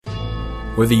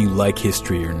Whether you like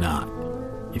history or not,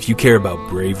 if you care about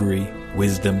bravery,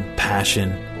 wisdom,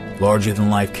 passion,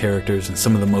 larger-than-life characters, and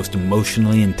some of the most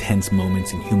emotionally intense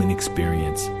moments in human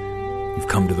experience, you've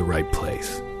come to the right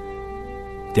place.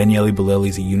 Daniele Bolelli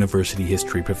is a university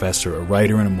history professor, a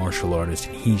writer, and a martial artist,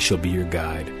 and he shall be your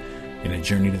guide in a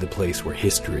journey to the place where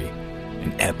history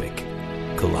and epic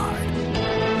collide.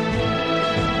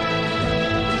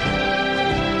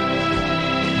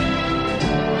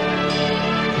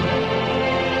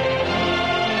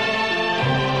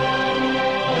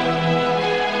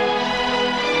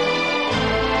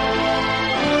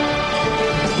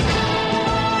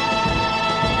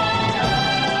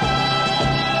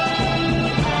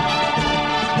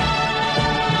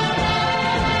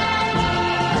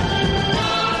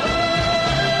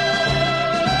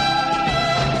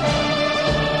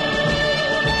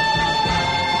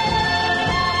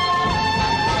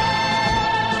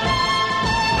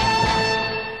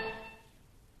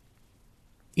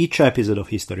 Each episode of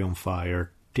History on Fire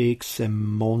takes a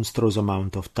monstrous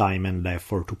amount of time and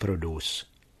effort to produce.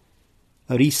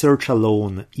 Research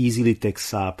alone easily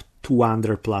takes up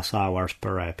 200 plus hours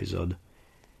per episode.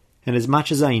 And as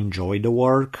much as I enjoy the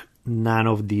work, none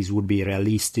of these would be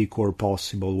realistic or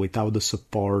possible without the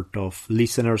support of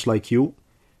listeners like you,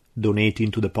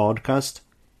 donating to the podcast,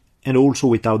 and also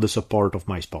without the support of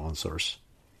my sponsors.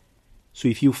 So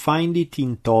if you find it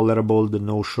intolerable, the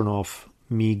notion of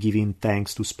me giving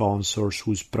thanks to sponsors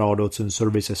whose products and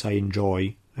services I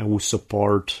enjoy and whose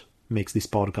support makes this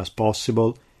podcast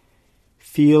possible,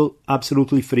 feel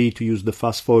absolutely free to use the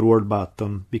fast forward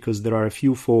button because there are a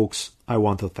few folks I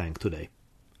want to thank today.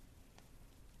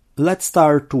 Let's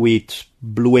start with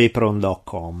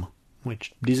blueapron.com,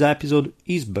 which this episode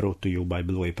is brought to you by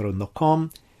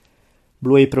blueapron.com.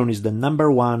 Blue Apron is the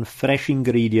 #1 fresh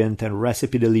ingredient and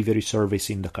recipe delivery service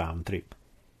in the country.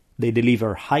 They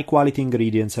deliver high-quality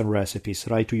ingredients and recipes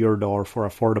right to your door for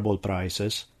affordable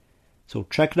prices. So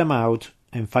check them out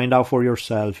and find out for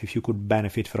yourself if you could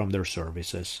benefit from their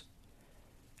services.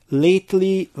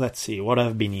 Lately, let's see what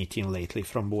I've been eating lately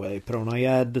from Blue Apron. I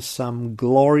had some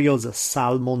glorious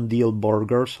salmon deal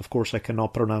burgers. Of course, I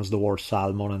cannot pronounce the word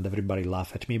salmon and everybody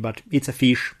laugh at me, but it's a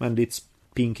fish and it's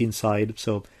pink inside,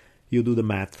 so you do the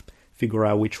math, figure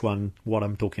out which one, what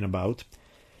I'm talking about.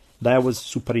 That was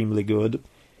supremely good.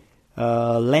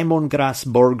 Lemongrass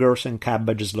burgers and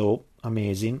cabbage slaw,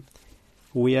 amazing.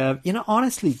 We have,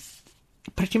 honestly,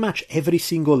 pretty much every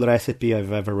single recipe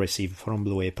I've ever received from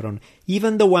Blue Apron.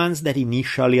 Even the ones that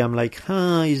initially I'm like,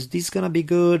 is this gonna be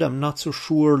good? I'm not so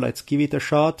sure, let's give it a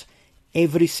shot.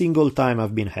 Every single time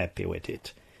I've been happy with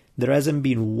it. There hasn't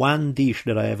been one dish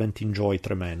that I haven't enjoyed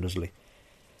tremendously.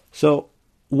 So,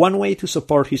 one way to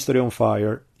support History on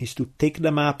Fire is to take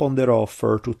them up on their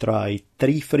offer to try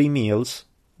 3 free meals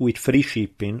with free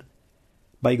shipping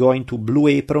by going to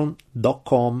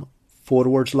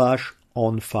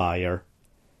blueapron.com/onfire.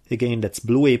 Again, that's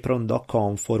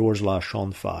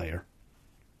blueapron.com/onfire.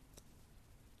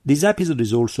 This episode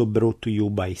is also brought to you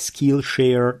by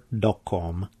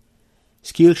Skillshare.com.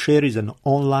 Skillshare is an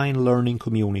online learning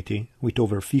community with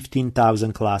over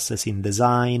 15,000 classes in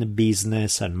design,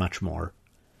 business, and much more.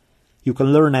 You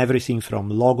can learn everything from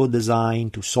logo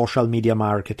design to social media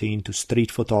marketing to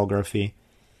street photography.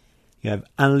 You have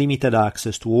unlimited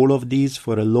access to all of these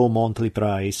for a low monthly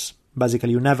price.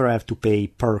 Basically, you never have to pay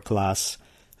per class.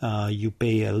 You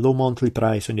pay a low monthly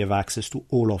price and you have access to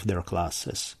all of their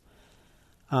classes.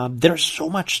 There's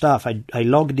so much stuff. I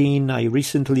logged in. I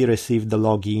recently received the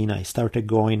login. I started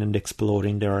going and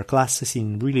exploring. There are classes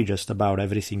in really just about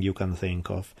everything you can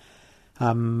think of.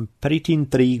 I'm pretty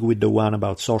intrigued with the one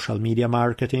about social media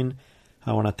marketing.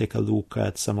 I want to take a look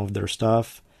at some of their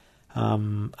stuff.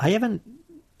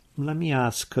 Let me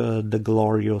ask the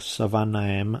glorious Savannah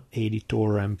M.,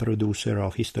 editor and producer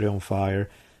of History on Fire.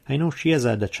 I know she has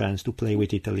had a chance to play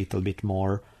with it a little bit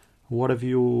more. What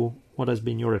has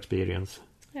been your experience?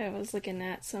 I was looking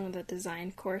at some of the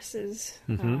design courses,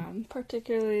 Mm-hmm.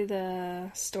 Particularly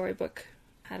the storybook,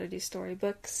 how to do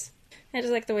storybooks. I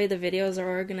just like the way the videos are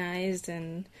organized,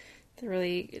 and they're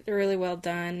really well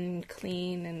done,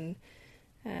 clean, and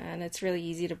it's really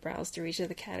easy to browse through each of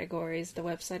the categories. The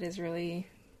website is really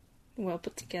well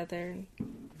put together.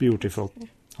 Beautiful.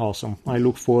 Awesome. I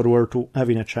look forward to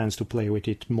having a chance to play with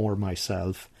it more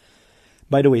myself.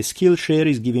 By the way, Skillshare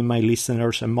is giving my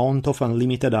listeners a month of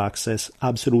unlimited access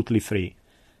absolutely free.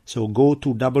 So go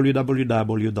to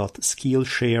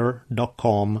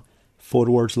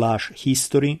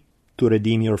www.skillshare.com/history to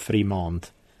redeem your free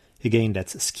month. Again,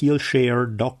 that's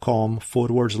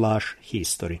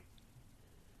skillshare.com/history.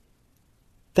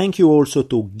 Thank you also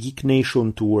to Geek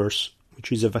Nation Tours,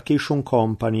 which is a vacation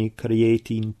company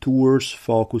creating tours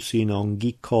focusing on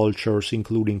geek cultures,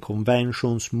 including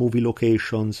conventions, movie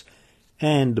locations,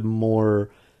 and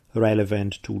more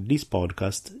relevant to this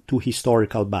podcast, to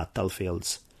historical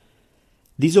battlefields.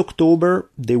 This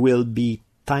October, they will be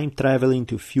time traveling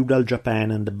to feudal Japan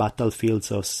and the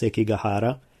battlefields of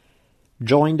Sekigahara.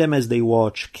 Join them as they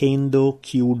watch kendo,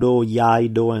 kyudo,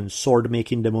 iaido, and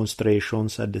sword-making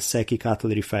demonstrations at the Seki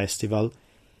Cutlery Festival.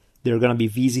 They're going to be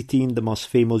visiting the most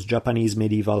famous Japanese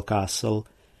medieval castle,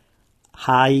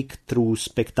 hike through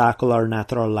spectacular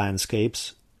natural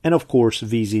landscapes, and of course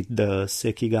visit the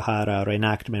Sekigahara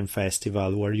Reenactment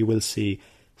Festival, where you will see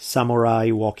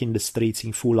samurai walking the streets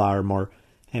in full armor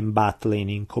and battling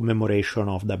in commemoration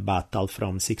of the battle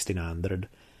from 1600.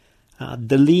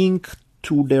 The link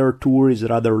to their tour is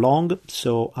rather long,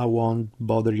 so I won't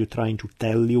bother you trying to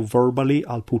tell you verbally.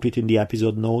 I'll put it in the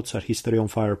episode notes at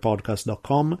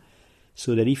historyonfirepodcast.com,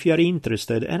 so that if you are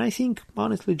interested, and I think,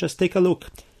 honestly, just take a look.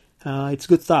 It's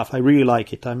good stuff. I really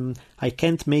like it. I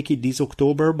can't make it this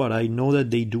October, but I know that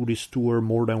they do this tour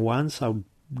more than once. I would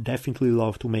definitely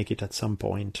love to make it at some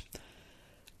point.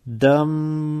 What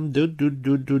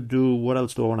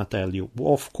else do I want to tell you?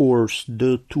 Of course,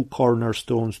 the two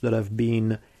cornerstones that have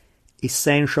been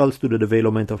essentials to the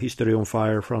development of History on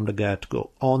Fire from the get-go,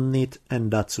 Onnit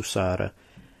and Datsusara.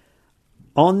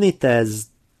 Onnit has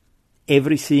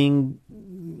everything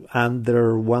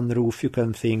under one roof you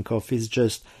can think of. It's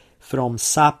just from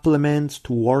supplements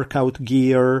to workout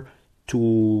gear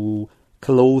to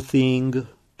clothing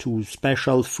to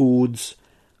special foods.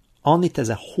 Onnit has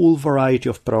a whole variety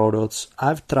of products.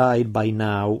 I've tried by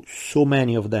now so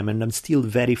many of them, and I'm still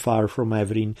very far from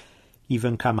having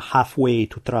even come halfway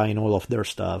to trying all of their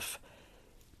stuff.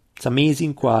 It's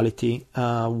amazing quality.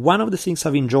 One of the things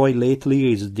I've enjoyed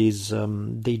lately is this,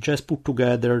 they just put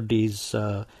together this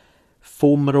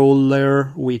foam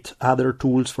roller with other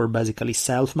tools for basically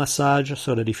self-massage,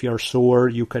 so that if you're sore,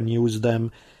 you can use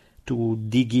them to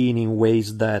dig in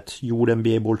ways that you wouldn't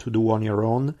be able to do on your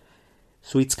own.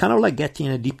 So it's kind of like getting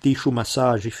a deep tissue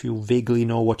massage if you vaguely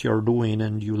know what you're doing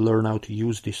and you learn how to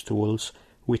use these tools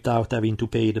without having to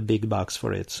pay the big bucks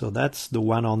for it. So that's the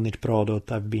one Onnit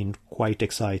product I've been quite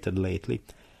excited lately.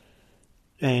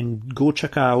 And go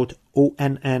check out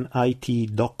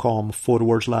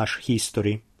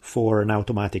onnit.com/history for an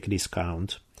automatic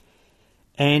discount.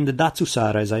 And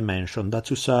Datsusara, as I mentioned,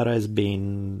 Datsusara has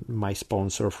been my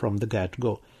sponsor from the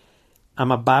get-go.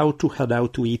 I'm about to head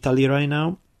out to Italy right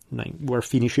now. We're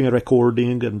finishing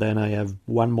recording, and then I have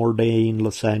one more day in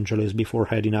Los Angeles before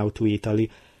heading out to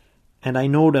Italy. And I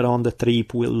know that on the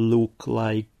trip will look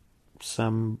like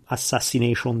some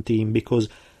assassination team, because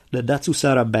the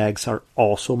Datsusara bags are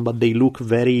awesome, but they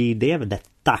have that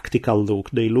tactical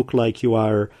look. They look like you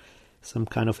are some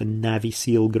kind of a Navy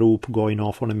SEAL group going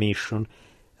off on a mission.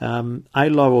 I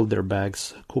love all their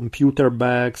bags. Computer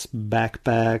bags,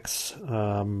 backpacks,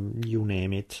 you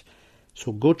name it.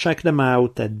 So go check them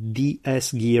out at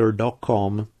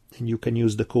dsgear.com, and you can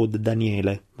use the code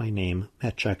Daniele, my name,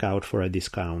 at checkout for a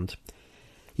discount.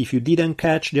 If you didn't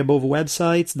catch the above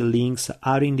websites, the links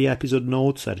are in the episode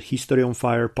notes at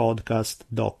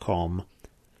historyonfirepodcast.com.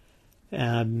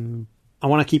 I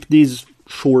want to keep this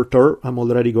shorter. I'm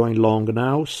already going long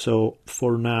now, so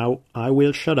for now I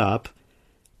will shut up,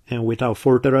 and without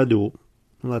further ado,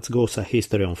 let's go to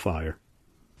History on Fire.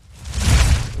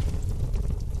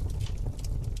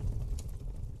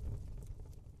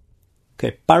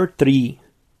 Okay, part 3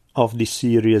 of this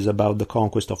series about the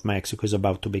conquest of Mexico is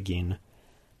about to begin.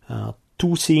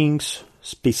 Two things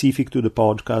specific to the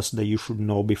podcast that you should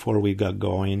know before we get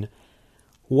going.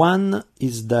 One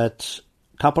is that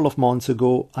a couple of months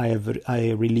ago I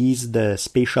released the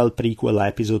special prequel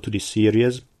episode to this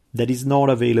series that is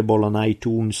not available on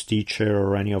iTunes, Stitcher,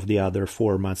 or any of the other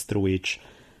formats through which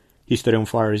History on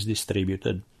Fire is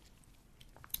distributed.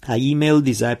 I emailed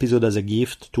this episode as a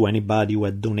gift to anybody who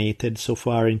had donated so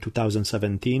far in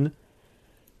 2017,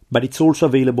 but it's also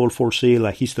available for sale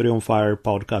at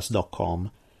historyonfirepodcast.com.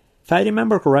 If I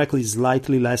remember correctly, it's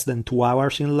slightly less than 2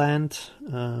 hours in length.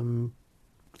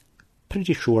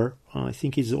 Pretty sure. I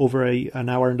think it's over an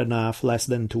hour and a half, less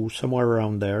than 2, somewhere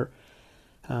around there.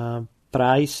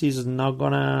 Price is not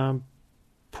gonna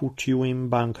put you in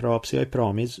bankruptcy, I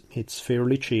promise. It's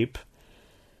fairly cheap.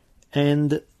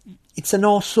 And it's an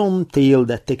awesome tale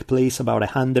that takes place about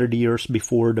 100 years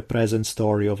before the present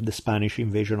story of the Spanish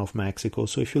invasion of Mexico.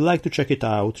 So if you'd like to check it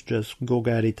out, just go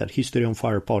get it at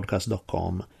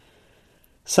historyonfirepodcast.com.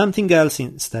 Something else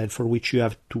instead for which you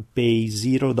have to pay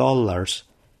 $0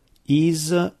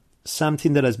 is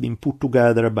something that has been put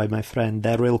together by my friend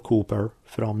Daryl Cooper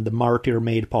from the Martyr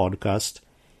Made podcast.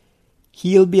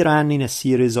 He'll be running a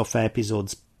series of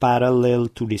episodes parallel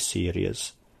to this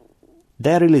series.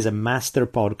 Daryl is a master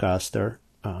podcaster.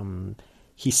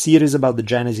 His series about the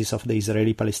genesis of the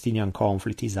Israeli-Palestinian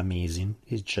conflict is amazing.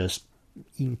 It's just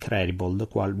incredible, the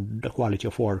quality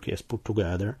of work he has put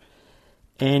together.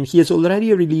 And he has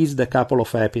already released a couple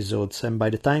of episodes, and by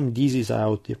the time this is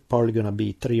out, there are probably going to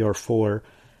be 3 or 4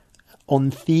 on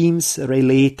themes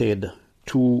related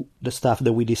to the stuff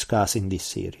that we discuss in this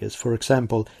series. For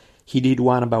example, he did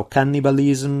one about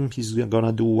cannibalism, he's going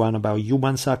to do one about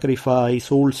human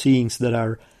sacrifice, all things that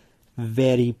are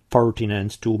very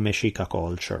pertinent to Mexica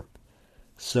culture.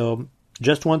 So,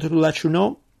 just wanted to let you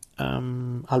know.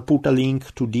 I'll put a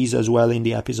link to this as well in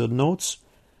the episode notes.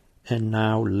 And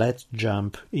now let's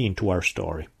jump into our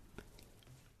story.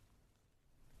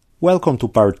 Welcome to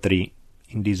part 3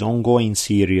 in this ongoing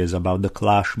series about the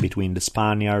clash between the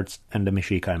Spaniards and the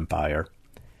Mexica Empire.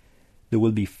 There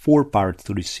will be 4 parts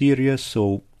to this series,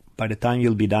 so by the time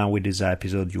you'll be done with this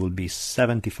episode, you will be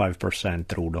 75%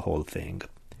 through the whole thing.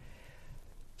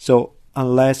 So,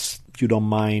 unless you don't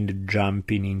mind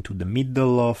jumping into the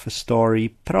middle of a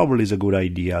story, probably is a good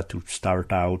idea to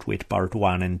start out with part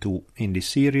 1 and 2 in this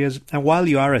series. And while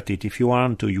you are at it, if you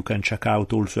want to, you can check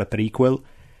out also a prequel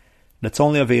that's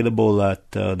only available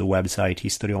at the website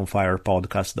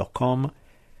historyonfirepodcast.com.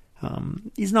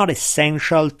 It's not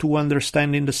essential to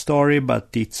understanding the story, but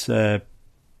it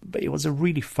was a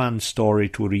really fun story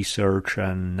to research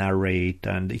and narrate,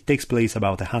 and it takes place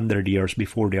about 100 years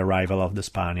before the arrival of the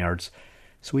Spaniards,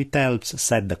 so it helps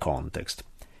set the context.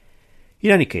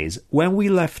 In any case, when we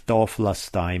left off last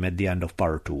time at the end of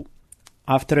part 2,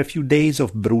 after a few days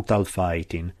of brutal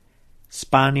fighting,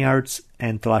 Spaniards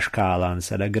and Tlaxcalans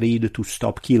had agreed to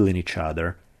stop killing each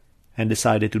other and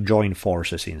decided to join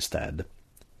forces instead.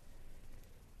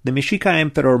 The Mexica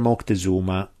Emperor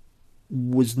Moctezuma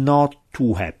was not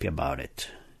too happy about it.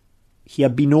 He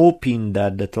had been hoping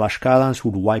that the Tlaxcalans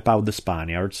would wipe out the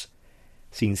Spaniards,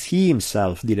 since he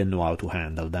himself didn't know how to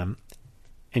handle them,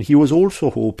 and he was also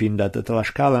hoping that the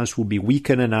Tlaxcalans would be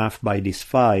weakened enough by this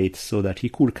fight so that he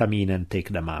could come in and take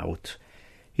them out.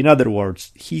 In other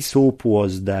words, his hope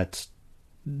was that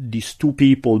these two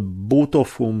people, both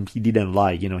of whom he didn't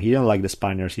like, he didn't like the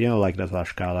Spaniards, he didn't like the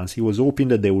Tlaxcalans, he was hoping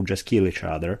that they would just kill each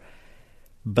other,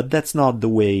 but that's not the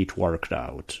way it worked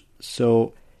out.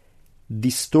 So,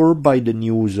 disturbed by the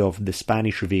news of the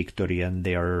Spanish victory and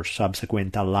their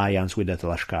subsequent alliance with the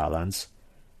Tlaxcalans,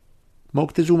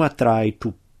 Moctezuma tried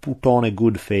to put on a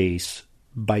good face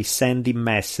by sending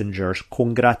messengers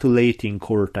congratulating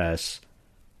Cortés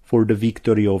for the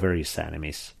victory over his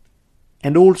enemies,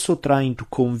 and also trying to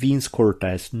convince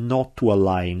Cortés not to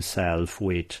ally himself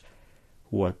with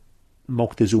what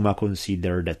Moctezuma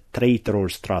considered the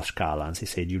traitorous Tlaxcalans. He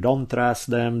said, you don't trust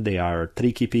them, they are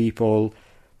tricky people,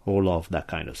 all of that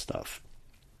kind of stuff.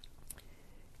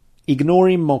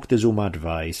 Ignoring Moctezuma's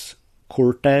advice,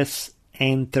 Cortés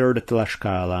entered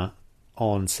Tlaxcala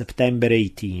on September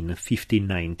 18,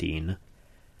 1519,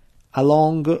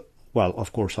 along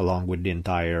with the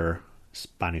entire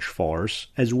Spanish force,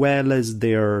 as well as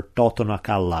their Totonac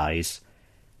allies,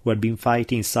 who had been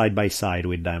fighting side by side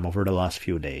with them over the last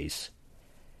few days.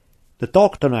 The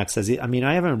Totonacs,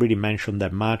 I haven't really mentioned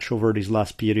that much over this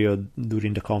last period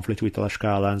during the conflict with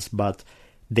Tlaxcalans, but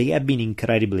they have been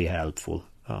incredibly helpful.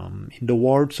 In the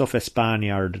words of a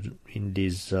Spaniard in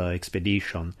this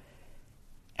expedition,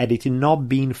 had it not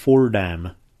been for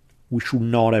them, we should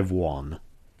not have won.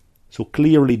 So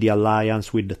clearly the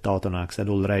alliance with the Totonacs had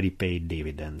already paid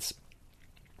dividends.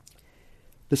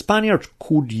 The Spaniards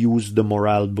could use the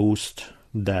morale boost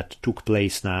that took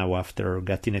place now after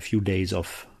getting a few days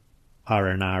of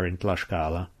R&R in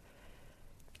Tlaxcala.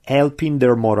 Helping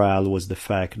their morale was the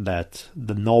fact that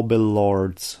the noble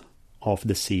lords of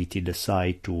the city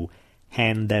decide to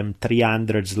hand them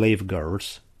 300 slave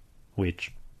girls,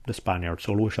 which the Spaniards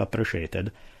always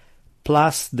appreciated.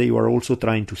 Plus, they were also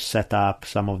trying to set up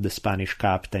some of the Spanish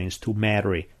captains to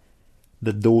marry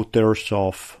the daughters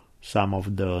of some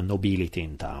of the nobility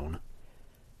in town.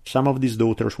 Some of these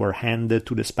daughters were handed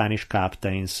to the Spanish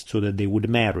captains so that they would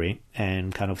marry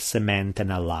and kind of cement an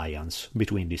alliance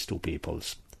between these two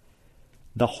peoples.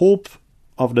 The hope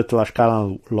of the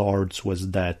Tlaxcalan lords was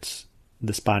that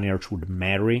the Spaniards would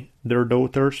marry their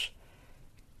daughters.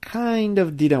 Kind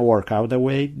of didn't work out that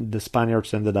way. The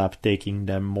Spaniards ended up taking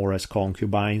them more as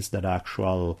concubines than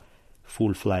actual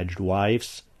full-fledged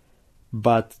wives.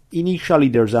 But initially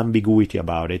there's ambiguity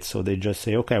about it, so they just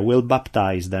say, okay, we'll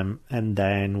baptize them, and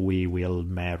then we will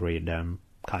marry them,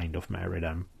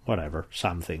 whatever,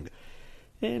 something.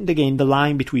 And again, the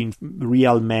line between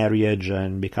real marriage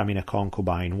and becoming a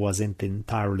concubine wasn't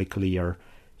entirely clear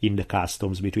in the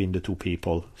customs between the two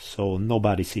people, so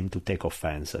nobody seemed to take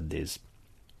offense at this.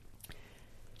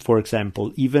 For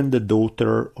example, even the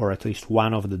daughter, or at least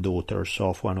one of the daughters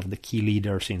of one of the key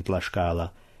leaders in Tlaxcala,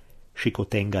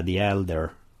 Xicotenga the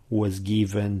Elder, was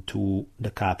given to the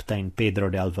captain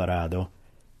Pedro de Alvarado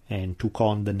and took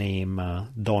on the name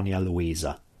Doña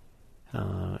Luisa.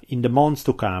 In the months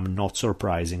to come, not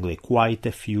surprisingly, quite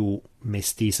a few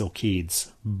mestizo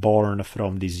kids born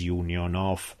from this union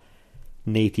of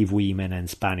native women and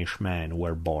Spanish men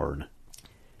were born.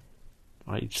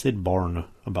 I said born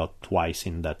about twice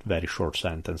in that very short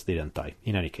sentence, didn't I?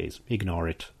 In any case, ignore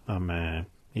it. I'm an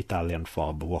Italian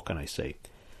phobe, what can I say?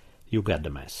 You get the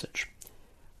message.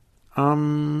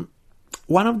 One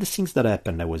of the things that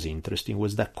happened that was interesting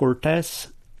was that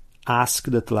Cortés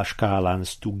asked the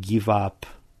Tlaxcalans to give up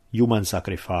human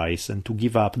sacrifice and to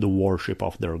give up the worship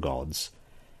of their gods.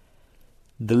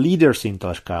 The leaders in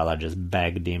Tlaxcala just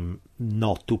begged him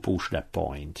not to push that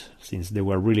point, since they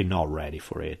were really not ready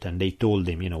for it, and they told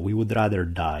him, we would rather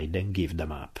die than give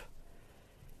them up.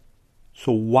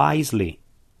 So wisely,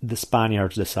 the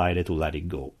Spaniards decided to let it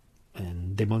go,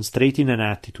 and demonstrating an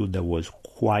attitude that was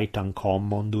quite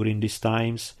uncommon during these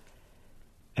times,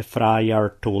 a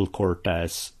friar told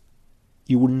Cortés,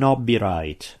 "It would not be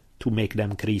right to make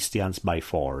them Christians by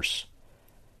force."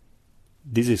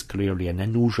 This is clearly an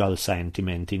unusual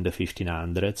sentiment in the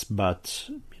 1500s, but,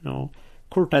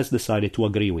 Cortés decided to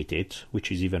agree with it,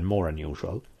 which is even more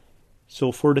unusual.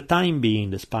 So for the time being,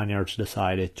 the Spaniards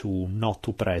decided not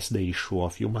to press the issue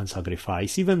of human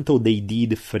sacrifice, even though they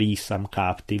did free some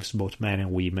captives, both men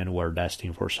and women who were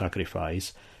destined for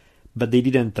sacrifice, but they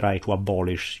didn't try to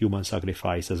abolish human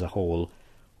sacrifice as a whole,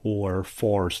 or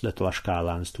force the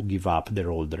Tlaxcalans to give up their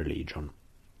old religion.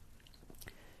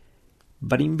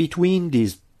 But in between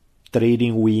these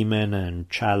trading women and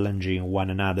challenging one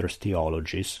another's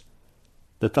theologies,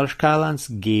 the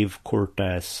Tlaxcalans gave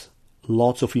Cortés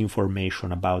lots of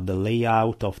information about the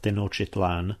layout of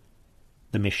Tenochtitlan,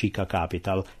 the Mexica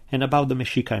capital, and about the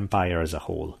Mexica Empire as a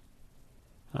whole.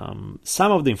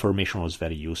 Some of the information was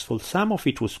very useful, some of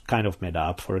it was kind of made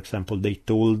up. For example, they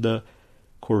told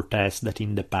Cortés that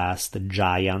in the past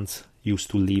giants used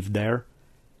to live there,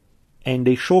 and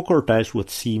they show Cortés what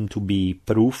seemed to be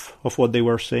proof of what they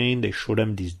were saying. They showed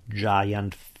him this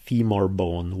giant femur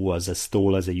bone who was as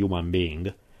tall as a human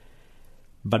being.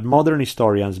 But modern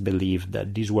historians believe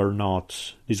that this was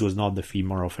not the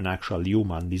femur of an actual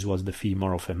human, this was the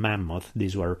femur of a mammoth.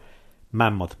 These were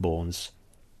mammoth bones,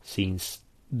 since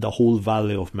the whole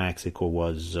Valley of Mexico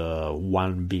was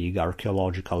one big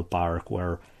archaeological park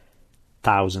where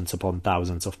thousands upon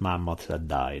thousands of mammoths had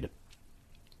died.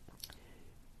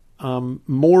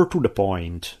 More to the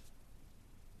point,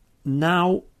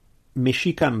 now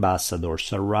Mexica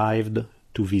ambassadors arrived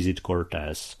to visit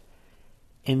Cortés,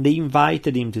 and they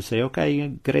invited him to say, "Okay,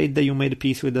 great that you made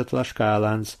peace with the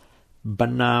Tlaxcalans,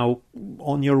 but now,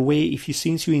 on your way,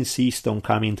 since you insist on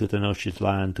coming to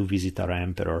Tenochtitlan to visit our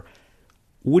emperor,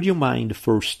 would you mind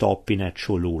first stopping at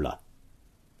Cholula?"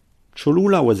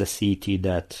 Cholula was a city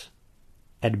that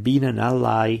had been an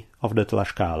ally of the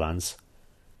Tlaxcalans,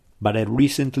 but had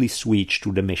recently switched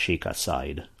to the Mexica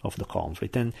side of the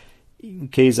conflict. And in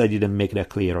case I didn't make that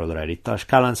clear already,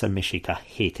 Tlaxcalans and Mexica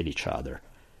hated each other.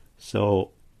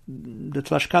 So the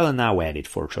Tlaxcala now headed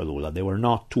for Cholula. They were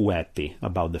not too happy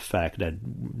about the fact that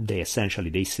they saw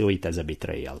it as a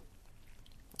betrayal.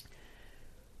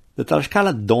 The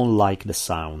Tlaxcala don't like the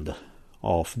sound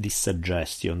of this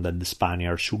suggestion that the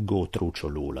Spaniards should go through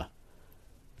Cholula.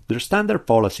 Their standard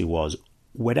policy was,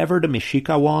 whatever the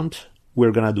Mexica want,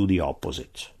 we're gonna do the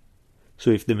opposite. So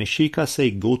if the Mexica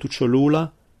say go to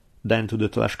Cholula, then to the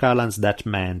Tlaxcalans that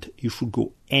meant you should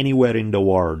go anywhere in the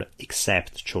world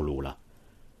except Cholula.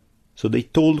 So they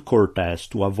told Cortés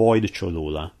to avoid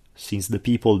Cholula, since the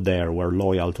people there were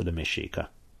loyal to the Mexica.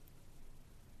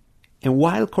 And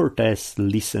while Cortés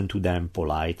listened to them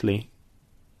politely,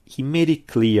 he made it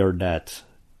clear that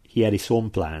he had his own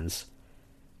plans,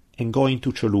 and going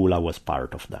to Cholula was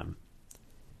part of them.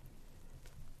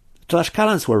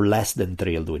 Tlaxcalans were less than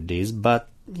thrilled with this, but,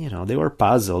 they were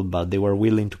puzzled, but they were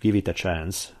willing to give it a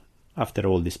chance. After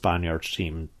all, the Spaniards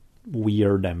seemed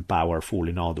weird and powerful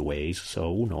in odd ways,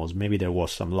 so who knows, maybe there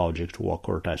was some logic to what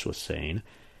Cortés was saying.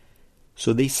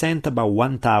 So they sent about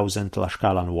 1,000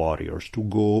 Tlaxcalan warriors to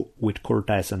go with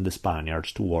Cortés and the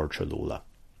Spaniards toward Cholula.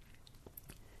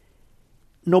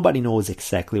 Nobody knows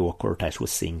exactly what Cortés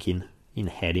was thinking in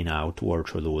heading out toward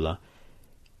Cholula.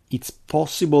 It's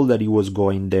possible that he was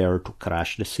going there to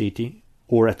crash the city,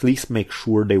 or at least make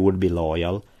sure they would be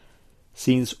loyal,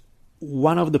 since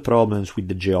one of the problems with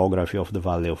the geography of the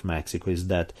Valley of Mexico is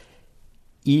that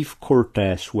if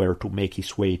Cortés were to make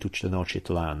his way to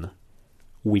Tenochtitlan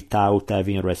without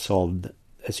having resolved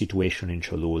a situation in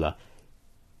Cholula,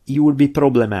 it would be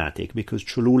problematic because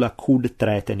Cholula could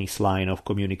threaten his line of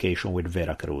communication with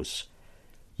Veracruz.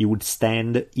 He would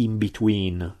stand in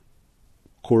between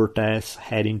Cortés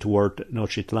heading toward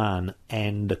Tenochtitlan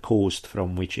and the coast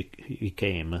from which he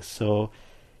came. So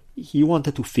he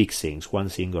wanted to fix things, one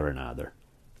thing or another.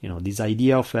 This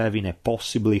idea of having a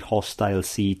possibly hostile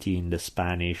city in the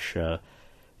Spanish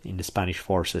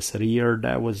forces rear,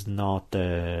 that was not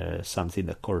something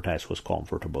that Cortés was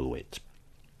comfortable with.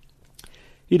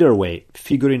 Either way,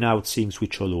 figuring out things with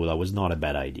Cholula was not a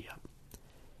bad idea.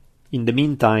 In the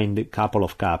meantime, a couple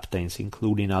of captains,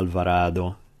 including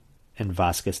Alvarado and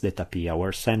Vasquez de Tapia,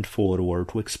 were sent forward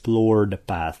to explore the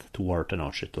path toward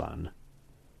Tenochtitlan.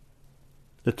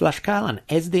 The Tlaxcalan,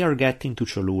 as they are getting to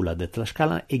Cholula, the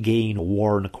Tlaxcalan again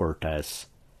warn Cortés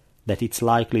that it's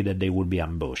likely that they would be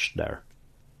ambushed there,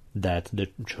 that the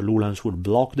Cholulans would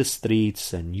block the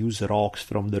streets and use rocks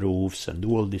from the roofs and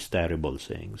do all these terrible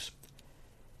things.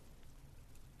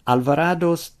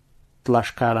 Alvarado's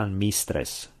Tlaxcalan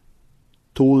mistress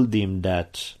told him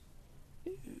that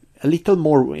a little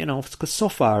more, because so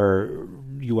far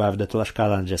you have the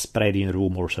Tlaxcalan just spreading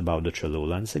rumors about the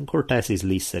Cholulans, and Cortés is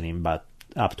listening, but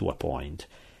up to a point.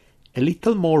 A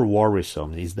little more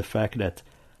worrisome is the fact that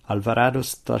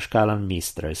Alvarado's Tlaxcalan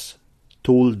mistress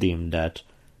told him that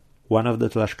one of the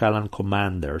Tlaxcalan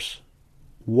commanders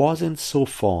wasn't so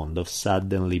fond of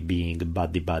suddenly being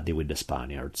buddy-buddy with the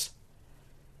Spaniards.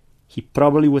 He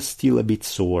probably was still a bit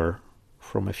sore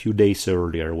from a few days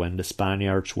earlier when the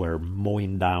Spaniards were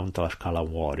mowing down Tlaxcalan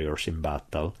warriors in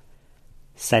battle,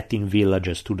 setting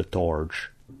villages to the torch,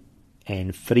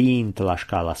 and freeing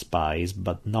Tlaxcala spies,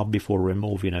 but not before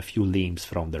removing a few limbs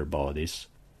from their bodies.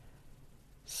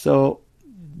 So,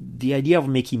 the idea of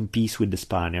making peace with the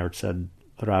Spaniards had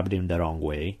rubbed him the wrong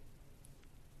way,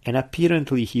 and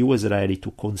apparently he was ready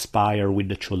to conspire with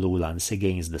the Cholulans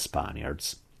against the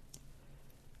Spaniards.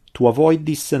 To avoid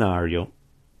this scenario,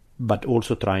 but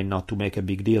also trying not to make a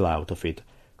big deal out of it,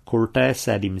 Cortés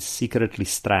had him secretly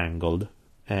strangled,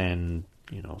 and,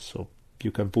 so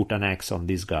you can put an X on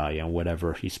this guy and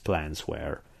whatever his plans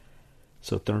were.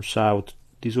 So it turns out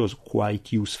this was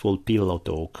quite useful pillow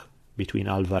talk between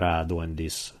Alvarado and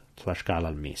this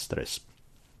Tlaxcalan mistress.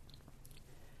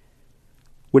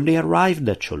 When they arrived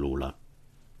at Cholula,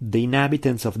 the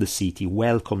inhabitants of the city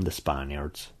welcomed the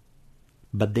Spaniards,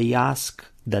 but they asked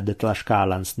that the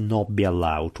Tlaxcalans not be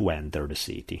allowed to enter the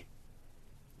city,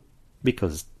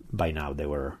 because by now they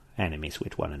were enemies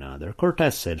with one another.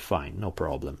 Cortés said, fine, no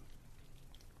problem.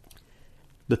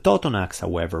 The Totonacs,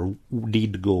 however,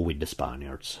 did go with the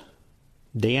Spaniards.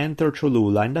 They entered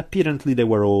Cholula, and apparently they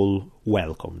were all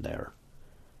welcome there.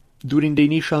 During the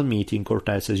initial meeting,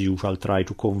 Cortés, as usual, tried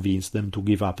to convince them to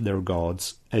give up their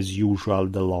gods. As usual,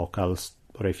 the locals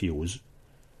refuse.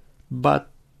 But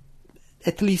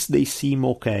at least they seem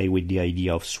okay with the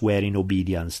idea of swearing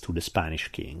obedience to the Spanish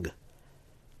king.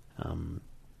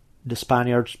 The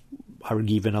Spaniards are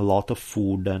given a lot of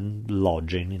food and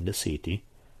lodging in the city.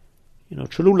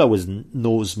 Cholula was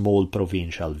no small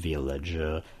provincial village.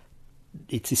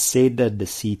 It is said that the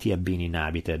city had been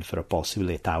inhabited for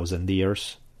possibly 1,000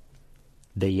 years.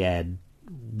 They had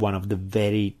one of the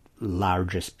very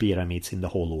largest pyramids in the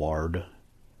whole world,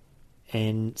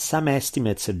 and some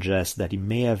estimates suggest that it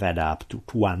may have had up to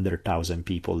 200,000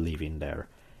 people living there.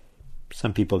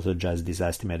 Some people suggest this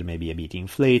estimate may be a bit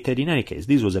inflated. In any case,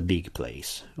 this was a big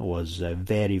place. It was a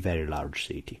very, very large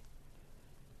city.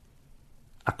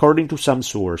 According to some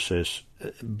sources,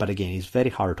 but again, it's very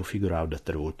hard to figure out the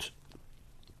truth,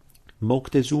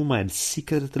 Moctezuma had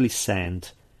secretly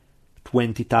sent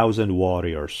 20,000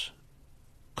 warriors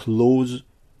close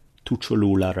to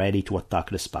Cholula ready to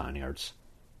attack the Spaniards.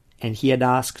 And he had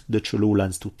asked the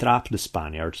Cholulans to trap the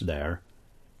Spaniards there,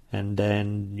 and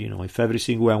then, if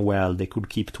everything went well, they could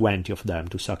keep 20 of them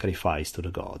to sacrifice to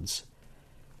the gods.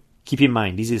 Keep in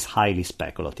mind, this is highly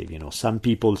speculative. Some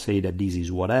people say that this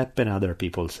is what happened, other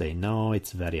people say no,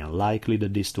 it's very unlikely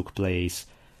that this took place.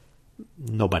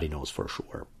 Nobody knows for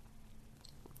sure.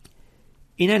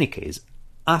 In any case,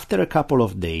 after a couple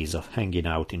of days of hanging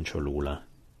out in Cholula,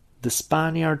 the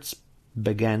Spaniards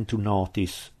began to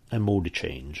notice a mood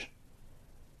change.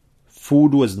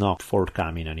 Food was not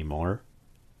forthcoming anymore.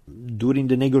 During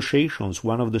the negotiations,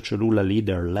 one of the Cholula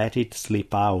leaders let it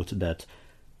slip out that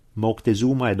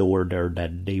Moctezuma had ordered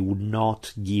that they would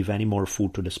not give any more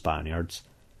food to the Spaniards,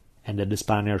 and that the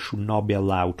Spaniards should not be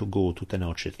allowed to go to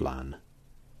Tenochtitlan.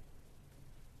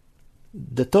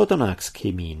 The Totonacs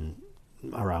came in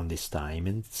around this time,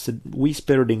 and it's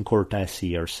whispered in Cortés'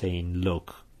 ear, saying,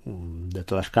 look, the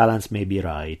Tlaxcalans may be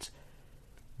right.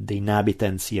 The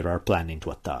inhabitants here are planning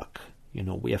to attack.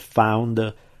 We have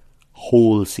found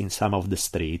holes in some of the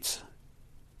streets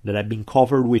that have been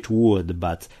covered with wood,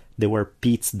 but there were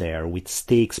pits there with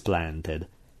stakes planted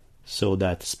so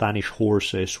that Spanish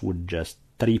horses would just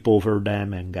trip over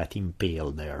them and get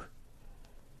impaled there.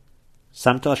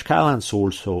 Some Tlaxcalans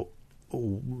also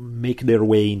make their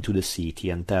way into the city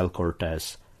and tell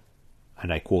Cortés,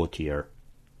 and I quote here,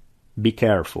 "Be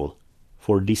careful,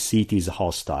 for this city is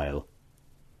hostile.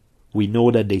 We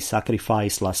know that they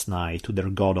sacrificed last night to their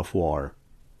god of war.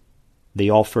 They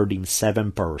offered him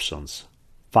 7 persons,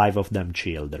 5 of them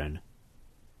children,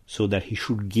 so that he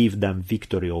should give them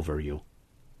victory over you.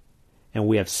 And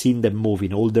we have seen them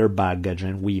moving all their baggage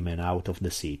and women out of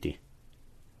the city."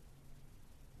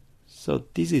 So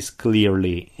this is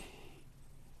clearly,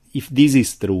 if this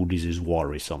is true, this is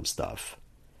worrisome stuff.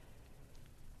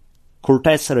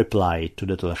 Cortés replied to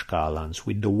the Tlaxcalans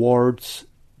with the words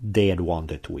they had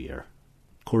wanted to hear.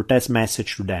 Cortés'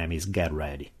 message to them is, get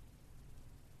ready.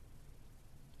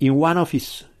 In one of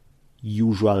his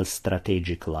usual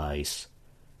strategic lies,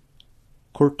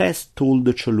 Cortés told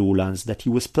the Cholulans that he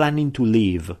was planning to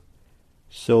leave,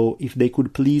 so if they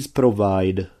could please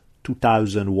provide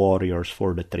 2,000 warriors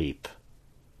for the trip.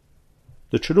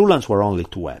 The Cholulans were only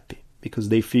too happy, because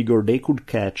they figured they could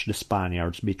catch the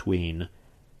Spaniards between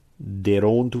their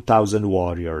own 2,000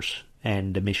 warriors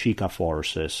and the Mexica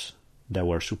forces that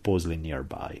were supposedly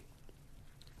nearby.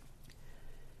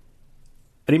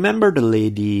 Remember the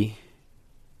lady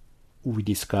we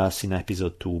discussed in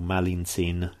episode 2,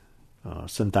 Malintzin,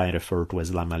 sometimes referred to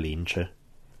as La Malinche?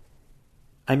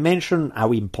 I mentioned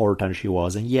how important she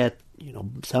was, and yet,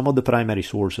 some of the primary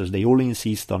sources, they all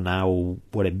insist on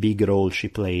what a big role she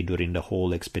played during the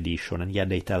whole expedition, and yet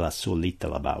they tell us so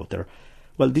little about her.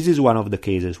 Well, this is one of the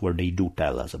cases where they do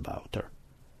tell us about her.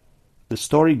 The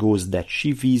story goes that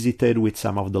she visited with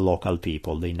some of the local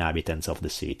people, the inhabitants of the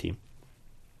city,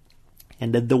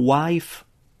 and that the wife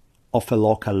of a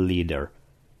local leader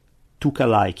took a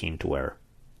liking to her,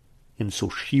 and so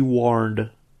she warned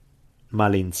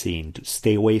Malintzin to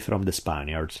stay away from the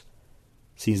Spaniards,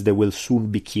 since they will soon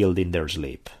be killed in their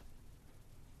sleep.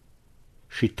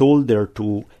 She told her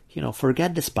to,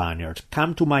 forget the Spaniards,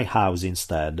 come to my house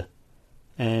instead,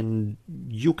 and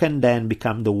you can then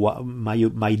become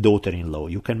my daughter-in-law.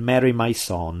 You can marry my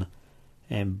son,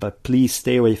 but please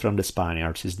stay away from the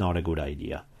Spaniards. It's not a good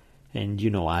idea. And,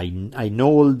 I know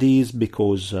all this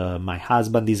because my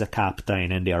husband is a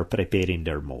captain and they are preparing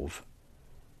their move.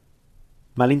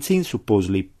 Malintzin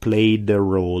supposedly played the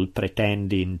role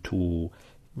pretending to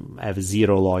have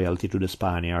zero loyalty to the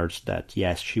Spaniards, that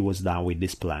yes, she was down with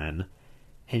this plan,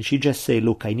 and she just said,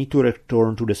 look, I need to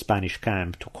return to the Spanish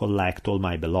camp to collect all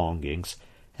my belongings,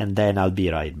 and then I'll be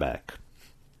right back.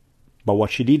 But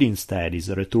what she did instead is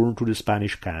return to the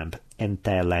Spanish camp and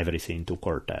tell everything to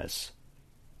Cortés.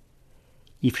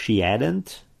 If she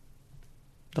hadn't,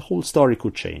 the whole story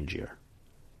could change here.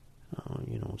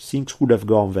 Things could have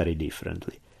gone very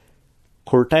differently.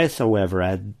 Cortés, however,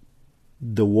 had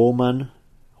the woman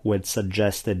who had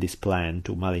suggested this plan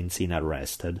to Malintzin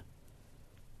arrested,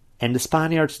 and the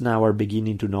Spaniards now are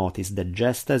beginning to notice that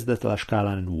just as the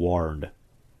Tlaxcalan warned,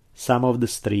 some of the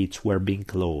streets were being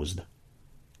closed,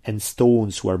 and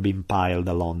stones were being piled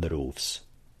along the roofs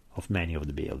of many of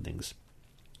the buildings.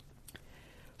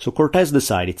 So Cortés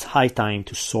decided it's high time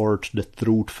to sort the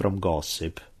truth from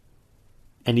gossip,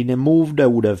 and in a move that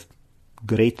would have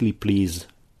greatly pleased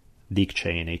Dick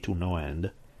Cheney to no end,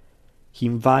 he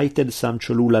invited some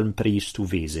Cholulan priests to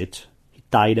visit, he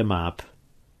tied them up,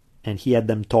 and he had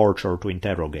them tortured to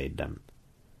interrogate them.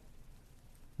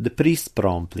 The priests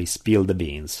promptly spilled the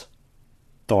beans.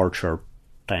 Torture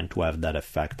tend to have that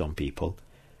effect on people.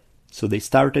 So they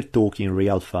started talking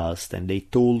real fast, and they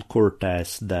told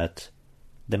Cortés that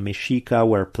the Mexica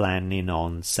were planning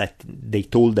on they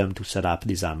told them to set up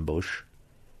this ambush.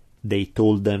 They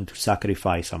told them to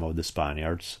sacrifice some of the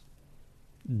Spaniards.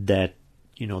 That,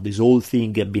 this whole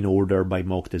thing had been ordered by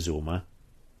Moctezuma.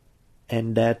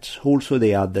 And that also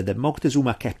they added that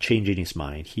Moctezuma kept changing his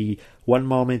mind. One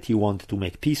moment he wanted to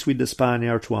make peace with the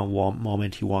Spaniards, one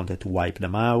moment he wanted to wipe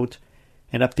them out,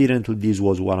 and apparently this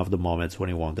was one of the moments when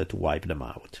he wanted to wipe them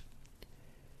out.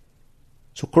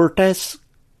 So Cortés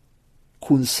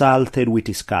consulted with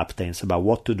his captains about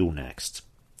what to do next.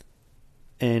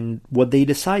 And what they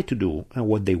decide to do, and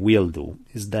what they will do,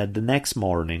 is that the next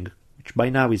morning, which by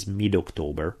now is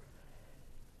mid-October,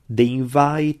 they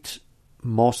invite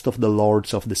most of the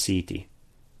lords of the city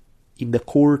in the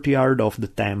courtyard of the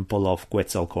temple of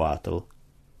Quetzalcoatl,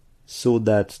 so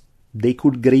that they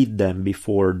could greet them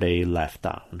before they left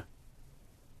town.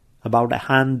 About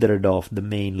 100 of the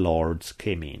main lords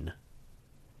came in.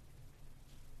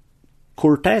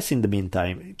 Cortés, in the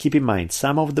meantime, keep in mind,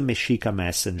 some of the Mexica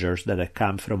messengers that had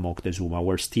come from Moctezuma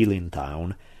were still in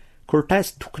town.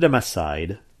 Cortés took them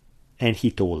aside, and he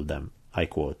told them, I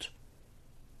quote,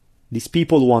 "These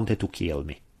people wanted to kill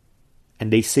me,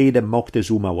 and they say that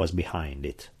Moctezuma was behind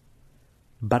it.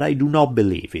 But I do not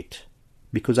believe it,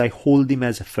 because I hold him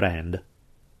as a friend,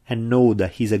 and know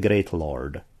that he is a great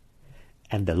lord,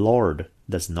 and the Lord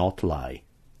does not lie.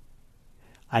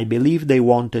 I believe they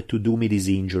wanted to do me this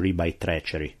injury by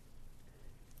treachery,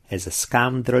 as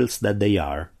scoundrels that they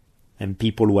are, and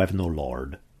people who have no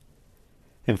lord.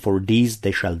 And for this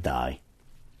they shall die.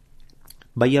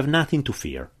 But you have nothing to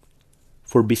fear,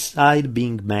 for beside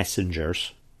being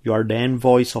messengers, you are the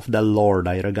envoys of the Lord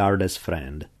I regard as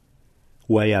friend,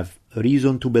 who I have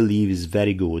reason to believe is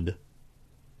very good,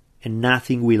 and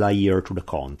nothing will I hear to the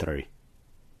contrary."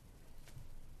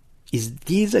 Is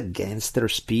this a gangster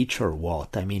speech or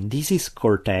what? I mean, this is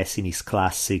Cortés in his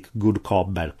classic good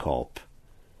cop, bad cop.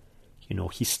 You know,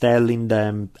 he's telling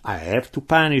them, I have to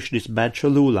punish these bad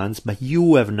Cholulans, but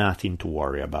you have nothing to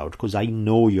worry about, because I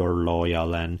know you're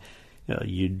loyal, and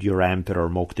your Emperor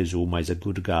Moctezuma is a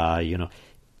good guy, you know.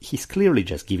 He's clearly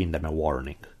just giving them a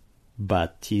warning.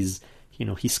 But he's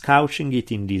couching it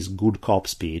in this good cop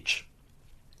speech.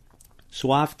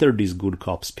 So after this good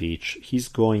cop speech, he's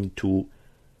going to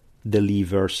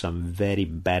deliver some very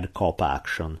bad cop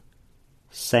action,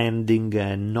 sending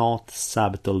a not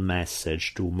subtle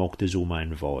message to Moctezuma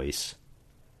in voice.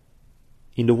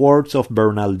 In the words of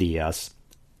Bernal Diaz,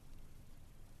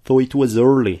 "Though it was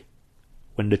early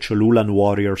when the Cholulan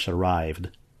warriors arrived,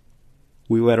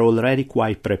 we were already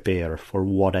quite prepared for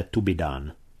what had to be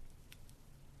done.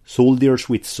 Soldiers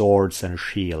with swords and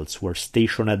shields were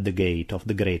stationed at the gate of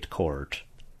the great court,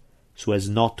 so as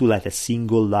not to let a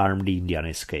single armed Indian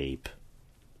escape.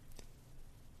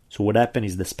 So what happened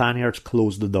is the Spaniards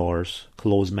closed the doors,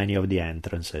 closed many of the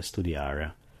entrances to the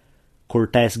area.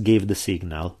 Cortés gave the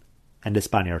signal, and the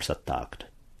Spaniards attacked.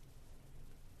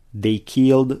 They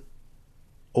killed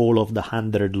all of the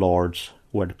 100 lords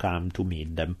who had come to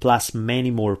meet them, plus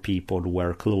many more people who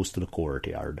were close to the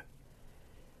courtyard.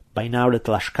 By now the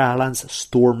Tlaxcalans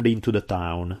stormed into the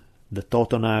town. The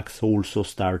Totonacs also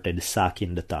started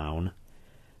sacking the town.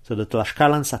 So the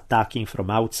Tlaxcalans attacking from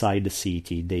outside the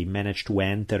city, they managed to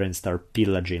enter and start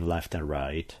pillaging left and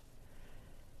right.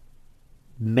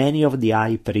 Many of the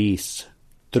high priests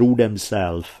threw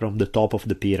themselves from the top of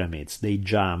the pyramids. They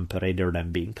jumped rather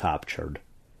than being captured.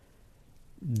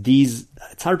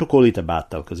 It's hard to call it a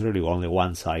battle, because really only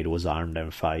one side was armed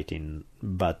and fighting,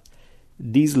 but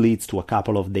this leads to a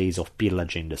couple of days of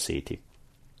pillaging the city.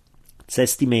 It's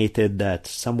estimated that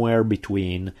somewhere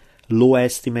between low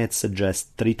estimates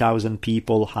suggest 3,000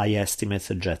 people, high estimates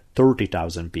suggest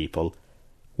 30,000 people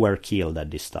were killed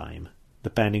at this time,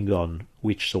 depending on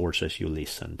which sources you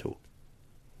listen to.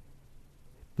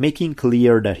 Making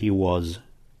clear that he was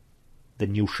the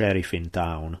new sheriff in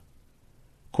town,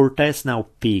 Cortés now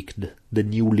picked the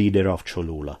new leader of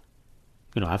Cholula.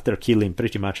 After killing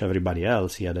pretty much everybody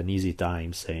else, he had an easy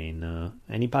time saying,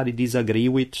 anybody disagree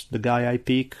with the guy I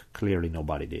pick? Clearly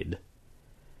nobody did.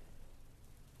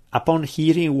 Upon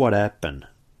hearing what happened,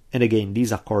 and again,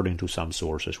 this according to some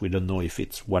sources, we don't know if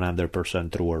it's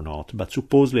 100% true or not, but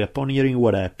supposedly upon hearing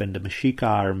what happened, the Mexica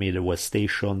army that was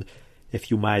stationed a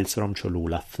few miles from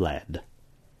Cholula fled.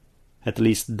 At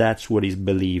least that's what is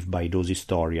believed by those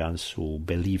historians who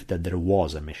believe that there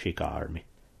was a Mexica army.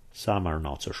 Some are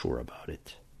not so sure about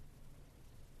it.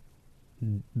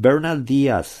 Bernal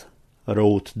Diaz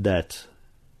wrote that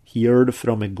he heard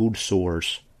from a good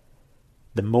source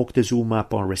that Moctezuma,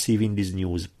 upon receiving this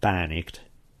news, panicked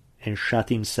and shut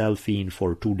himself in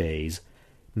for 2 days,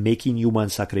 making human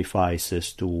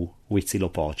sacrifices to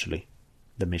Huitzilopochtli,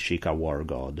 the Mexica war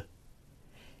god.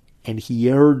 And he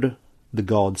heard the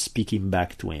god speaking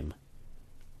back to him,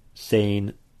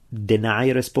 saying, deny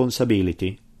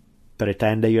responsibility,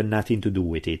 pretend that you had nothing to do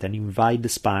with it, and invite the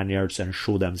Spaniards and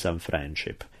show them some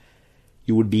friendship.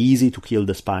 It would be easy to kill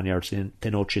the Spaniards in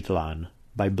Tenochtitlan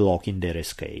by blocking their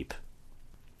escape.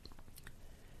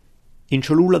 In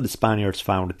Cholula, the Spaniards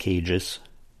found cages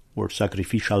where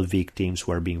sacrificial victims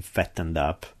were being fattened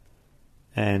up,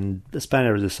 and the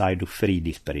Spaniards decided to free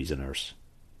these prisoners.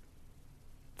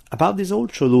 About this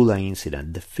old Cholula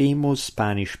incident, the famous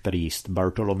Spanish priest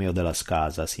Bartolomeo de las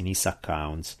Casas, in his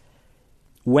accounts,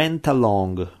 went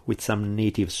along with some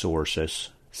native sources,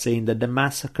 saying that the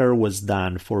massacre was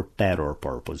done for terror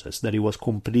purposes, that it was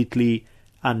completely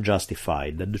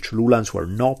unjustified, that the Cholulans were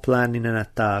not planning an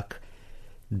attack,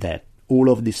 that all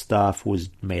of this stuff was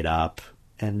made up,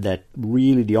 and that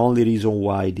really the only reason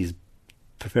why this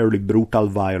fairly brutal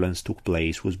violence took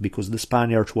place was because the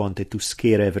Spaniards wanted to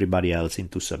scare everybody else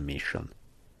into submission.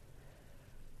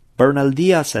 Bernal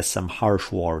Diaz has some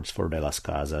harsh words for De las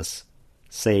Casas,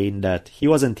 saying that he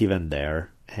wasn't even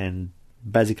there and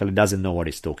basically doesn't know what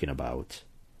he's talking about.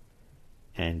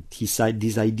 And he said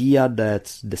this idea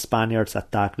that the Spaniards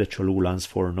attacked the Cholulans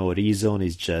for no reason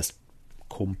is just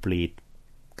complete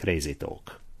crazy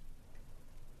talk.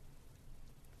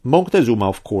 Moctezuma,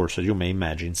 of course, as you may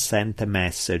imagine, sent a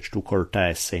message to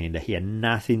Cortés saying that he had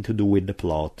nothing to do with the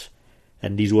plot,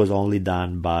 and this was only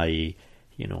done by,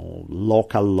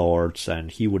 local lords,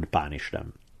 and he would punish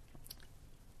them.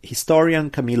 Historian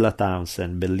Camilla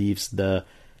Townsend believes the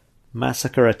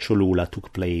massacre at Cholula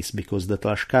took place because the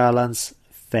Tlaxcalans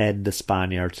fed the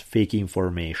Spaniards fake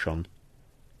information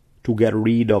to get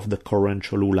rid of the current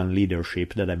Cholulan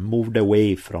leadership that had moved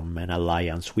away from an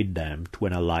alliance with them to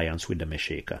an alliance with the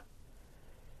Mexica.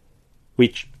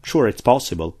 Which, sure, it's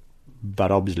possible, but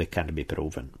obviously can't be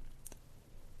proven.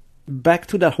 Back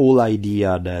to that whole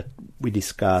idea that we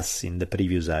discussed in the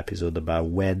previous episode about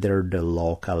whether the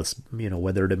locals,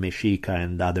 whether the Mexica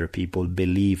and other people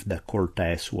believed that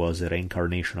Cortés was a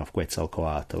reincarnation of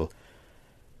Quetzalcoatl.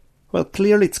 Well,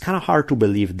 clearly it's kind of hard to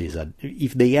believe this.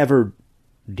 If they ever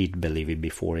did believe it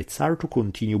before, it's hard to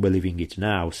continue believing it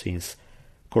now, since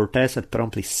Cortés had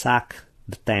promptly sacked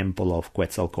the temple of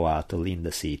Quetzalcoatl in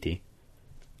the city.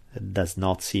 It does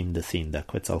not seem the thing that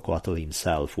Quetzalcoatl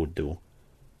himself would do.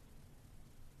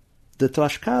 The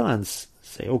Tlaxcalans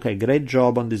say, okay, great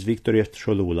job on this victory at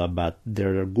Cholula, but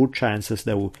there are good chances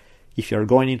that if you're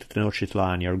going into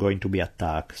Tenochtitlan, you're going to be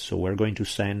attacked, so we're going to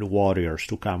send warriors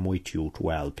to come with you to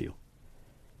help you.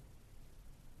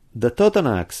 The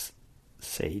Totonacs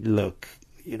say, look,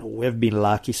 we've been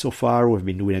lucky so far, we've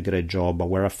been doing a great job, but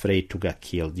we're afraid to get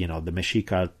killed. The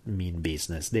Mexica mean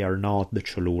business. They are not the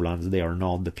Cholulans, they are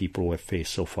not the people we've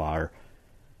faced so far.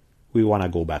 We want to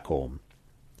go back home.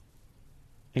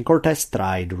 And Cortés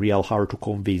tried real hard to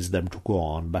convince them to go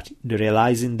on, but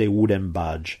realizing they wouldn't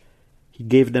budge, he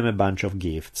gave them a bunch of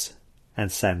gifts and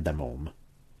sent them home.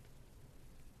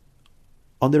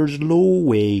 On their slow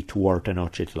way toward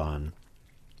Tenochtitlan,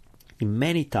 in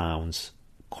many towns,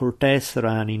 Cortés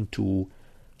ran into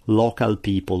local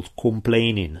people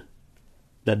complaining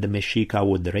that the Mexica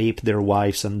would rape their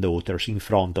wives and daughters in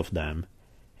front of them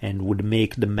and would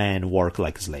make the men work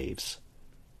like slaves.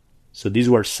 So these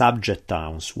were subject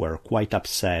towns, were quite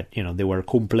upset, they were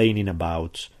complaining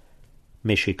about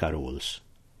Mexica rules.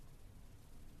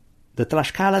 The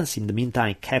Tlaxcalans in the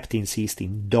meantime kept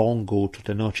insisting, don't go to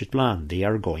Tenochtitlan, they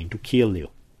are going to kill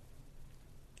you.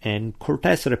 And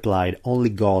Cortés replied, only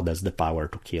God has the power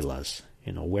to kill us.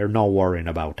 We're not worrying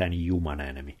about any human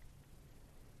enemy.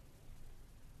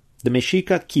 The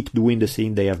Mexica keep doing the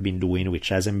thing they have been doing, which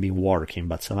hasn't been working,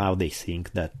 but somehow they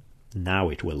think that now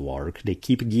it will work. They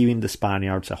keep giving the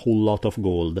Spaniards a whole lot of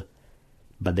gold,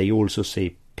 but they also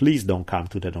say, please don't come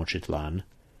to Tenochtitlan.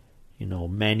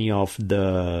 Many of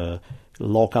the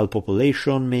local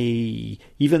population may,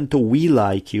 even though we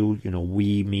like you,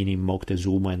 we meaning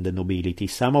Moctezuma and the nobility,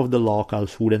 some of the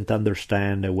locals wouldn't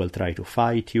understand and will try to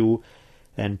fight you,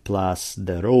 and plus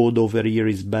the road over here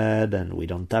is bad and we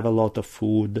don't have a lot of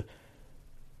food.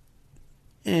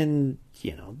 And,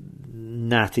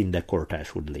 nothing that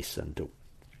Cortés would listen to.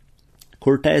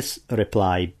 Cortés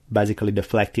replied, basically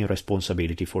deflecting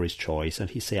responsibility for his choice, and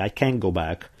he said, I can't go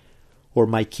back, or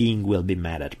my king will be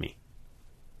mad at me.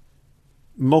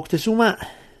 Moctezuma,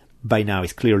 by now,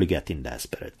 is clearly getting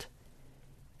desperate.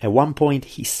 At one point,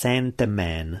 he sent a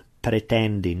man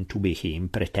pretending to be him,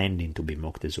 pretending to be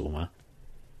Moctezuma,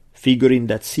 figuring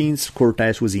that since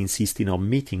Cortés was insisting on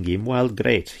meeting him, well,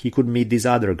 great, he could meet this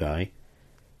other guy.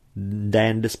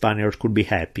 Then the Spaniards could be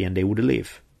happy and they would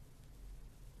leave.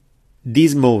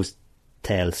 This move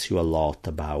tells you a lot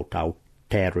about how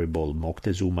terrible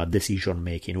Moctezuma's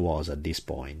decision-making was at this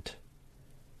point.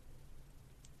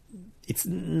 It's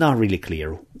not really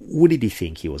clear. Who did he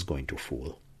think he was going to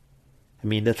fool? I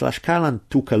mean, the Tlaxcalan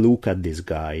took a look at this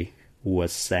guy who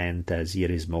was sent as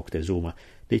here is Moctezuma.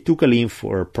 They took a look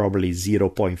for probably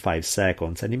 0.5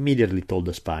 seconds and immediately told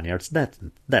the Spaniards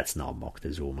that's not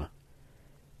Moctezuma.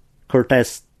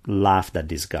 Cortés laughed at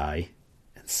this guy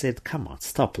and said, come on,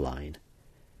 stop lying.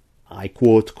 I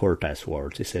quote Cortés'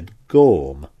 words. He said, go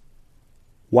home.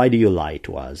 Why do you lie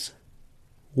to us?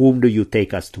 Whom do you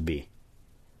take us to be?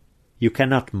 You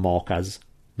cannot mock us,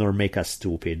 nor make us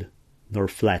stupid, nor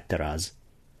flatter us,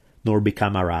 nor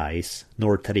become our eyes,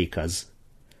 nor trick us,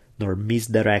 nor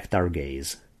misdirect our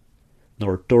gaze,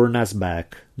 nor turn us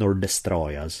back, nor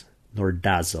destroy us, nor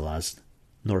dazzle us,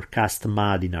 nor cast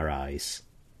mud in our eyes.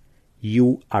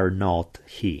 You are not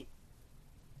he,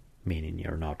 meaning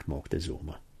you're not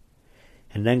Moctezuma.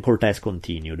 And then Cortés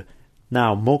continued,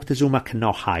 now Moctezuma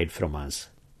cannot hide from us.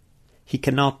 He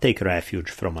cannot take refuge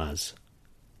from us.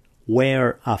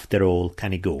 Where, after all,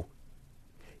 can he go?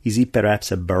 Is he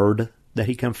perhaps a bird that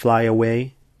he can fly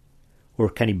away? Or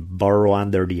can he burrow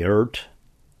under the earth?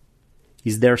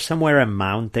 Is there somewhere a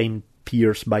mountain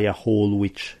pierced by a hole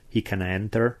which he can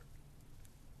enter?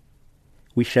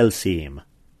 We shall see him.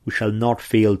 We shall not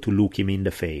fail to look him in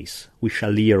the face. We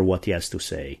shall hear what he has to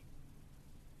say.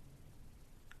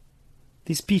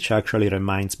 This speech actually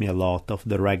reminds me a lot of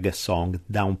the reggae song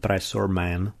Downpressor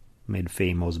Man, made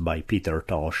famous by Peter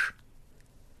Tosh.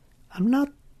 I'm not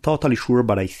totally sure,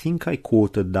 but I think I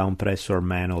quoted Downpressor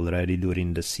Man already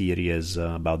during the series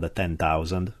about the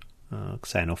 10,000,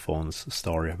 Xenophon's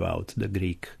story about the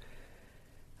Greek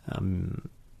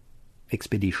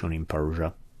expedition in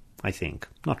Persia. I think.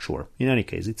 Not sure. In any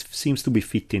case, it seems to be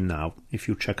fitting now. If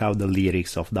you check out the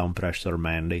lyrics of Downpressor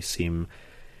Man, they seem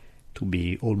to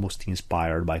be almost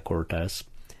inspired by Cortés.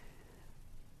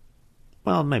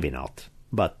 Well, maybe not,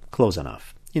 but close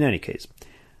enough. In any case,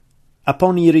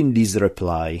 upon hearing this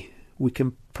reply, we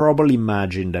can probably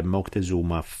imagine that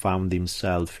Moctezuma found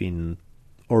himself in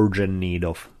urgent need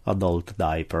of adult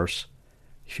diapers.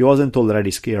 If he wasn't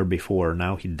already scared before,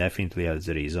 now he definitely has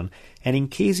reason. And in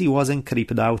case he wasn't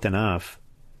creeped out enough,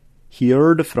 he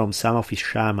heard from some of his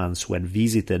shamans who had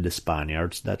visited the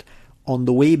Spaniards that on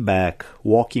the way back,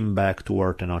 walking back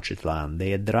toward Tenochtitlan,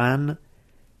 they had run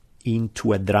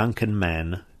into a drunken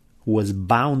man who was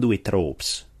bound with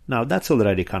ropes. Now, that's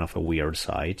already kind of a weird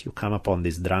sight. You come upon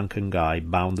this drunken guy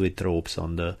bound with ropes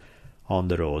on the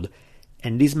road,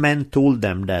 and this man told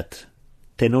them that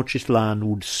Tenochtitlan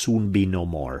would soon be no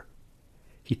more.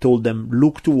 He told them,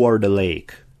 look toward the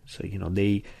lake. So,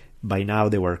 by now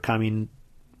they were coming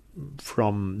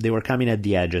at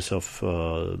the edges of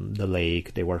the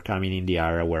lake. They were coming in the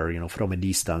area where, from a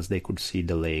distance they could see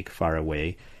the lake far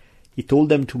away. He told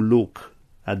them to look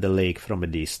at the lake from a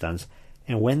distance.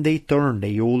 And when they turned,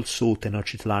 they all saw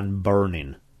Tenochtitlan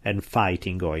burning and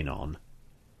fighting going on.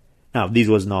 Now, this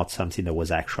was not something that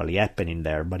was actually happening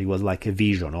there, but it was like a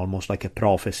vision, almost like a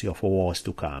prophecy of what was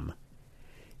to come.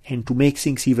 And to make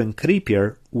things even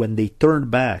creepier, when they turned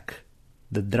back,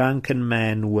 the drunken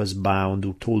man who was bound,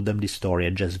 who told them this story,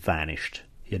 had just vanished.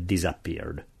 He had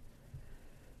disappeared.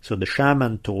 So the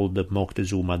shaman told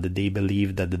Moctezuma that they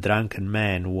believed that the drunken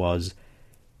man was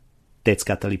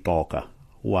Tezcatlipoca,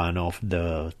 one of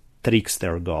the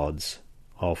trickster gods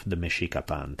of the Mexica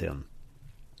pantheon.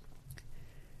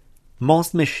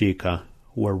 Most Mexica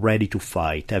were ready to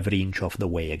fight every inch of the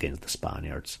way against the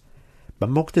Spaniards, but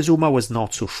Moctezuma was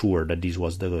not so sure that this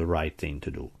was the right thing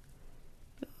to do.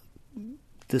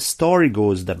 The story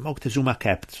goes that Moctezuma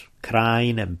kept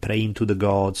crying and praying to the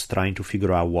gods, trying to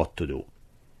figure out what to do.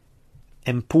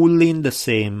 And pulling the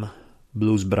same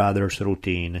Blues Brothers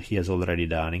routine he has already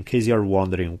done. In case you're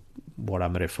wondering what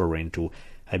I'm referring to,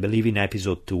 I believe in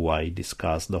episode 2 I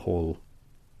discussed the whole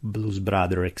Blues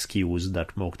Brother excuse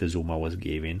that Moctezuma was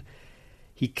giving.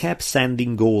 He kept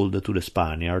sending gold to the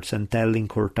Spaniards and telling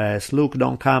Cortés, look,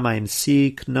 don't come, I'm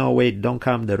sick. No, wait, don't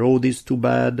come, the road is too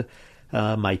bad.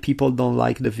 My people don't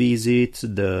like the visit.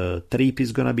 The trip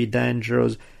is gonna be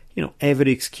dangerous.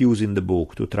 Every excuse in the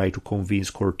book to try to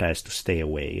convince Cortés to stay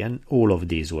away. And all of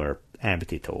these were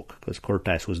empty talk, because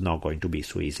Cortés was not going to be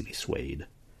so easily swayed.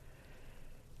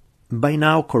 By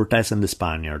now, Cortés and the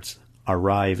Spaniards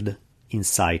arrived in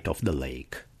sight of the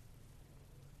lake.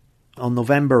 On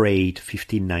November 8,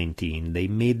 1519, they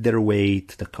made their way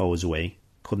to the causeway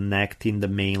connecting the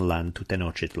mainland to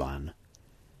Tenochtitlan,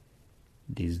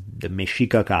 the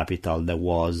Mexica capital that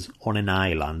was on an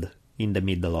island in the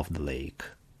middle of the lake.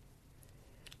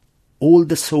 All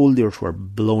the soldiers were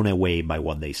blown away by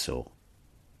what they saw.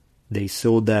 They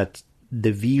saw that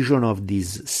the vision of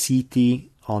this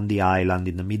city on the island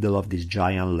in the middle of this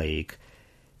giant lake,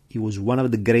 it was one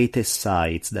of the greatest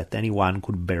sights that anyone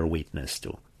could bear witness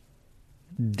to.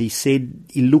 They said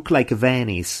it looked like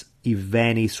Venice if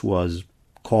Venice was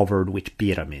covered with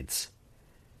pyramids.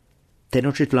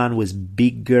 Tenochtitlan was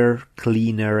bigger,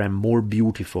 cleaner, and more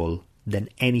beautiful than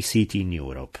any city in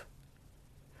Europe.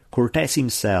 Cortés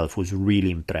himself was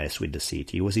really impressed with the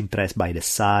city. He was impressed by the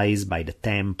size, by the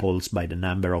temples, by the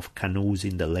number of canoes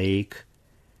in the lake.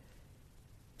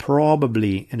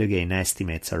 Probably, and again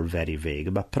estimates are very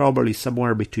vague, but probably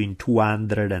somewhere between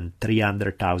 200 and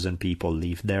 300,000 people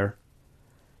lived there.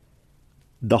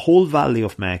 The whole Valley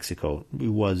of Mexico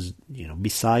was,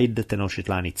 beside the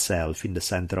Tenochtitlan itself in the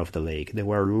center of the lake. There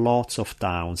were lots of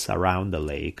towns around the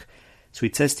lake. So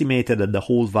it's estimated that the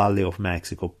whole Valley of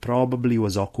Mexico probably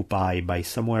was occupied by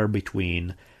somewhere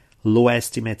between, low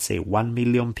estimates say 1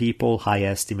 million people, high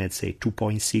estimates say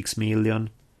 2.6 million.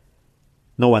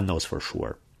 No one knows for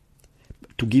sure.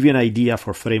 To give you an idea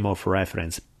for frame of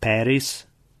reference, Paris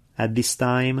at this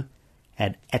time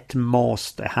had at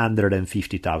most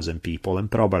 150,000 people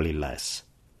and probably less.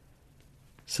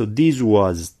 So this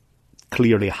was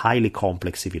clearly a highly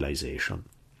complex civilization.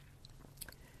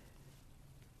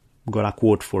 I'm going to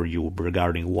quote for you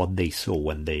regarding what they saw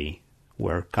when they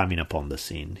were coming upon the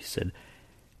scene. He said,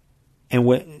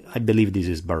 I believe this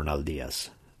is Bernal Diaz.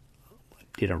 I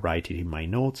didn't write it in my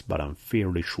notes, but I'm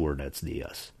fairly sure that's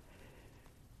Diaz.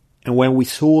 And when we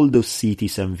saw all those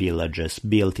cities and villages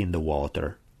built in the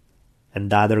water,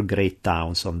 and other great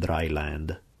towns on dry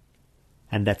land,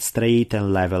 and that straight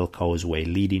and level causeway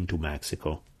leading to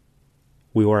Mexico,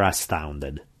 we were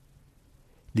astounded.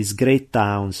 These great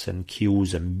towns and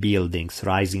quays and buildings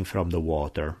rising from the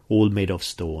water, all made of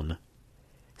stone,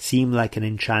 seemed like an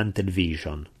enchanted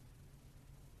vision.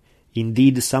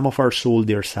 Indeed, some of our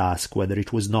soldiers asked whether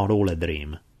it was not all a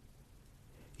dream.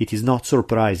 It is not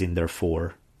surprising,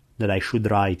 therefore, that I should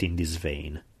write in this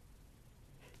vein.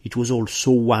 It was all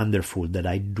so wonderful that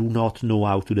I do not know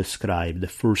how to describe the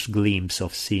first glimpse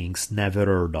of things never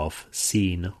heard of,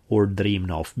 seen, or dreamed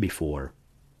of before.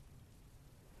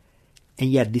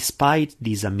 And yet, despite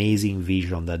this amazing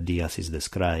vision that Diaz is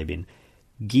describing,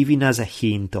 giving us a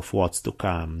hint of what's to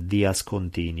come, Diaz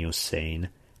continues saying,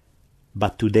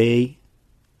 "But today,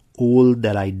 all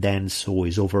that I then saw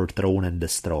is overthrown and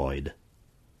destroyed.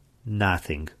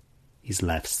 Nothing is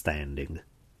left standing."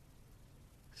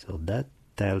 So that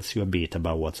tells you a bit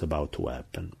about what's about to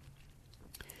happen.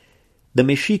 The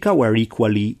Mexica were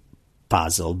equally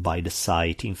puzzled by the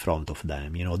sight in front of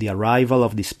them. The arrival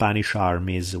of the Spanish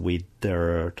armies with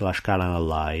their Tlaxcalan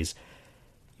allies.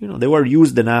 They were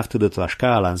used enough to the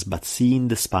Tlaxcalans, but seeing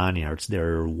the Spaniards,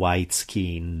 their white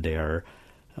skin, their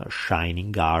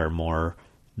shining armor,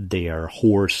 their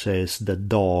horses, the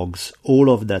dogs,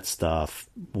 all of that stuff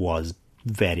was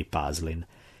very puzzling.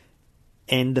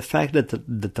 And the fact that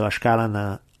the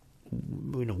Tlaxcalan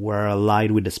were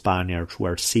allied with the Spaniards,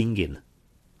 were singing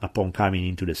upon coming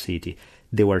into the city.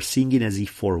 They were singing as if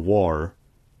for war.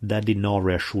 That did not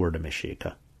reassure the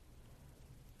Mexica.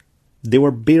 There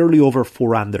were barely over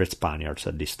 400 Spaniards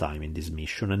at this time in this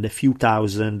mission, and a few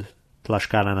thousand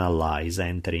Tlaxcalan allies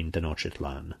entering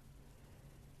Tenochtitlan.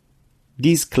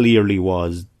 This clearly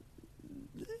was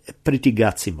a pretty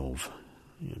gutsy move.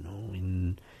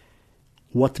 In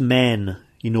what men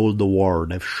in all the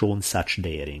world have shown such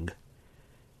daring?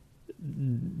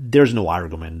 There's no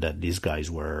argument that these guys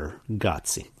were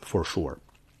gutsy, for sure.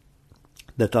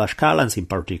 The Tlaxcalans in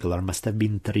particular must have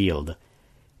been thrilled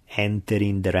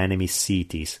entering their enemies'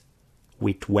 cities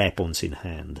with weapons in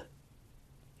hand.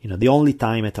 The only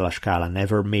time a Tlaxcalan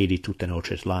ever made it to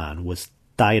Tenochtitlan was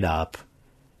tied up,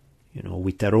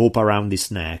 with a rope around his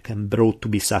neck and brought to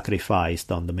be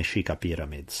sacrificed on the Mexica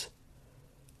pyramids.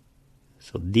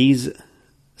 So this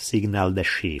signaled a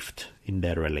shift in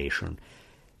their relation.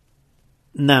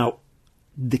 Now,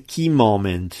 the key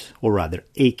moment, or rather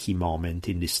a key moment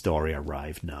in this story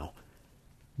arrived now.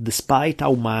 Despite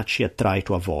how much he had tried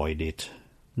to avoid it,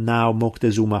 now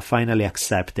Moctezuma finally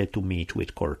accepted to meet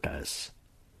with Cortés.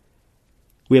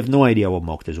 We have no idea what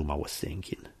Moctezuma was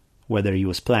thinking, whether he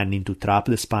was planning to trap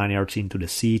the Spaniards into the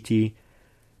city,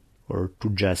 or to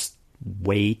just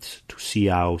wait to see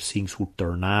how things would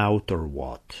turn out, or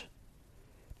what.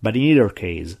 But in either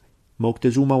case,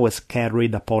 Moctezuma was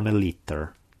carried upon a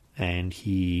litter, and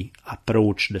he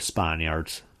approached the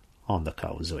Spaniards on the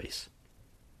causeways.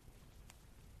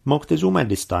 Moctezuma at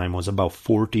this time was about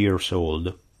 40 years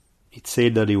old. It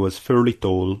said that he was fairly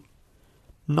tall,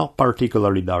 not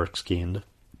particularly dark-skinned,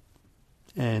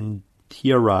 and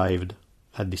he arrived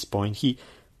at this point.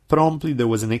 Promptly there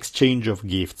was an exchange of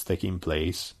gifts taking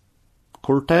place.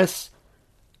 Cortés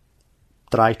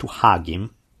tried to hug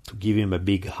him, to give him a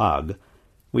big hug,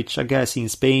 which I guess in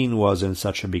Spain wasn't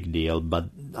such a big deal, but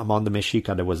among the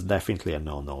Mexica there was definitely a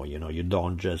no-no. You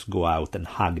don't just go out and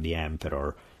hug the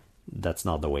emperor. That's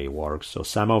not the way it works. So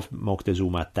some of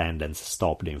Moctezuma's attendants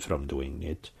stopped him from doing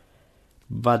it.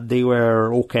 But they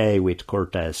were okay with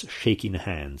Cortés shaking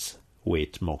hands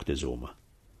with Moctezuma.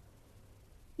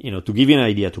 To give you an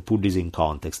idea, to put this in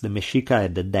context, the Mexica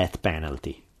had the death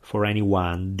penalty for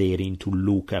anyone daring to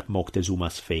look at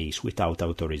Moctezuma's face without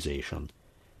authorization.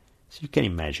 So you can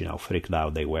imagine how freaked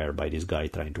out they were by this guy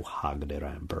trying to hug their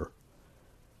emperor.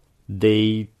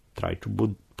 They try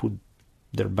to put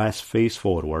their best face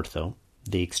forward, though.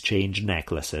 They exchanged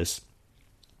necklaces.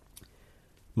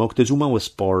 Moctezuma was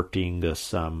sporting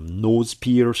some nose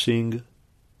piercing,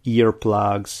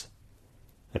 earplugs,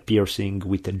 a piercing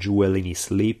with a jewel in his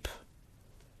lip.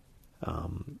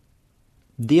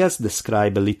 Diaz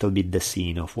described a little bit the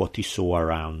scene of what he saw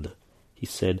around. He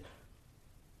said,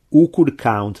 "Who could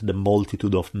count the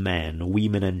multitude of men,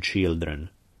 women and children,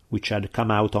 which had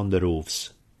come out on the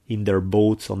roofs, in their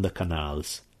boats on the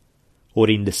canals, or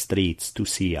in the streets to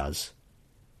see us?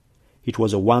 It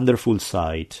was a wonderful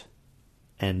sight,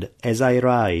 and as I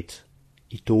write,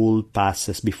 it all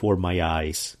passes before my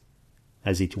eyes,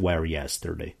 as it were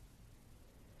yesterday."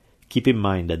 Keep in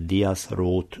mind that Diaz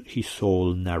wrote his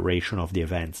whole narration of the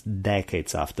events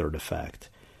decades after the fact.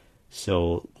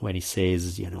 So when he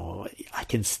says, I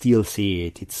can still see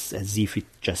it, it's as if it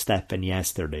just happened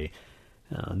yesterday.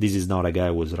 This is not a guy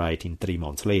who was writing 3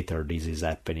 months later. This is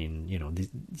happening,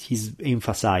 he's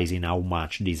emphasizing how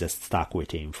much this has stuck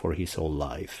with him for his whole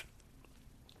life.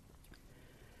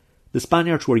 The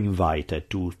Spaniards were invited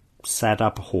to set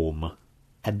up home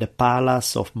at the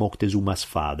palace of Moctezuma's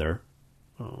father.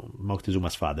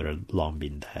 Moctezuma's father had long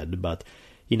been dead, but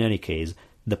in any case,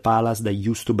 the palace that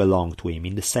used to belong to him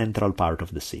in the central part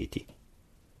of the city.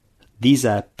 This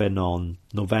happened on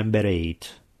November 8,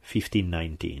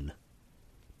 1519.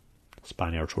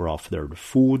 Spaniards were offered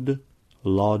food,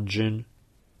 lodging.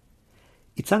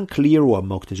 It's unclear what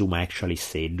Moctezuma actually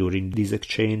said during this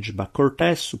exchange, but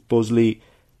Cortés supposedly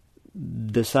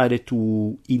decided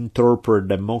to interpret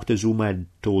that Moctezuma had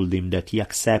told him that he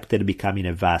accepted becoming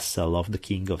a vassal of the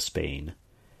King of Spain.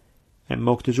 And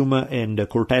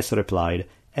Cortés replied,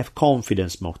 "Have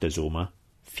confidence, Moctezuma.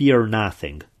 Fear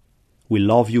nothing. We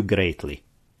love you greatly."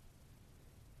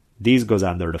 This goes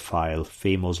under the file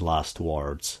famous last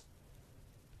words.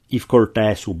 If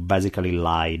Cortés, who basically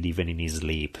lied even in his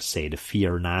sleep, said,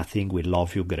 "Fear nothing, we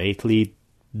love you greatly,"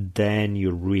 then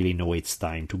you really know it's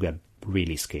time to get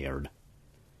really scared.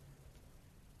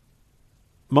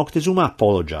 Moctezuma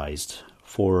apologized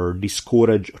for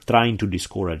trying to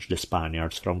discourage the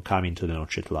Spaniards from coming to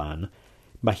Tenochtitlan,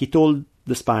 but he told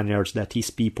the Spaniards that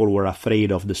his people were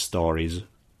afraid of the stories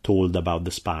told about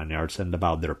the Spaniards and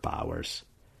about their powers.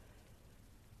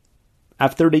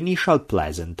 After the initial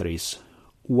pleasantries,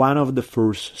 one of the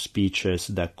first speeches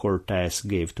that Cortés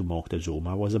gave to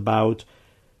Moctezuma was about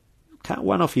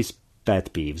one of his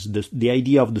pet peeves, the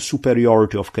idea of the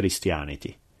superiority of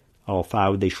Christianity, of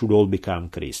how they should all become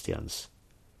Christians.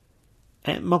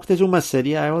 And Moctezuma said,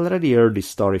 "Yeah, I already heard this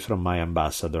story from my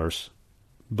ambassadors,"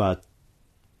 but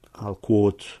I'll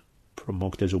quote from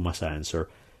Moctezuma's answer,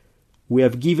 "We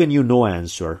have given you no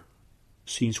answer,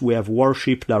 since we have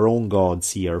worshipped our own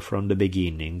gods here from the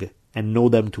beginning, and know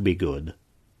them to be good.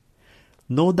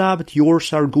 No doubt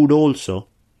yours are good also."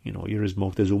 Here is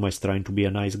Moctezuma is trying to be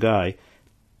a nice guy.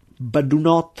 "But do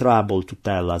not trouble to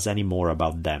tell us any more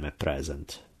about them at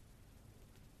present."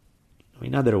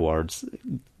 In other words,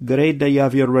 great that you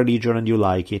have your religion and you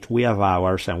like it, we have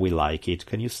ours and we like it.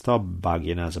 Can you stop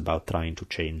bugging us about trying to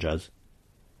change us?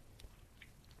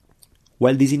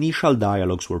 While these initial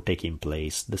dialogues were taking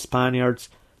place, the Spaniards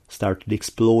started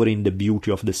exploring the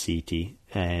beauty of the city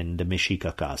and the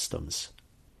Mexica customs.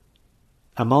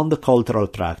 Among the cultural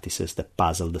practices that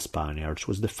puzzled the Spaniards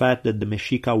was the fact that the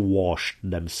Mexica washed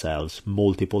themselves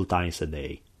multiple times a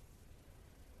day.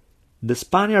 The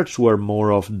Spaniards were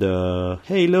more of the,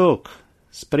 "Hey look,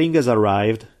 spring has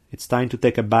arrived, it's time to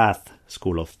take a bath"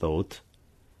 school of thought.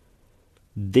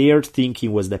 Their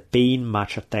thinking was that paying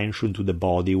much attention to the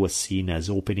body was seen as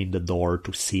opening the door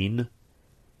to sin.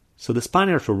 So the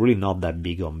Spaniards were really not that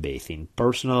big on bathing.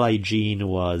 Personal hygiene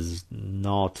was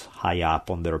not high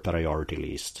up on their priority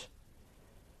list.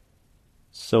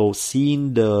 So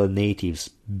seeing the natives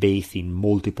bathing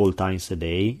multiple times a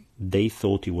day, they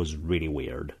thought it was really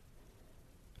weird.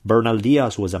 Bernal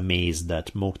Diaz was amazed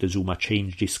that Moctezuma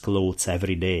changed his clothes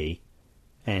every day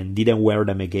and didn't wear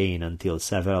them again until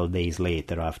several days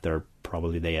later after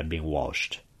probably they had been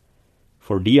washed.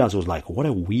 For Diaz was like, what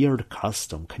a weird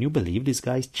custom. Can you believe these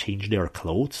guys change their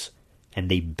clothes and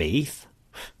they bathe?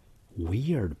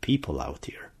 Weird people out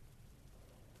here.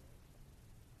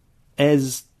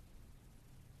 As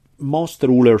most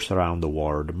rulers around the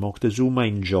world, Moctezuma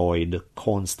enjoyed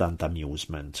constant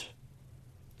amusement.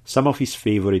 Some of his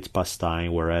favorite pastimes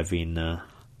were having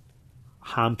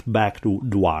humpback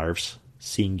dwarves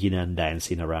singing and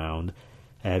dancing around,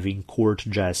 having court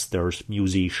jesters,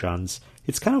 musicians.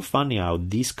 It's kind of funny how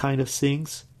these kind of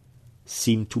things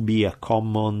seem to be a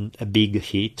big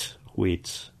hit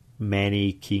with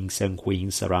many kings and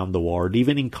queens around the world,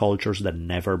 even in cultures that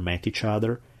never met each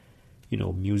other.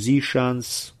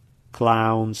 musicians,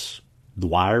 clowns,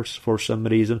 dwarves for some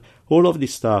reason. All of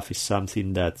this stuff is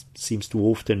something that seems to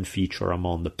often feature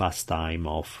among the pastime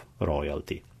of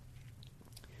royalty.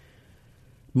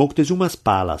 Moctezuma's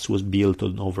palace was built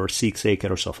on over 6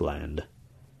 acres of land.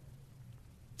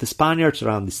 The Spaniards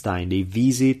around this time, they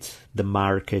visit the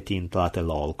market in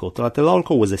Tlatelolco.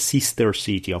 Tlatelolco was a sister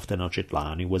city of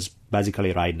Tenochtitlan. It was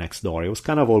basically right next door. It was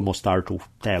kind of almost hard to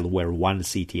tell where one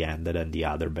city ended and the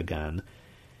other began.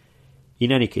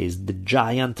 In any case, the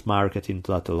giant market in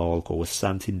Tlatelolco was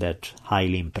something that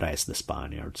highly impressed the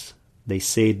Spaniards. They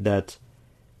said that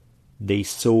they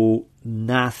saw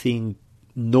nothing,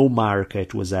 no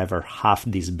market was ever half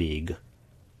this big.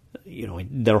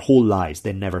 In their whole lives,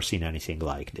 they'd never seen anything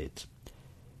like it.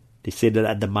 They said that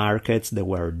at the markets there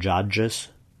were judges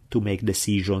to make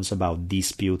decisions about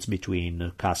disputes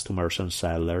between customers and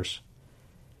sellers.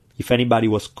 If anybody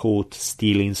was caught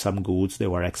stealing some goods, they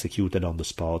were executed on the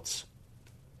spots.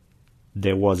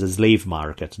 There was a slave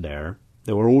market there.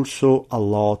 There were also a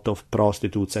lot of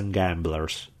prostitutes and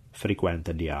gamblers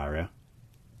frequented the area.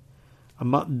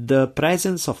 The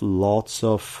presence of lots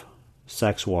of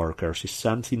sex workers is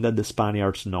something that the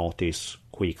Spaniards notice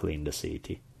quickly in the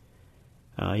city.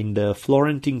 In the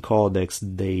Florentine Codex,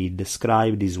 they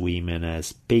describe these women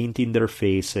as painting their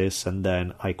faces, and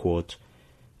then, I quote,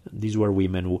 these were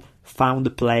women who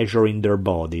found pleasure in their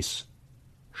bodies,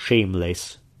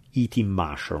 shameless, eating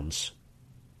mushrooms.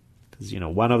 Because,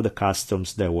 one of the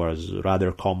customs that was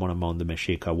rather common among the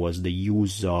Mexica was the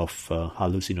use of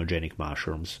hallucinogenic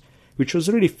mushrooms, which was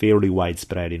really fairly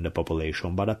widespread in the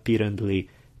population, but apparently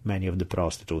many of the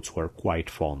prostitutes were quite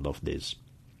fond of this.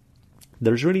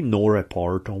 There's really no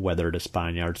report on whether the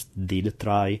Spaniards did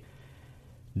try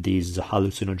these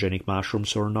hallucinogenic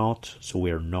mushrooms or not, so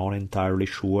we're not entirely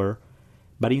sure.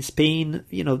 But in Spain,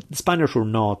 the Spaniards were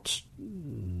not...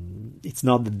 It's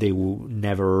not that they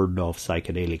never heard of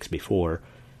psychedelics before.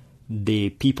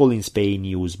 The people in Spain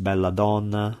use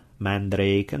belladonna,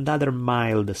 mandrake, and other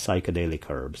mild psychedelic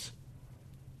herbs.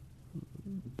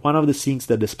 One of the things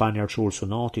that the Spaniards also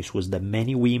noticed was that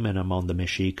many women among the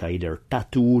Mexica either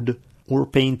tattooed or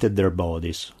painted their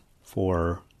bodies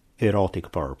for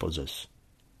erotic purposes.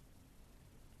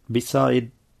 Besides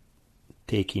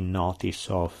taking notice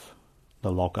of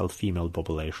the local female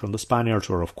population, the Spaniards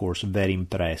were of course very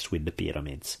impressed with the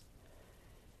pyramids.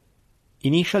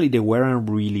 Initially they weren't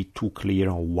really too clear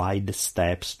on why the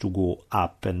steps to go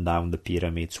up and down the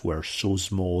pyramids were so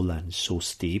small and so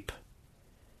steep.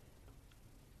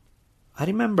 I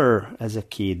remember as a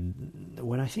kid,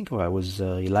 when I was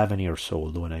 11 years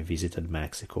old, when I visited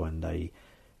Mexico and I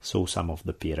saw some of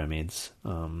the pyramids.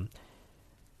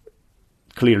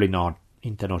 Clearly not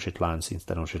in Tenochtitlan, since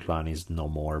Tenochtitlan is no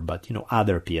more, but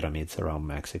other pyramids around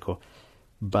Mexico.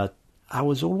 But I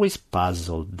was always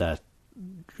puzzled that,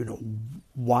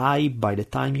 why by the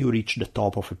time you reach the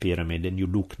top of a pyramid and you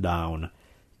look down,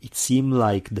 it seemed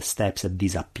like the steps had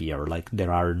disappeared, like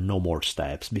there are no more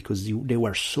steps, because they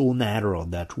were so narrow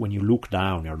that when you look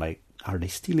down, you're like, are they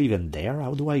still even there?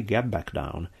 How do I get back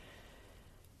down?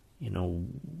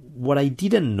 What I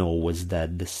didn't know was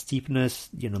that the steepness,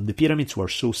 the pyramids were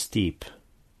so steep,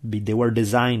 they were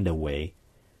designed that way,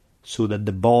 so that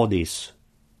the bodies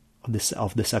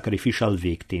of the sacrificial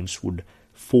victims would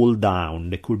fall down.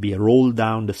 They could be rolled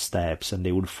down the steps and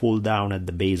they would fall down at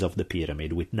the base of the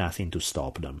pyramid with nothing to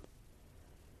stop them.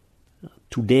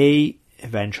 Today,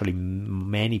 eventually,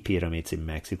 many pyramids in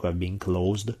Mexico have been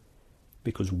closed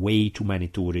because way too many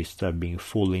tourists have been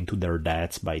falling to their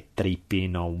deaths by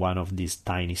tripping on one of these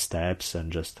tiny steps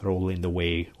and just rolling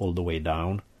all the way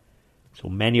down. So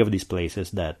many of these places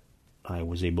that I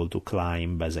was able to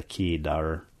climb as a kid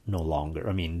are no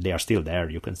longer. They are still there,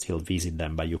 you can still visit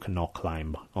them, but you cannot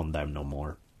climb on them no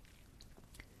more.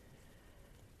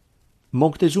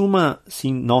 Moctezuma,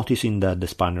 noticing that the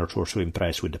Spaniards were so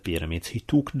impressed with the pyramids, he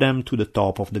took them to the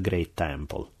top of the Great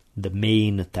Temple, the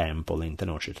main temple in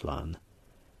Tenochtitlan.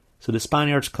 So the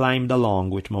Spaniards climbed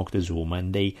along with Moctezuma,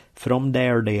 and from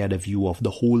there they had a view of the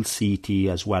whole city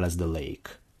as well as the lake.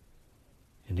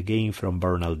 And again from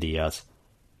Bernal Diaz,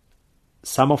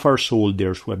 some of our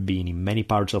soldiers who have been in many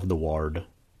parts of the world,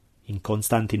 in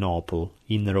Constantinople,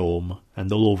 in Rome,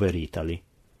 and all over Italy,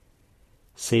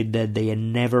 said that they had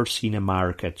never seen a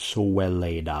market so well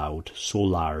laid out, so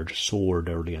large, so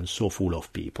orderly, and so full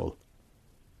of people.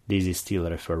 This is still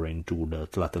referring to the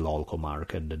Tlatelolco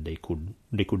market, that they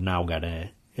could now get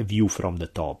a view from the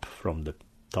top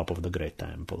of the Great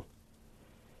Temple.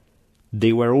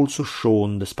 They were also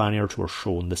shown, the Spaniards were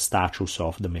shown the statues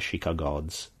of the Mexica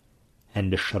gods,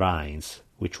 and the shrines,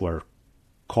 which were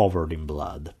covered in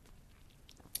blood.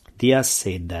 Diaz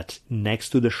said that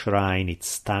next to the shrine it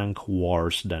stank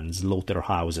worse than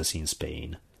slaughterhouses in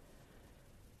Spain.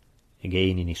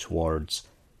 Again, in his words,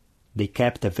 they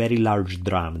kept a very large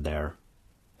drum there,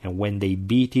 and when they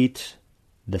beat it,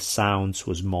 the sounds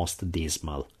was most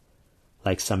dismal,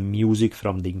 like some music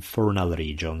from the infernal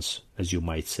regions, as you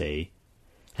might say,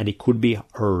 and it could be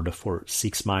heard for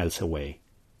 6 miles away.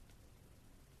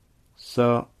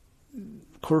 So,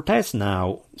 Cortés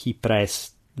now, he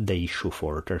pressed the issue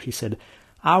further. He said,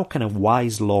 how can a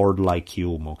wise lord like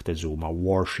you, Moctezuma,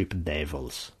 worship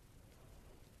devils?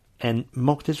 And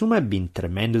Moctezuma had been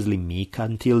tremendously meek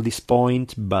until this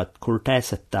point, but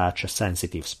Cortés had touched a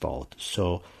sensitive spot,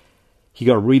 so he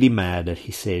got really mad that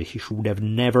he said he should have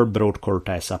never brought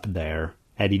Cortés up there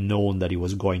had he known that he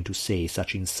was going to say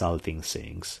such insulting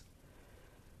things.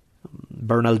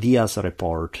 Bernal Diaz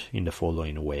report in the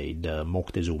following way, the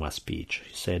Moctezuma speech.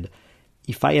 He said,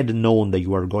 if I had known that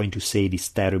you were going to say these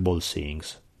terrible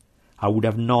things, I would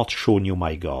have not shown you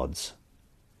my gods.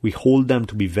 We hold them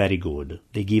to be very good.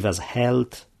 They give us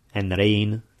health and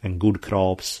rain and good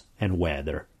crops and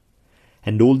weather,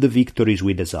 and all the victories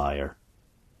we desire.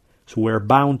 So we are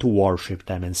bound to worship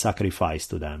them and sacrifice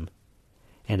to them,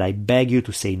 and I beg you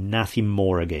to say nothing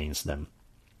more against them.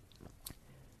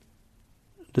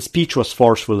 The speech was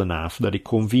forceful enough that it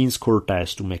convinced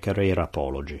Cortés to make a rare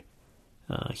apology.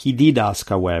 He did ask,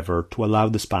 however, to allow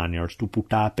the Spaniards to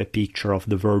put up a picture of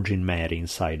the Virgin Mary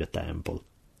inside the temple.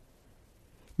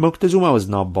 Moctezuma was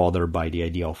not bothered by the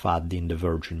idea of adding the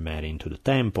Virgin Mary into the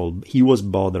temple. He was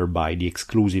bothered by the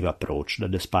exclusive approach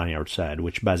that the Spaniards had,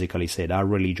 which basically said our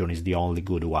religion is the only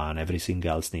good one, everything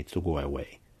else needs to go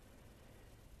away.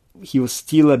 He was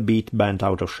still a bit bent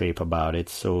out of shape about it,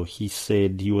 so he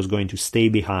said he was going to stay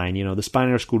behind. The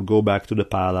Spaniards could go back to the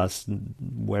palace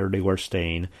where they were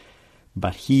staying,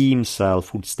 but he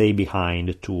himself would stay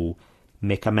behind to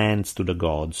make amends to the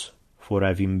gods for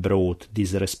having brought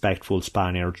disrespectful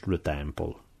Spaniards to the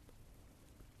temple.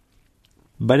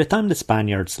 By the time the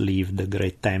Spaniards leave the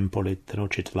great temple at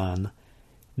Tenochtitlan,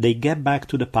 they get back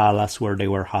to the palace where they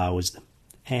were housed,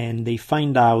 and they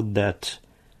find out that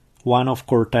one of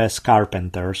Cortés'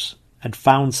 carpenters had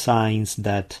found signs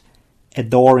that a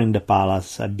door in the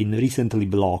palace had been recently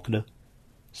blocked.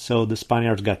 So the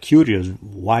Spaniards got curious,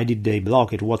 why did they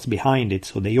block it, what's behind it?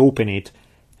 So they opened it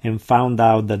and found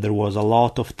out that there was a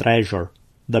lot of treasure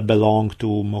that belonged to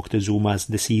Moctezuma's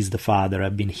deceased father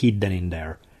had been hidden in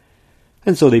there.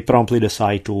 And so they promptly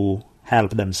decide to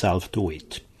help themselves to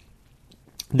it.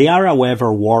 They are,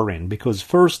 however, worried, because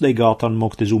first they got on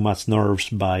Moctezuma's nerves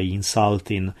by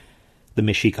insulting the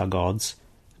Mexica gods.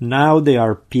 Now they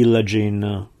are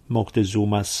pillaging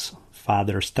Moctezuma's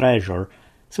father's treasure.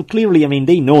 So clearly,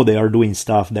 they know they are doing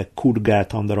stuff that could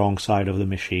get on the wrong side of the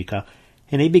Mexica.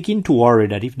 And they begin to worry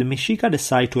that if the Mexica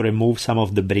decide to remove some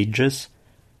of the bridges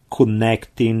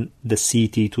connecting the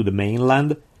city to the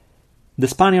mainland, the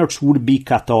Spaniards would be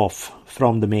cut off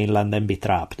from the mainland and be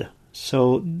trapped.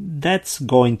 So that's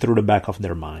going through the back of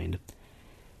their mind.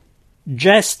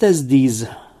 Just as these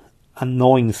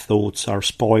annoying thoughts are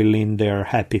spoiling their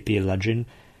happy pillaging,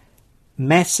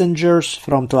 messengers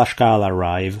from Tlaxcala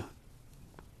arrive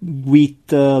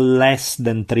with less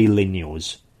than thrilling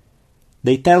news.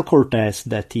 They tell Cortés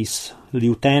that his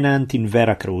lieutenant in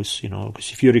Veracruz,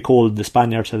 because if you recall, the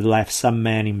Spaniards had left some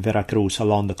men in Veracruz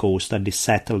along the coast at this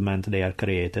settlement they had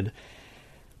created.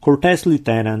 Cortés'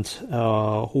 lieutenant,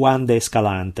 Juan de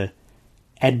Escalante,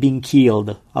 had been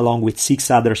killed along with 6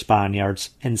 other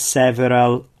Spaniards and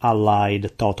several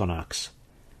allied Totonacs.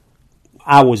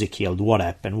 How was he killed? What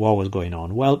happened? What was going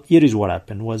on? Well, here is what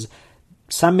happened.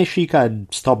 Some Mexica had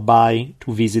stopped by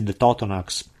to visit the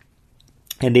Totonacs,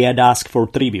 and they had asked for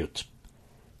tribute.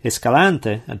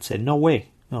 Escalante had said, no way,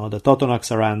 no, the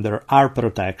Totonacs are under our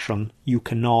protection, you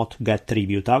cannot get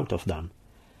tribute out of them.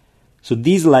 So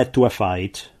this led to a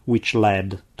fight, which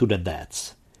led to the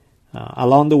deaths.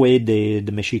 Along the way, the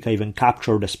Mexica even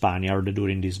captured a Spaniard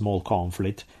during this small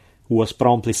conflict, who was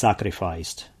promptly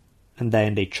sacrificed. And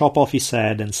then they chop off his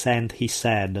head and sent his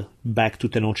head back to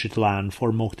Tenochtitlan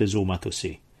for Moctezuma to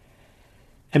see.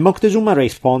 And Moctezuma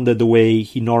responded the way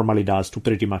he normally does to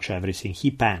pretty much everything.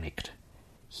 He panicked.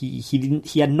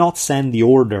 He had not sent the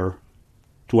order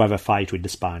to have a fight with the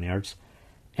Spaniards,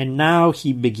 and now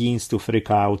he begins to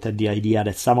freak out at the idea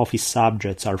that some of his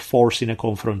subjects are forcing a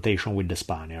confrontation with the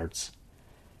Spaniards.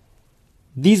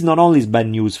 This not only is bad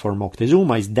news for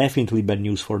Moctezuma, it's definitely bad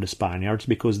news for the Spaniards,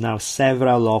 because now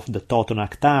several of the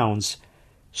Totonac towns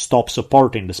stop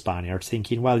supporting the Spaniards,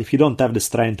 thinking, well, if you don't have the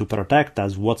strength to protect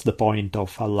us, what's the point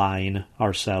of allying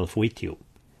ourselves with you?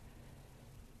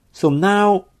 So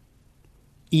now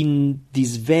in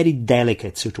this very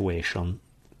delicate situation,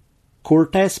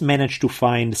 Cortés managed to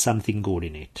find something good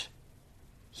in it.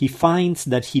 He finds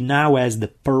that he now has the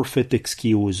perfect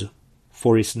excuse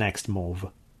for his next move.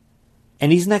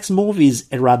 And his next move is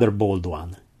a rather bold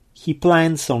one. He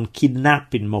plans on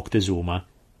kidnapping Moctezuma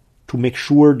to make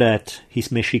sure that his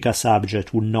Mexica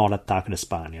subject would not attack the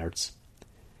Spaniards.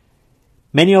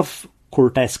 Many of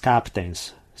Cortés'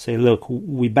 captains say, look,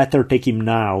 we better take him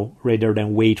now rather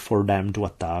than wait for them to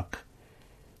attack.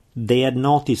 They had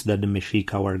noticed that the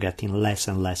Mexica were getting less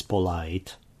and less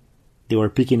polite. They were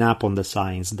picking up on the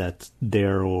signs that they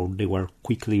were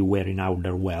quickly wearing out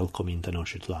their welcome in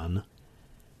Tenochtitlan.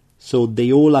 So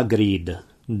they all agreed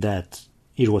that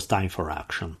it was time for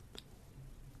action.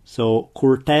 So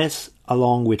Cortés,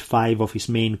 along with 5 of his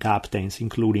main captains,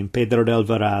 including Pedro de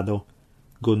Alvarado,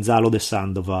 Gonzalo de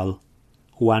Sandoval,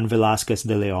 Juan Velázquez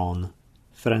de León,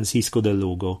 Francisco de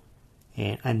Lugo,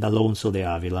 and Alonso de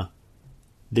Avila,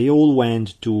 they all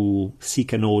went to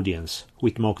seek an audience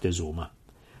with Moctezuma.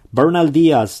 Bernal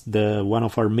Diaz, one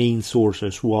of our main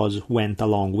sources, went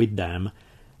along with them,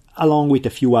 along with a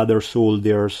few other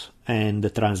soldiers and the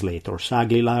translators,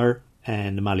 Aguilar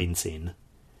and Malintzin.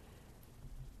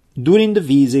 During the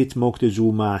visit,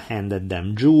 Moctezuma handed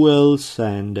them jewels,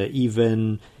 and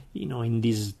even, in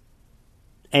this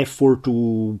effort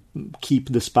to keep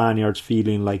the Spaniards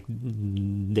feeling like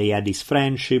they had his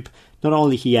friendship, not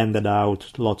only he handed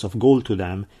out lots of gold to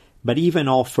them, but even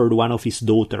offered one of his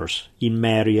daughters in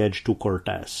marriage to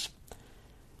Cortés.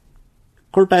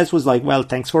 Cortés was like, well,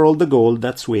 thanks for all the gold,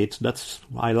 that's sweet,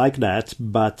 I like that,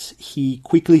 but he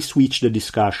quickly switched the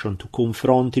discussion to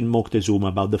confronting Moctezuma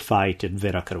about the fight at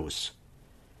Veracruz.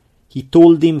 He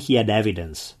told him he had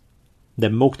evidence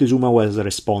that Moctezuma was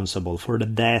responsible for the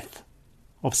death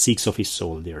of 6 of his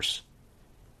soldiers.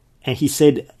 And he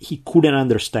said he couldn't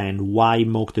understand why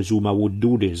Moctezuma would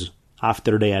do this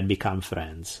after they had become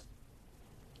friends.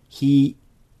 He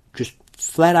just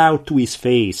flat out to his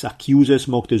face accuses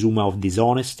Moctezuma of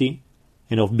dishonesty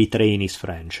and of betraying his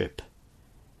friendship.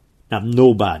 Now,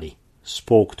 nobody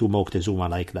spoke to Moctezuma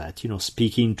like that.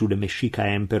 Speaking to the Mexica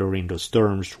emperor in those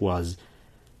terms was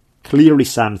clearly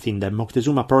something that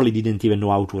Moctezuma probably didn't even know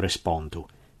how to respond to.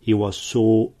 He was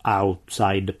so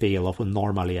outside the pale of what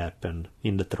normally happened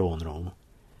in the throne room.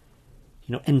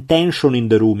 And tension in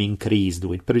the room increased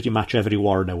with pretty much every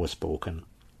word that was spoken.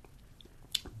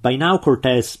 By now,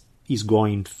 Cortés is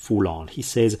going full on. He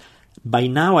says, by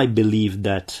now I believe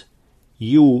that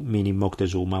you, meaning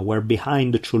Moctezuma, were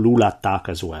behind the Cholula attack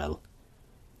as well.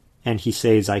 And he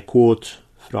says, I quote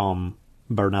from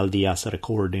Bernal Diaz's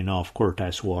recording of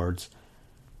Cortés' words,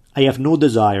 I have no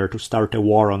desire to start a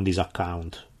war on this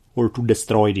account, or to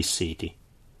destroy this city.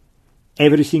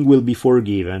 Everything will be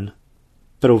forgiven,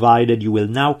 provided you will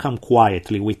now come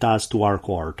quietly with us to our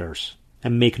quarters,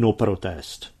 and make no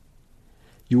protest.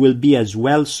 You will be as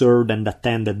well served and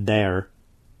attended there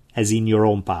as in your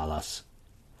own palace.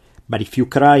 But if you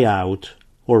cry out,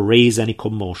 or raise any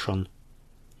commotion,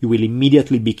 you will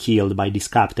immediately be killed by these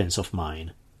captains of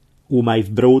mine, whom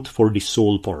I've brought for this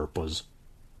sole purpose.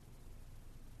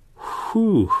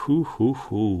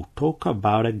 Talk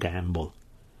about a gamble.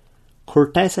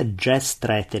 Cortés had just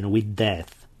threatened with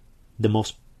death the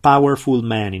most powerful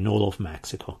man in all of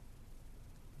Mexico.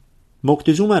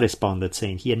 Moctezuma responded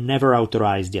saying he had never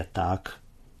authorized the attack,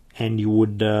 and he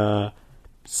would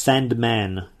send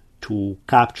men to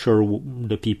capture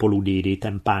the people who did it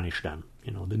and punish them.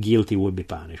 The guilty would be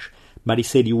punished. But he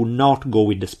said he would not go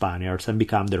with the Spaniards and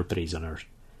become their prisoners.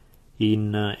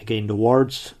 In, again, the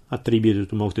words attributed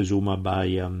to Moctezuma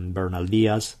by Bernal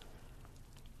Diaz,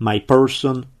 my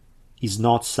person is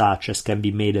not such as can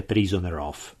be made a prisoner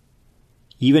of.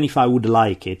 Even if I would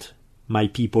like it, my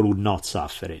people would not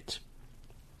suffer it.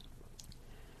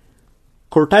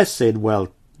 Cortés said, well,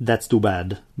 that's too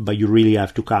bad, but you really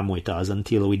have to come with us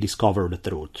until we discover the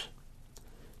truth.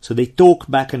 So they talk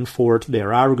back and forth,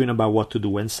 they're arguing about what to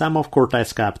do, and some of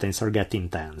Cortés' captains are getting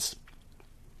tense.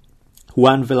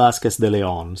 Juan Velázquez de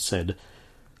León said,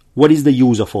 what is the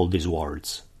use of all these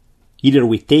words? Either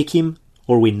we take him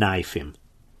or we knife him.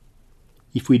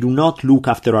 If we do not look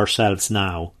after ourselves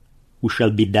now, we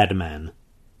shall be dead men.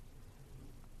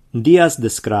 Diaz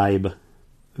described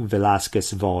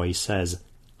Velázquez's voice as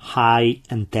high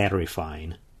and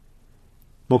terrifying.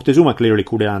 Moctezuma clearly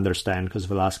couldn't understand because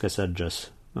Velázquez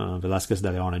de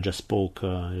León had just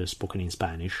spoken in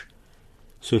Spanish.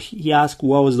 So he asked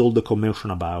what was all the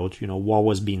commotion about, what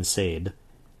was being said.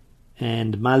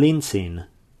 And Malintzin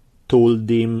told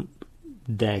him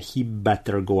that he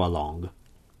better go along,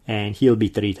 and he'll be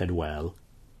treated well.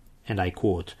 And I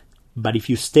quote, but if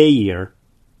you stay here,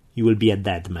 you will be a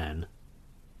dead man.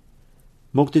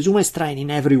 Moctezuma is trying in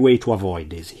every way to avoid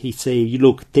this. He say,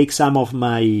 look, take some of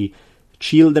my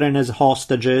children as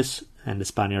hostages, and the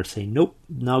Spaniards say, nope,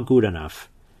 not good enough.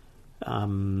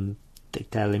 They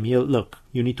tell him, look,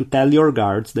 you need to tell your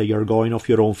guards that you're going of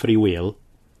your own free will,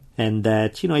 and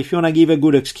that, if you want to give a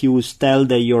good excuse, tell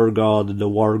that your god, the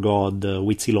war god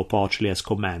Huitzilopochtli, has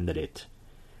commanded it.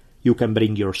 You can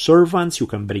bring your servants, you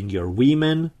can bring your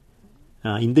women.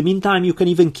 In the meantime, you can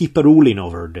even keep ruling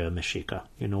over the Mexica.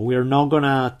 We're not going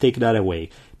to take that away.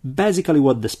 Basically,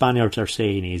 what the Spaniards are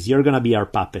saying is, you're going to be our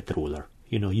puppet ruler.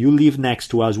 You live next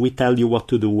to us, we tell you what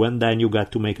to do, and then you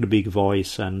got to make the big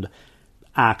voice and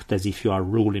act as if you are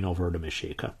ruling over the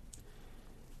Mexica.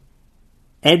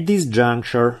 At this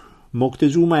juncture,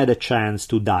 Moctezuma had a chance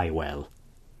to die well.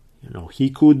 He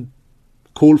could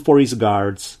call for his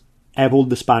guards, have all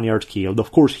the Spaniards killed.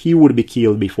 Of course, he would be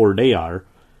killed before they are,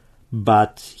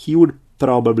 but he would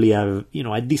probably have,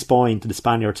 at this point, the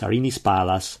Spaniards are in his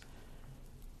palace.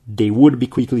 They would be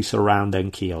quickly surrounded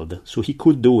and killed. So he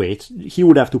could do it. He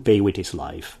would have to pay with his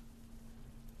life.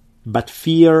 But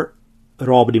fear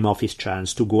robbed him of his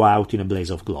chance to go out in a blaze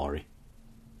of glory.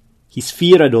 His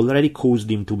fear had already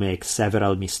caused him to make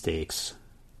several mistakes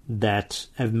that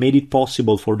have made it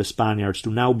possible for the Spaniards to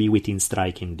now be within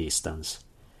striking distance.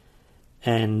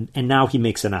 And now he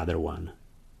makes another one.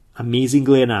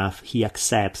 Amazingly enough, he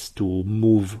accepts to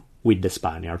move with the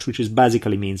Spaniards, which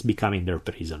basically means becoming their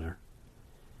prisoner.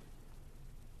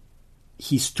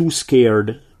 He's too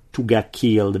scared to get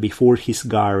killed before his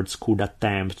guards could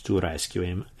attempt to rescue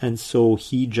him, and so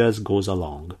he just goes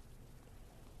along.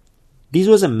 This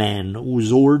was a man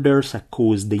whose orders had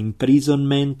caused the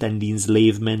imprisonment and the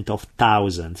enslavement of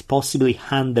thousands, possibly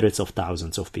hundreds of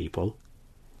thousands of people.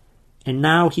 And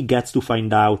now he gets to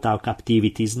find out how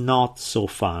captivity is not so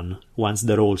fun once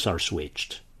the roles are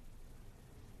switched.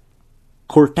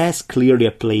 Cortés clearly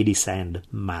played his hand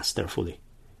masterfully.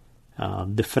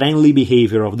 The friendly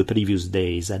behavior of the previous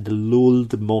days had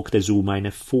lulled Moctezuma in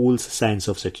a false sense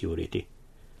of security,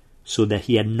 so that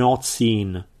he had not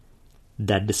seen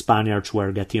that the Spaniards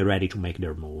were getting ready to make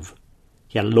their move.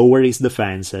 He had lowered his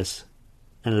defenses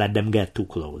and let them get too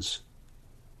close.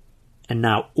 And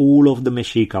now all of the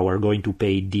Mexica were going to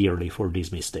pay dearly for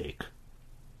this mistake.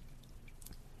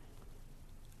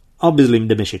 Obviously,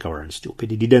 the Mexica weren't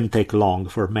stupid. It didn't take long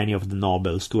for many of the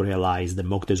nobles to realize that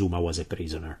Moctezuma was a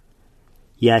prisoner.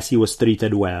 Yes, he was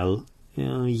treated well. He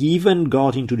even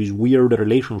got into this weird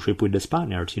relationship with the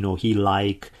Spaniards. He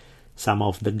liked some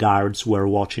of the guards who were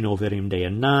watching over him day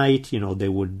and night.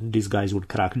 These guys would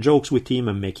crack jokes with him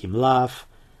and make him laugh.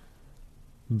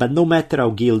 But no matter how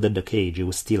gilded the cage, it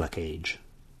was still a cage.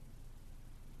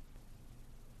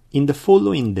 In the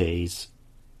following days,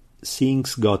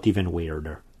 things got even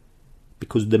weirder,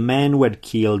 because the men who had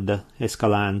killed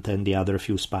Escalante and the other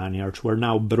few Spaniards were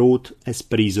now brought as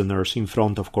prisoners in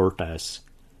front of Cortés,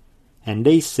 and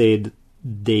they said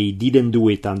they didn't do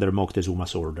it under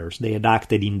Moctezuma's orders. They had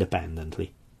acted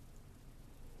independently.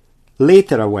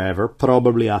 Later, however,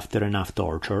 probably after enough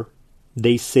torture,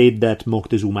 they said that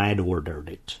Moctezuma had ordered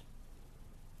it.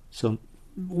 So,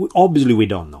 obviously we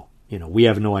don't know. We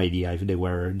have no idea if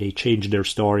they changed their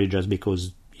story just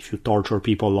because if you torture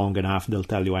people long enough, they'll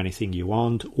tell you anything you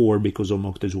want, or because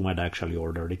Moctezuma had actually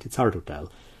ordered it. It's hard to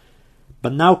tell.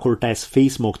 But now Cortés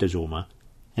faced Moctezuma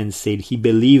and said he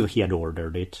believed he had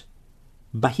ordered it,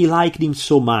 but he liked him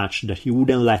so much that he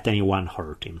wouldn't let anyone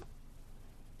hurt him.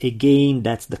 Again,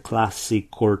 that's the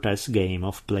classic Cortés game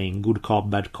of playing good cop,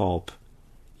 bad cop,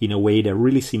 in a way that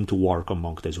really seemed to work on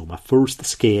Moctezuma. First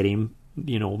scare him,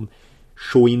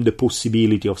 show him the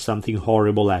possibility of something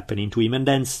horrible happening to him, and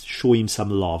then show him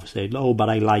some love. Say, oh, but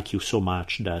I like you so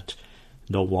much that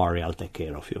don't worry, I'll take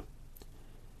care of you.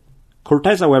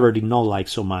 Cortés, however, did not like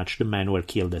so much the men who had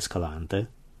killed Escalante,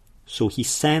 so he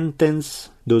sentenced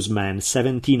those men,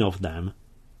 17 of them,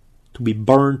 to be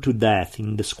burned to death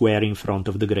in the square in front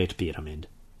of the Great Pyramid.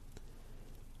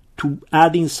 To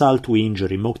add insult to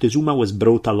injury, Moctezuma was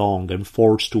brought along and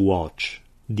forced to watch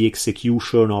the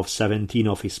execution of 17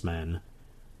 of his men.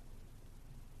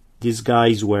 These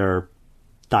guys were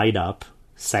tied up,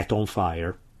 set on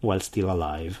fire, while still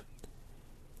alive.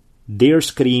 Their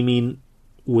screaming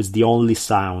was the only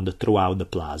sound throughout the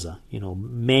plaza.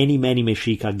 Many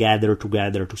Mexica gathered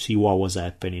together to see what was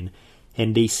happening,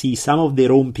 and they see some of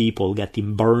their own people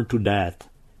getting burned to death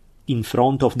in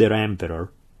front of their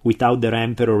emperor, without their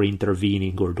emperor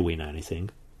intervening or doing anything.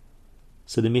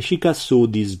 So the Mexica saw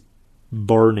this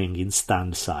burning in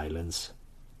stunned silence.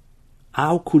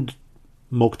 How could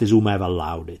Moctezuma have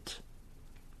allowed it?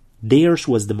 Theirs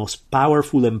was the most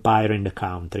powerful empire in the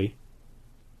country,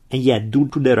 and yet, due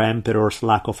to their emperor's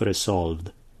lack of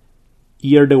resolve,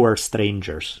 Here there were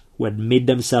strangers who had made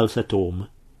themselves at home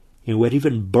and were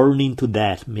even burning to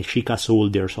death Mexica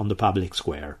soldiers on the public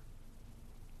square.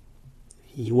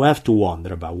 You have to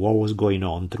wonder about what was going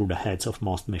on through the heads of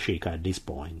most Mexica at this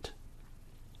point.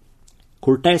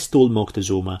 Cortés told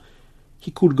Moctezuma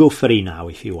he could go free now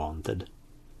if he wanted.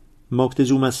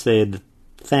 Moctezuma said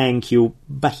thank you,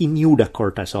 but he knew that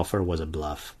Cortés' offer was a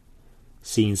bluff,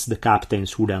 since the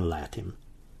captains wouldn't let him.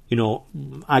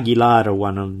 Aguilar,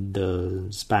 one of the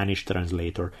Spanish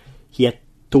translator, he had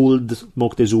told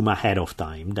Moctezuma ahead of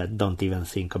time that don't even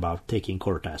think about taking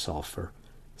Cortés' offer.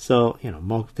 So,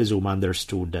 Moctezuma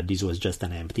understood that this was just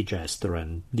an empty gesture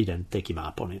and didn't take him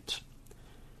up on it.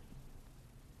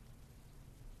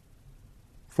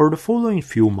 For the following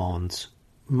few months,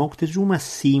 Moctezuma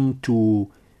seemed to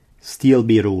still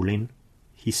be ruling.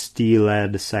 He still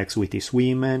had sex with his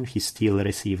women, he still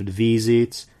received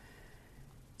visits,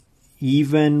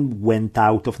 even went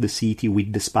out of the city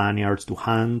with the Spaniards to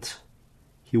hunt.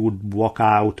 He would walk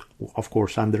out, of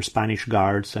course, under Spanish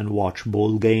guards and watch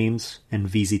ball games and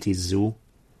visit his zoo.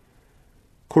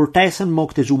 Cortés and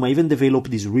Moctezuma even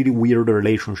developed this really weird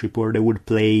relationship where they would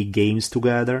play games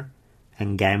together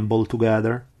and gamble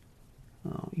together.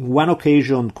 In one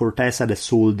occasion, Cortés had a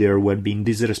soldier who had been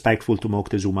disrespectful to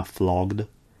Moctezuma flogged.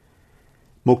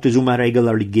 Moctezuma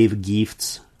regularly gave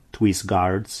gifts to his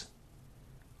guards.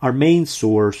 Our main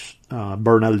source,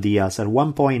 Bernal Diaz, at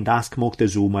one point asked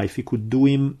Moctezuma if he could do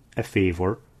him a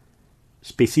favor,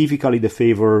 specifically the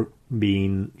favor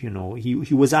being,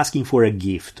 he was asking for a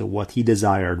gift, what he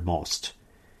desired most.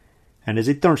 And as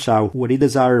it turns out, what he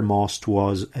desired most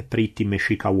was a pretty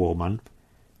Mexica woman,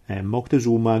 and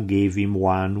Moctezuma gave him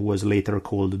one who was later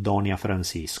called Doña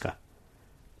Francisca.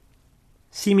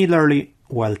 Similarly,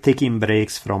 while taking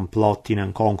breaks from plotting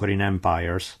and conquering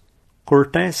empires,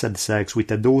 Cortés had sex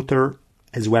with a daughter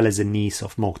as well as a niece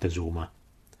of Moctezuma.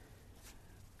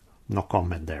 No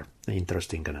comment there,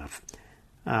 interesting enough.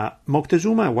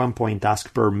 Moctezuma at one point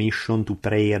asked permission to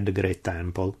pray at the Great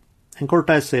Temple, and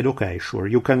Cortés said, okay, sure,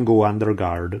 you can go under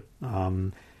guard,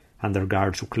 under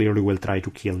guards who clearly will try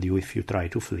to kill you if you try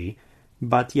to flee,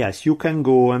 but yes, you can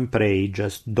go and pray,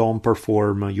 just don't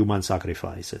perform human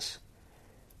sacrifices.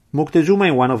 Moctezuma,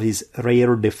 in one of his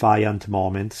rare defiant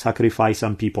moments, sacrificed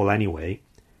some people anyway,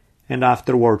 and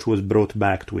afterwards was brought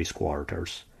back to his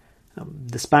quarters.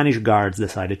 The Spanish guards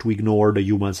decided to ignore the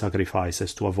human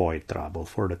sacrifices to avoid trouble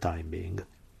for the time being.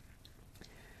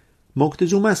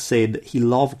 Moctezuma said he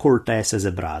loved Cortés as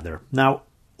a brother. Now,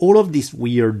 all of these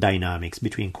weird dynamics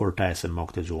between Cortés and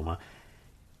Moctezuma,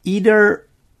 either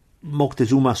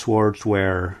Moctezuma's words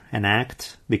were an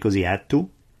act because he had to,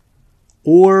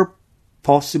 or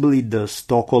possibly the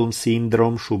Stockholm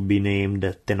Syndrome should be named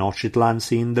the Tenochtitlan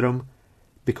Syndrome,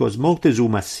 because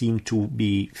Moctezuma seemed to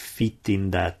be fitting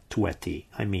that to a T.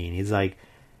 I mean, it's like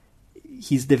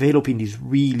he's developing this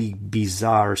really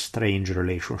bizarre, strange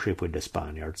relationship with the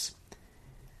Spaniards.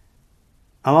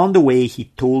 Along the way, he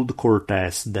told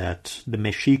Cortés that the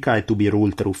Mexica had to be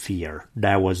ruled through fear.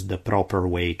 That was the proper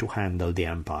way to handle the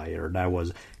empire.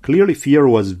 Clearly fear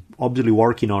was obviously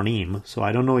working on him, so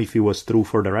I don't know if it was true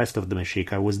for the rest of the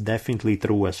Mexica. It was definitely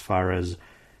true as far as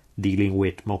dealing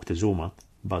with Moctezuma,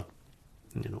 but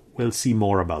we'll see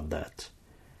more about that.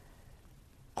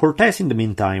 Cortés, in the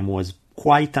meantime, was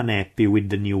quite unhappy with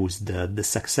the news that the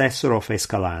successor of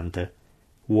Escalante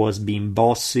was being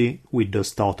bossy with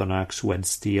those Totonacs who had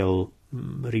still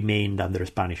remained under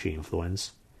Spanish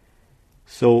influence.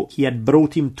 So he had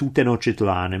brought him to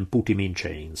Tenochtitlan and put him in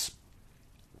chains.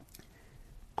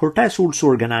 Cortés also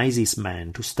organized his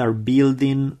men to start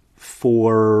building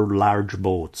 4 large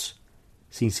boats,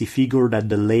 since he figured that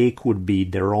the lake would be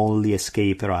their only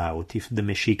escape route if the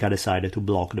Mexica decided to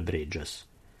block the bridges.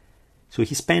 So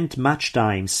he spent much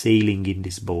time sailing in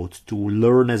this boat to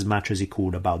learn as much as he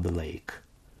could about the lake.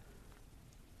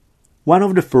 One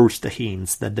of the first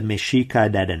hints that the Mexica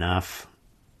had had enough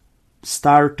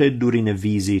started during a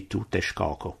visit to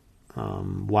Texcoco,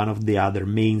 one of the other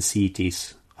main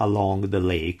cities along the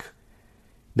lake.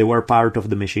 They were part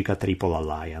of the Mexica Triple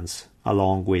Alliance,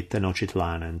 along with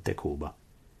Tenochtitlan and Tacuba.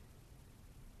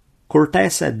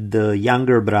 Cortés had the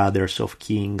younger brothers of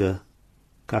King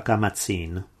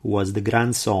Cacamatzin, who was the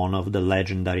grandson of the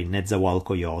legendary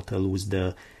Netzahualcoyotl, who was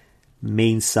the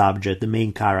main subject, the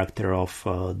main character of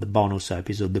the bonus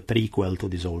episode, the prequel to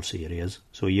this whole series.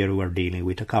 So here we are dealing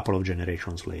with a couple of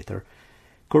generations later.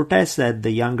 Cortés had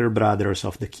the younger brothers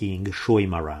of the king show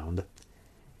him around.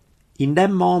 In that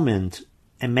moment,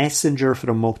 a messenger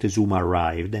from Moctezuma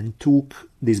arrived and took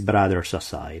these brothers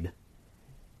aside.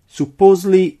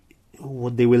 Supposedly,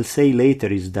 what they will say later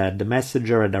is that the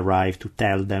messenger had arrived to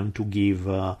tell them to give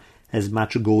a as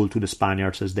much gold to the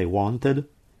Spaniards as they wanted.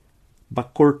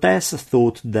 But Cortés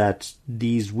thought that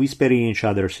these whispering each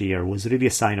other's ear was really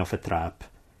a sign of a trap,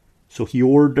 so he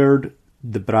ordered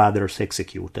the brothers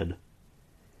executed.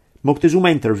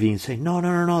 Moctezuma intervened, saying,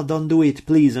 No, don't do it,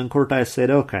 please, and Cortés said,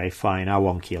 okay, fine, I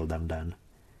won't kill them then.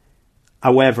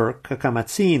 However,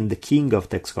 Cacamatzin, the king of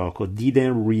Texcoco,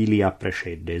 didn't really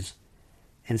appreciate this,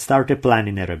 and started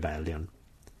planning a rebellion.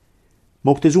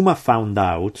 Moctezuma found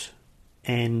out,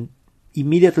 and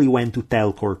immediately went to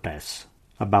tell Cortés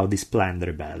about this planned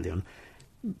rebellion.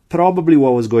 Probably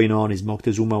what was going on is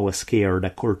Moctezuma was scared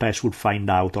that Cortés would find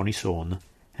out on his own,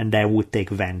 and then would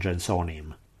take vengeance on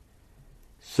him.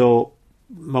 So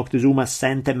Moctezuma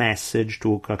sent a message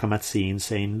to Cacamatzin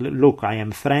saying, look, I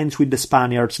am friends with the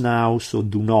Spaniards now, so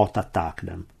do not attack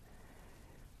them.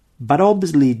 But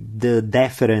obviously the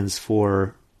deference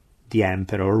for the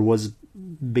emperor was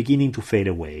beginning to fade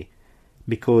away,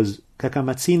 because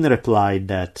Cacamatzin replied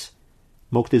that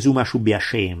Moctezuma should be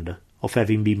ashamed of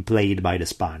having been played by the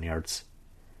Spaniards.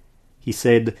 He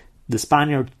said, the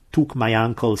Spaniard took my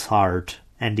uncle's heart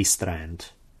and his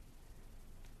strength.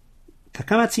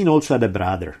 Cacamatzin also had a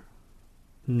brother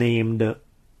named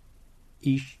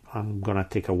I'm gonna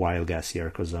take a wild guess here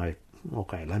because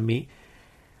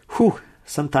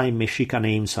sometimes Mexica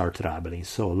names are troubling,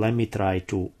 so let me try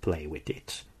to play with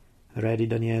it. Ready,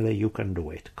 Daniele? You can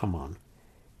do it. Come on.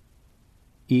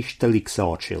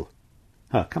 Ixtlilxochitl.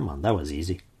 Oh, come on, that was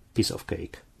easy. Piece of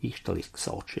cake.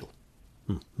 Ixtlilxochitl.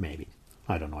 Maybe.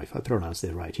 I don't know if I pronounced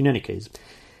it right. In any case,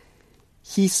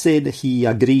 he said he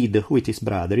agreed with his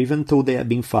brother, even though they had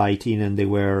been fighting and they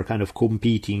were kind of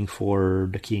competing for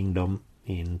the kingdom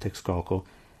in Texcoco.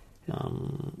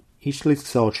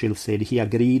 Ixtlilxochitl said he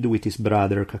agreed with his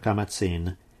brother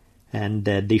Cacamatzin and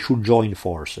that they should join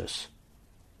forces.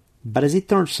 But as it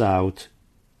turns out,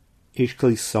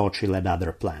 Ixtlilxochitl had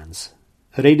other plans.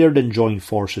 Rather than join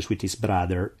forces with his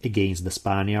brother against the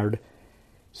Spaniard,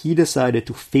 he decided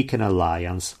to fake an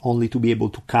alliance only to be able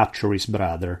to capture his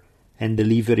brother and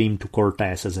deliver him to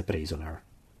Cortés as a prisoner.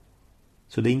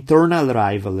 So the internal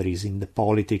rivalries in the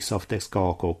politics of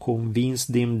Texcoco convinced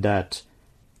him that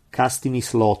casting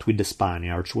his lot with the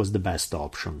Spaniards was the best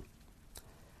option.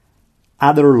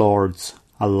 Other lords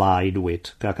allied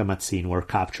with Cacamatzin were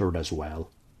captured as well.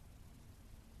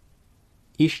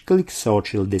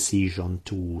 Ixtlilxochitl's decision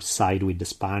to side with the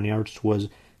Spaniards was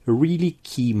a really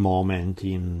key moment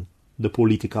in the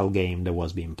political game that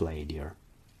was being played here.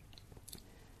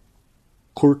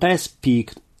 Cortés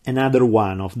picked another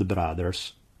one of the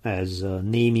brothers, as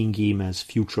naming him as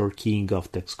future king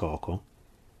of Texcoco.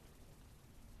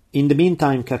 In the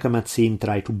meantime, Cacamatzin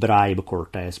tried to bribe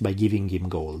Cortés by giving him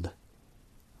gold.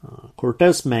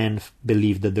 Cortés' men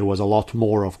believed that there was a lot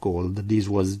more of gold, that this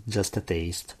was just a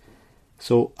taste.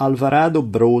 So Alvarado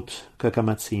brought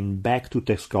Cacamatzin back to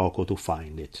Texcoco to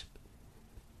find it.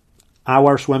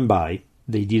 Hours went by,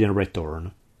 they didn't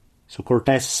return. So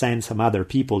Cortés sent some other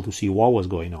people to see what was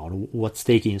going on, what's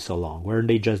taking so long. Weren't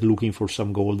they just looking for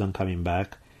some gold and coming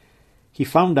back? He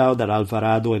found out that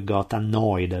Alvarado had got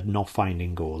annoyed at not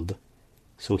finding gold.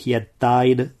 So he had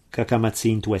tied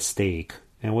Cacamatzin to a stake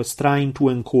and was trying to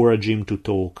encourage him to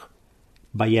talk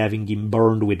by having him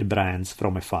burned with brands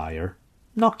from a fire.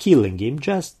 Not killing him,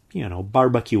 just,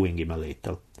 barbecuing him a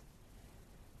little.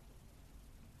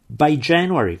 By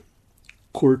January,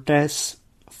 Cortés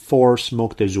forced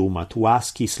Moctezuma to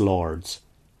ask his lords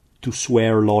to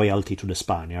swear loyalty to the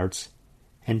Spaniards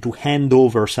and to hand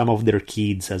over some of their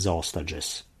kids as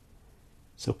hostages.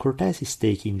 So Cortés is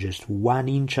taking just 1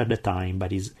 inch at a time,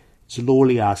 but is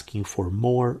slowly asking for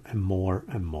more and more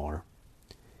and more.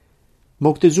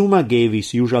 Moctezuma gave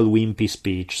his usual wimpy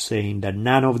speech, saying that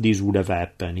none of this would have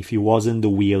happened if it wasn't the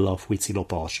will of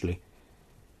Huitzilopochtli.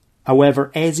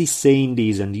 However, as he's saying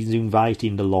this and he's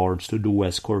inviting the lords to do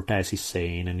as Cortés is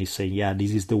saying, and he's saying, yeah,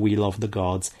 this is the will of the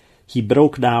gods, he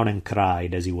broke down and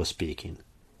cried as he was speaking.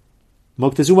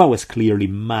 Moctezuma was clearly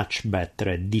much better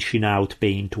at dishing out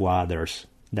pain to others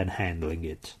than handling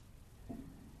it.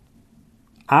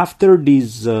 After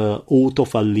this oath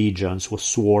of allegiance was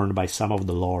sworn by some of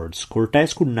the lords,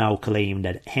 Cortés could now claim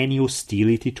that any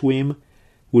hostility to him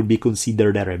would be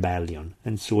considered a rebellion,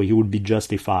 and so he would be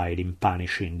justified in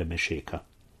punishing the Mexica.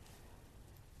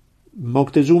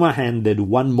 Moctezuma handed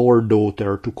one more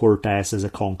daughter to Cortés as a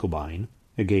concubine,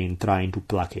 again trying to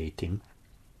placate him.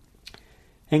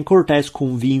 And Cortés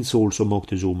convinced also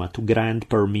Moctezuma to grant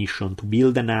permission to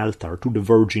build an altar to the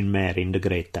Virgin Mary in the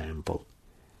Great Temple.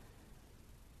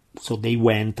 So they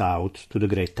went out to the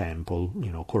Great Temple,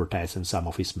 Cortés and some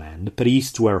of his men. The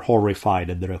priests were horrified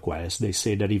at the request. They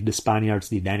said that if the Spaniards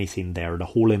did anything there, the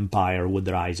whole empire would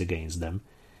rise against them.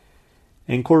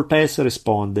 and Cortés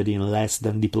responded in less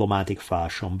than diplomatic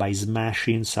fashion by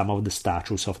smashing some of the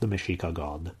statues of the Mexica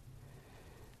god.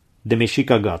 The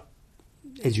Mexica got,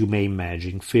 as you may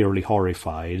imagine, fairly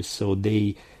horrified, so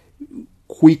they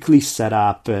quickly set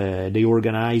up, they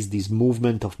organized this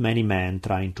movement of many men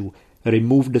trying to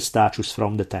remove the statues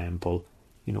from the temple,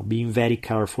 being very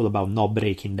careful about not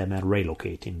breaking them and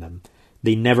relocating them.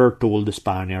 They never told the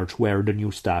Spaniards where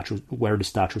the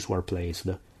statues were placed.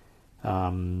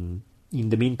 In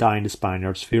the meantime, the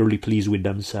Spaniards, fairly pleased with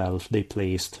themselves, they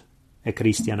placed a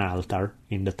Christian altar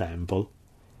in the temple.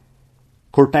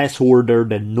 Cortés ordered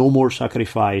that no more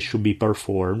sacrifice should be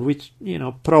performed, which,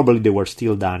 probably they were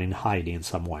still done in hiding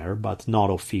somewhere, but not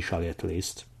officially at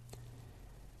least.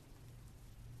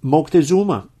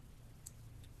 Moctezuma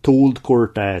told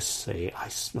Cortés,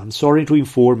 I'm sorry to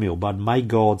inform you, but my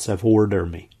gods have ordered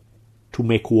me to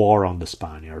make war on the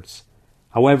Spaniards.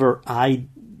 However, I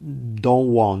don't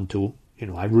want to,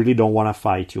 I really don't want to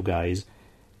fight you guys.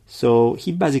 So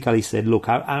he basically said, look,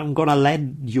 I'm gonna let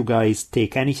you guys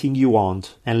take anything you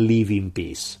want and live in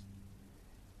peace.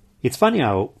 It's funny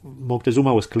how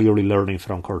Moctezuma was clearly learning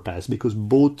from Cortés, because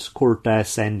both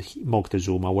Cortés and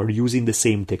Moctezuma were using the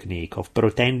same technique of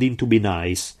pretending to be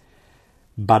nice,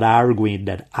 but arguing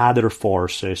that other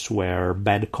forces were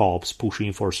bad cops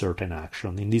pushing for certain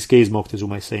action. In this case,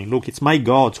 Moctezuma is saying, look, it's my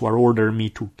gods who are ordering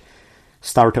me to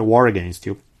start a war against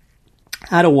you.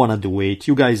 I don't want to do it.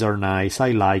 You guys are nice. I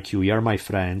like you. You're my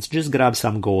friends. Just grab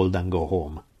some gold and go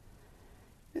home.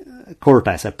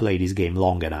 Cortés had played this game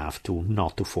long enough to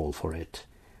not to fall for it.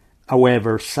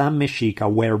 However, some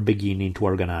Mexica were beginning to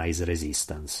organize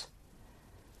resistance.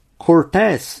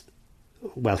 Cortés,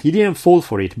 well, he didn't fall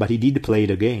for it, but he did play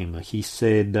the game. He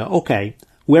said, okay,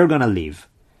 we're gonna leave,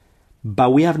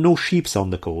 but we have no ships on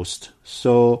the coast,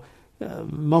 so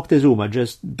Moctezuma,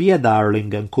 just be a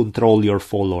darling and control your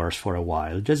followers for a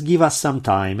while. Just give us some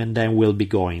time and then we'll be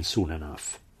going soon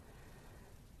enough.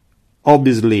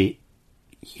 Obviously,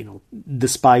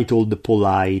 despite all the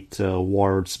polite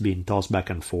words being tossed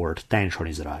back and forth, tension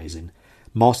is rising.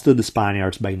 Most of the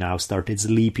Spaniards by now started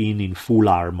sleeping in full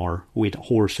armor with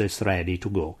horses ready to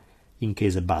go in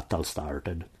case a battle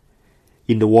started.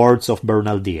 In the words of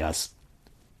Bernal Diaz,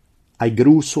 I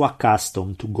grew so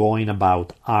accustomed to going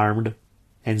about armed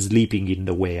and sleeping in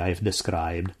the way I have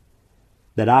described,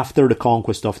 that after the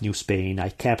conquest of New Spain I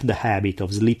kept the habit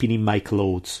of sleeping in my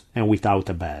clothes and without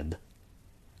a bed.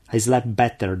 I slept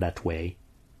better that way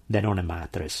than on a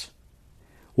mattress.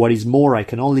 What is more, I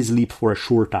can only sleep for a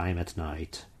short time at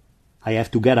night. I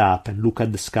have to get up and look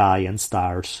at the sky and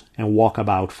stars and walk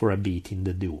about for a bit in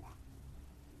the dew.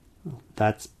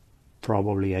 That's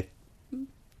probably a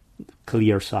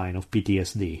clear sign of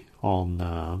PTSD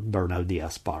on Bernal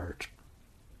Diaz's part.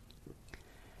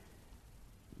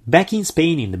 Back in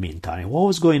Spain in the meantime, what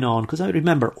was going on? Because I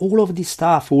remember all of this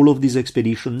stuff, all of this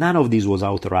expedition, none of this was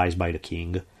authorized by the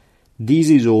king. This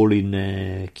is all in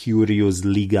a curious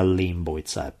legal limbo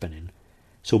it's happening.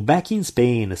 So back in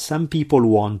Spain, some people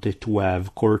wanted to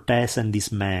have Cortés and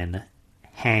his men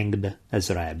hanged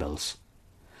as rebels.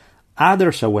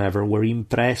 Others, however, were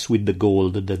impressed with the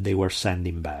gold that they were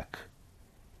sending back.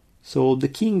 So the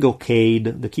king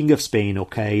of Spain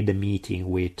okayed the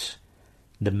meeting with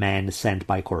the men sent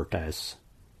by Cortés.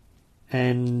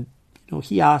 And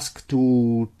he asked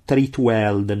to treat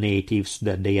well the natives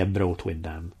that they had brought with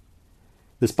them.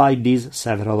 Despite this,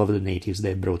 several of the natives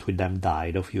they brought with them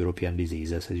died of European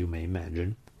diseases, as you may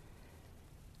imagine.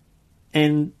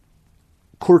 And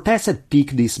Cortés had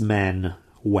picked these men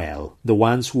well, the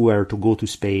ones who were to go to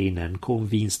Spain and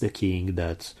convince the king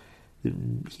that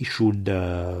he should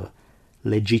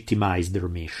legitimize their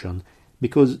mission,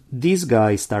 because these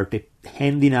guys started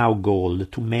handing out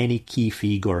gold to many key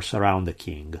figures around the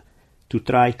king to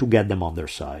try to get them on their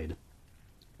side.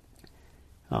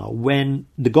 When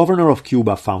the governor of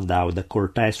Cuba found out that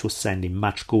Cortés was sending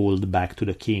much gold back to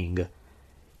the king,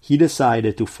 he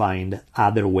decided to find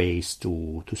other ways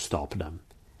to stop them.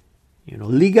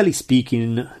 Legally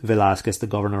speaking, Velázquez, the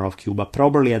governor of Cuba,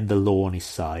 probably had the law on his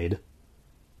side.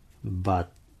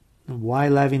 But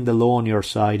while having the law on your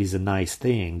side is a nice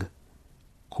thing,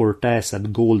 Cortés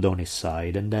had gold on his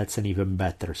side, and that's an even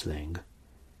better thing.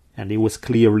 And it was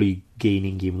clearly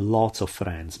gaining him lots of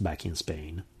friends back in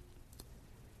Spain.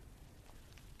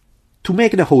 To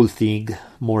make the whole thing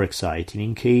more exciting,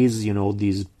 in case,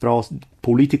 this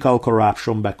political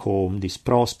corruption back home, this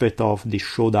prospect of this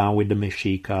showdown with the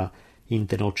Mexica in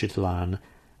Tenochtitlan,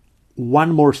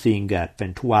 one more thing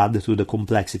happened to add to the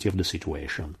complexity of the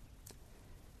situation.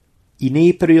 In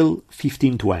April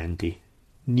 1520,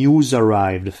 news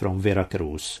arrived from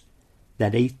Veracruz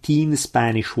that 18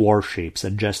 Spanish warships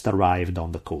had just arrived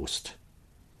on the coast.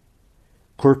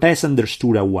 Cortés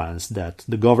understood at once that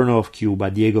the governor of Cuba,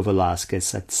 Diego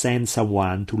Velázquez, had sent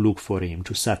someone to look for him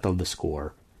to settle the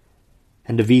score,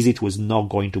 and the visit was not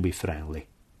going to be friendly.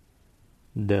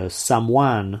 The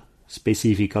someone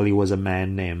specifically was a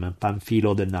man named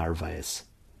Pánfilo de Narváez,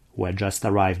 who had just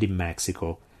arrived in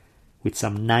Mexico with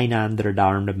some 900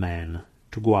 armed men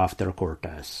to go after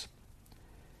Cortés.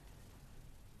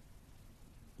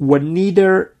 What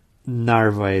neither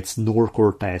Narváez nor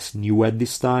Cortés knew at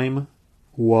this time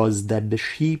was that the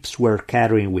ships were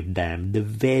carrying with them the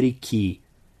very key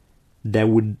that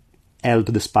would help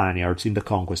the Spaniards in the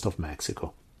conquest of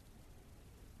Mexico.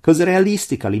 Because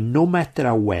realistically, no matter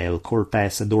how well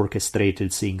Cortés had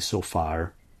orchestrated things so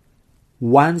far,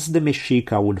 once the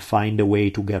Mexica would find a way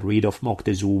to get rid of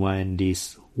Moctezuma and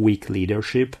his weak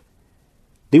leadership,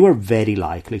 they were very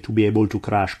likely to be able to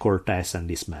crush Cortés and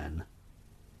his men.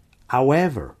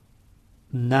 However,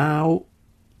 now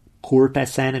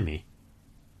Cortés' enemy,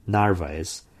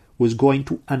 Narváez, was going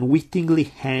to unwittingly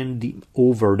hand him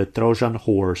over the Trojan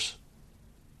horse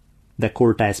that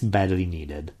Cortés badly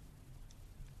needed.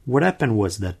 What happened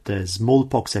was that the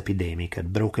smallpox epidemic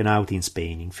had broken out in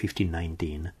Spain in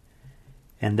 1519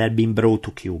 and had been brought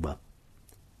to Cuba.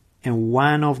 And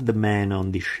one of the men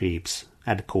on these ships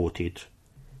had caught it.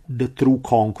 The true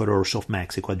conquerors of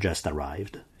Mexico had just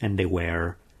arrived, and they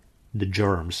were the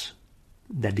germs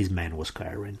that this man was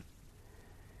carrying.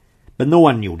 But no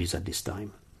one knew this at this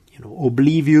time.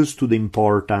 Oblivious to the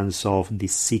importance of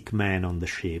this sick man on the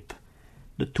ship,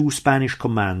 the two Spanish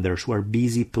commanders were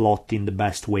busy plotting the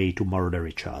best way to murder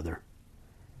each other.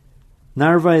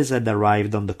 Narváez had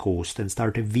arrived on the coast and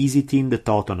started visiting the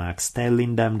Totonacs,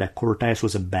 telling them that Cortés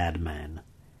was a bad man.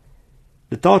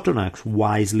 The Totonacs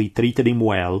wisely treated him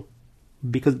well,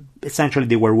 because essentially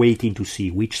they were waiting to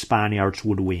see which Spaniards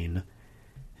would win.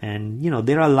 And,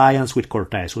 their alliance with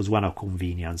Cortés was one of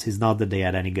convenience. It's not that they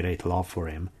had any great love for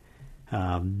him.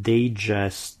 They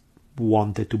just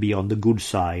wanted to be on the good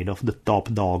side of the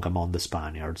top dog among the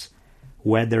Spaniards.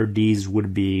 Whether these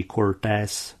would be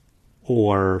Cortés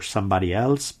or somebody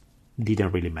else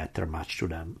didn't really matter much to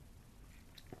them.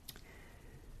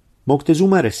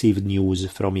 Moctezuma received news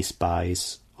from his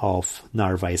spies of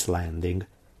Narváez's landing,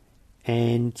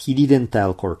 and he didn't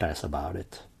tell Cortés about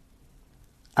it.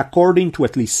 According to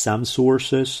at least some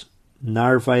sources,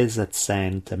 Narváez had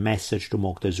sent a message to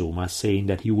Moctezuma saying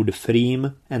that he would free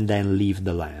him and then leave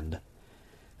the land.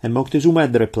 And Moctezuma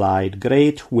had replied,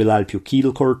 "Great, we'll help you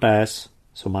kill Cortés,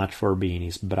 so much for being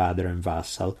his brother and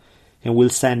vassal, and we'll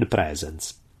send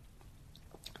presents."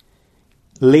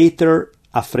 Later,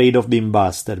 afraid of being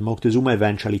busted, Moctezuma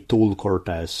eventually told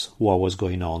Cortés what was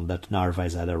going on, that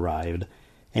Narváez had arrived.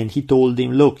 And he told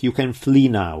him, "Look, you can flee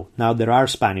now. Now there are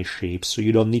Spanish ships, so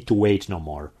you don't need to wait no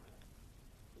more."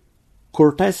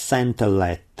 Cortés sent a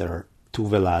letter to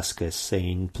Velázquez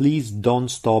saying, "Please don't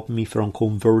stop me from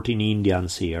converting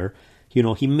Indians here."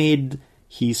 He made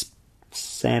his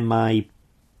semi-pirate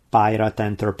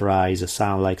enterprise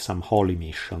sound like some holy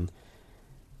mission.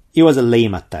 It was a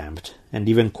lame attempt, and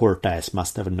even Cortés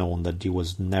must have known that he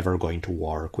was never going to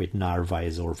work with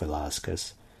Narváez or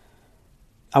Velázquez.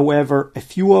 However, a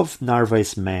few of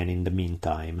Narváez's men in the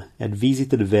meantime had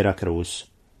visited Veracruz,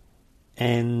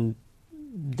 and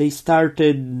they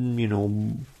started,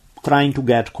 trying to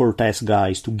get Cortés'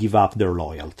 guys to give up their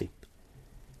loyalty.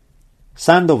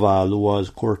 Sandoval, who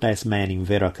was Cortés' man in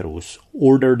Veracruz,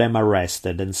 ordered them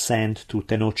arrested and sent to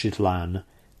Tenochtitlan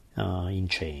in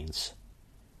chains.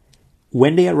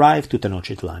 When they arrived to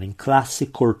Tenochtitlan, in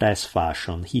classic Cortés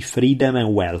fashion, he freed them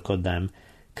and welcomed them,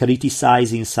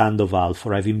 criticizing Sandoval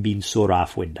for having been so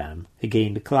rough with them.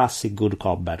 Again, the classic good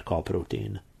cop, bad cop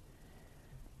routine.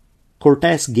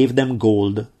 Cortés gave them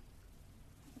gold.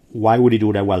 Why would he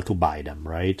do that? Well, to buy them,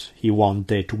 right? He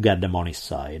wanted to get them on his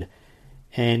side.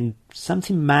 And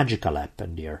something magical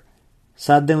happened here.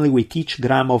 Suddenly, with each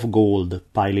gram of gold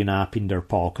piling up in their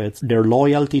pockets, their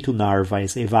loyalty to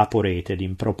Narváez evaporated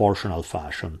in proportional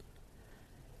fashion.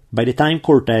 By the time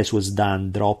Cortés was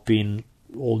done dropping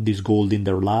all this gold in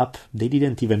their lap, they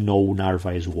didn't even know who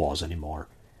Narváez was anymore.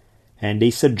 And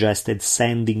they suggested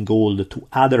sending gold to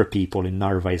other people in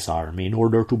Narváez's army in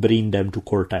order to bring them to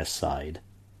Cortés' side.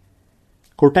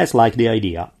 Cortés liked the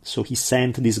idea, so he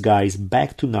sent these guys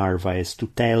back to Narváez to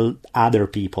tell other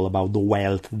people about the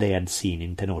wealth they had seen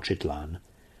in Tenochtitlan.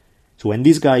 So when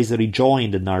these guys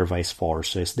rejoined the Narváez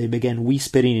forces, they began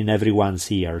whispering in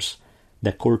everyone's ears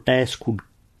that Cortés could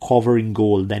cover in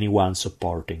gold anyone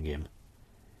supporting him.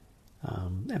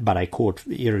 But I quote,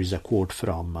 here is a quote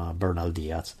from Bernal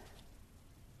Diaz.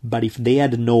 but if they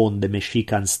had known the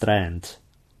Mexican strength,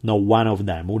 not one of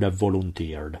them would have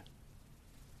volunteered.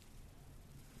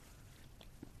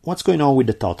 What's going on with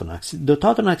the Totonacs? The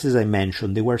Totonacs, as I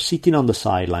mentioned, they were sitting on the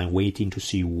sideline waiting to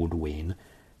see who would win.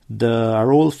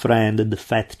 Our old friend, the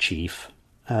Fat Chief,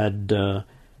 had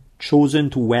chosen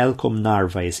to welcome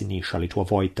Narvaez initially to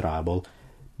avoid trouble,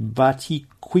 but he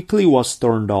quickly was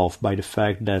turned off by the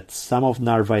fact that some of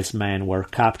Narvaez's men were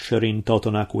capturing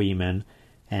Totonac women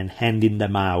and handing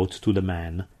them out to the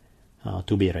men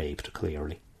to be raped,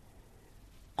 clearly.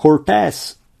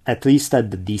 Cortés at least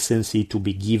had the decency to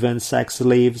be given sex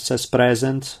slaves as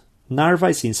present.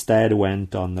 Narvaez instead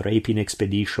went on raping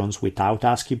expeditions without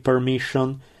asking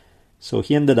permission, so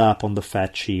he ended up on the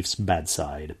Fat Chief's bad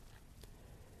side.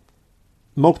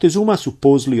 Moctezuma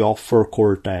supposedly offered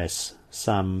Cortés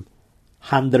some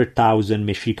 100,000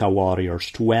 Mexica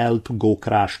warriors to help go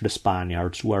crush the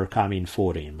Spaniards who were coming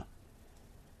for him.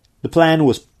 The plan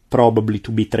was probably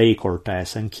to betray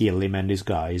Cortés and kill him and his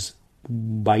guys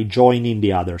by joining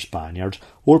the other Spaniards,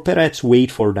 or perhaps wait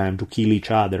for them to kill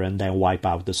each other and then wipe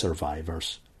out the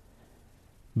survivors.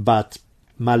 But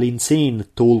Malintzin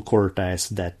told Cortés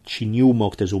that she knew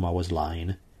Moctezuma was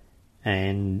lying,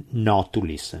 and not to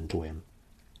listen to him.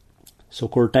 So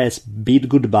Cortés bid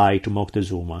goodbye to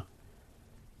Moctezuma.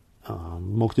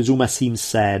 Moctezuma seems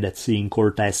sad at seeing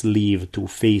Cortés leave to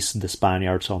face the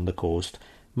Spaniards on the coast.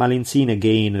 Malintzin,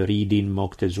 again reading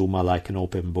Moctezuma like an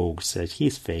open book, says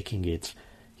he's faking it.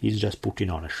 He's just putting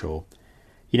on a show.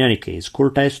 In any case,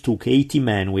 Cortés took 80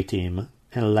 men with him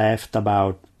and left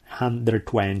about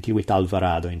 120 with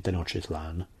Alvarado in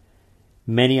Tenochtitlan.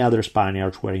 Many other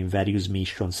Spaniards were in various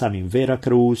missions, some in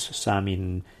Veracruz, some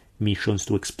in missions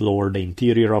to explore the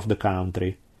interior of the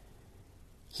country.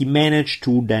 He managed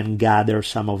to then gather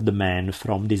some of the men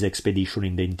from this expedition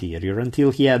in the interior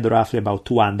until he had roughly about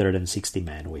 260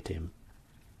 men with him.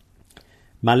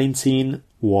 Malintzin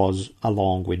was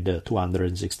along with the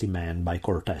 260 men by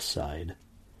Cortés' side.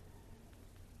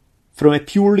 From a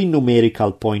purely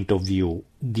numerical point of view,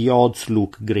 the odds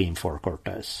look grim for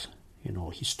Cortés.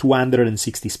 His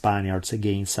 260 Spaniards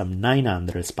against some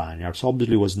 900 Spaniards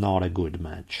obviously was not a good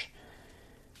match.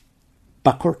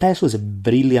 But Cortés was a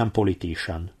brilliant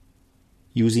politician,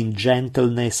 using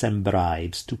gentleness and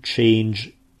bribes to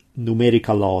change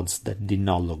numerical odds that did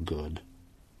not look good.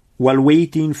 While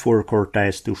waiting for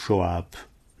Cortés to show up,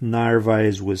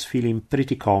 Narvaez was feeling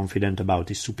pretty confident about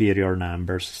his superior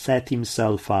numbers, set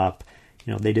himself up.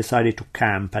 They decided to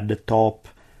camp at the top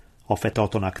of a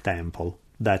Totonac temple.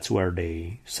 That's where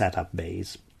they set up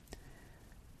base.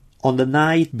 On the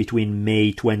night between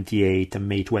May 28 and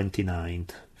May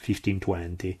 29th,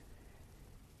 1520,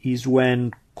 is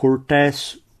when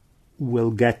Cortés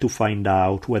will get to find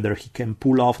out whether he can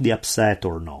pull off the upset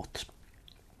or not.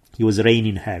 It was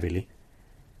raining heavily,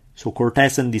 so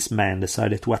Cortés and his men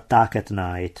decided to attack at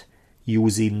night,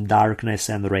 using darkness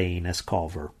and rain as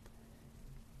cover.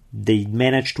 They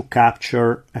managed to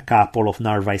capture a couple of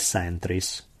Narvaez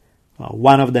sentries.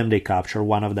 One of them they captured,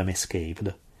 one of them escaped.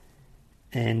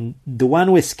 And the one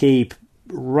who escaped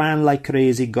ran like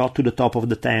crazy, got to the top of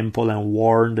the temple and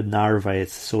warned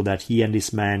Narvaez so that he and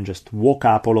his men just woke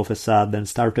up all of a sudden and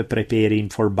started preparing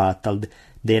for battle.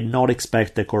 They had not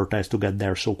expected Cortés to get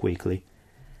there so quickly.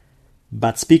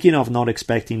 But speaking of not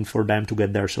expecting for them to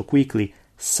get there so quickly,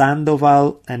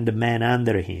 Sandoval and the men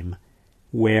under him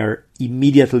were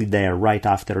immediately there right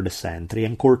after the sentry,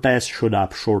 and Cortés showed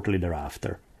up shortly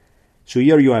thereafter. So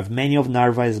here you have many of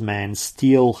Narvaez's men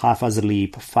still half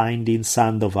asleep, finding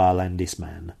Sandoval and his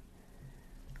men.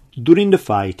 During the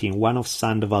fighting, one of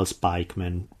Sandoval's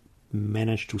pikemen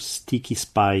managed to stick his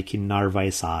pike in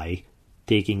Narvaez's eye,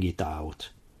 taking it out.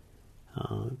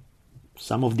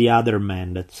 Some of the other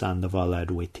men that Sandoval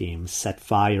had with him set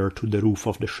fire to the roof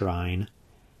of the shrine.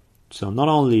 So not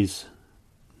only is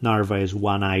Narvaez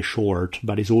one eye short,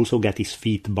 but he's also got his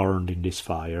feet burned in this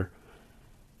fire.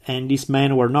 And these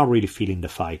men were not really feeling the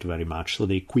fight very much, so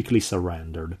they quickly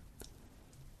surrendered.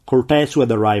 Cortés, who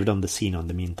had arrived on the scene in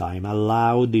the meantime,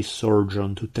 allowed this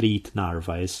surgeon to treat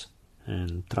Narvaez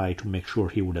and try to make sure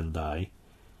he wouldn't die.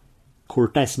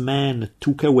 Cortés' men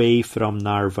took away from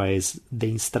Narvaez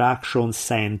the instructions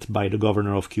sent by the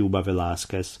governor of Cuba,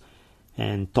 Velázquez,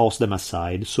 and tossed them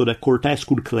aside so that Cortés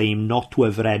could claim not to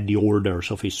have read the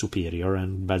orders of his superior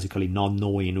and basically not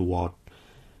knowing what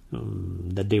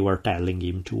that they were telling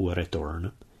him to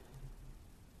return.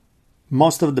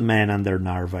 Most of the men under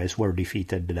Narvaez were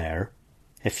defeated there.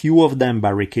 A few of them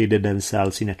barricaded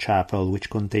themselves in a chapel which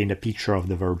contained a picture of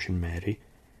the Virgin Mary.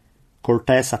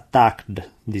 Cortés attacked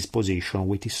this position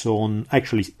with his own...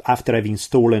 Actually, after having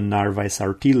stolen Narvaez's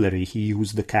artillery, he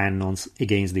used the cannons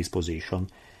against this position.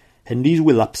 and this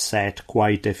will upset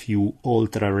quite a few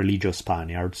ultra-religious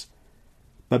Spaniards.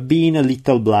 But being a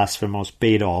little blasphemous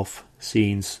paid off,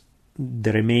 since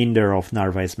the remainder of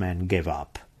Narvaez's men gave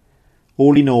up.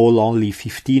 All in all, only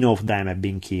 15 of them had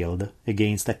been killed,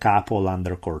 against a couple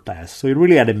under Cortés, so it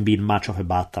really hadn't been much of a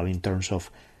battle in terms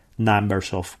of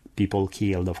numbers of people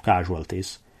killed, of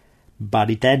casualties,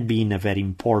 but it had been a very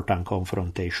important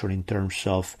confrontation in terms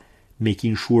of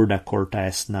making sure that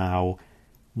Cortés now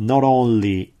not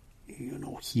only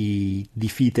he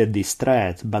defeated this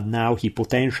threat, but now he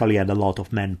potentially had a lot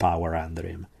of manpower under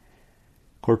him.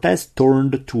 Cortés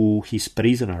turned to his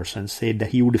prisoners and said that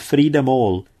he would free them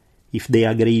all if they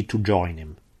agreed to join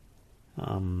him.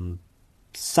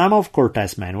 Some of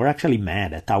Cortés' men were actually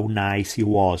mad at how nice he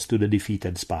was to the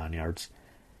defeated Spaniards,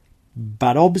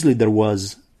 but obviously there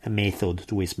was a method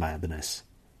to his madness.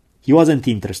 He wasn't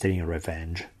interested in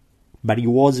revenge, but he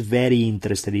was very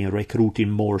interested in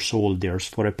recruiting more soldiers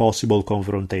for a possible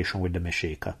confrontation with the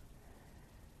Mexica.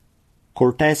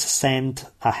 Cortés sent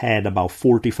ahead about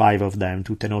 45 of them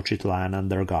to Tenochtitlan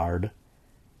under guard.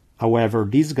 However,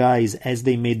 these guys, as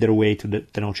they made their way to the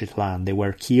Tenochtitlan, they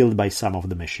were killed by some of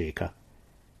the Mexica.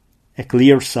 A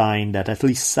clear sign that at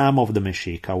least some of the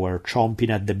Mexica were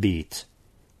chomping at the bit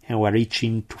and were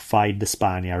itching to fight the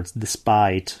Spaniards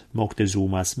despite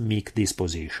Moctezuma's meek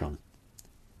disposition.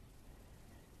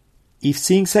 If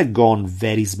things had gone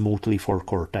very smoothly for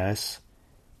Cortés,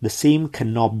 the same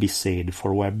cannot be said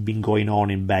for what had been going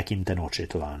on back in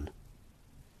Tenochtitlan.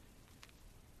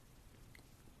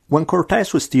 When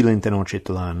Cortés was still in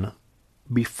Tenochtitlan,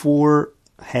 before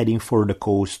heading for the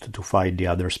coast to fight the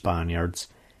other Spaniards,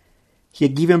 he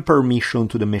had given permission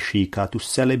to the Mexica to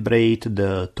celebrate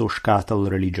the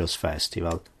Tenochtitlan religious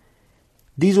festival.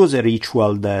 This was a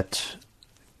ritual that,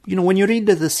 when you read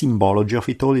the symbology of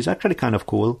it all, is actually kind of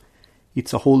cool.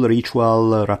 It's a whole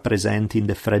ritual representing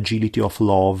the fragility of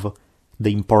love,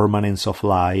 the impermanence of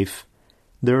life.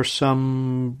 There's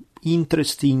some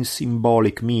interesting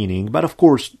symbolic meaning, but of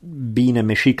course, being a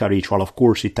Mexica ritual, of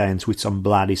course it ends with some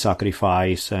bloody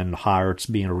sacrifice and hearts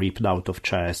being ripped out of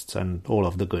chests and all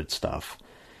of the good stuff.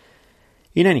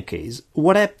 In any case,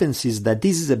 what happens is that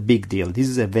this is a big deal. This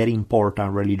is a very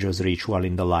important religious ritual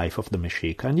in the life of the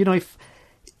Mexica. And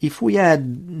if we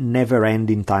had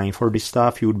never-ending time for this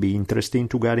stuff, it would be interesting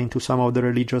to get into some of the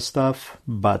religious stuff,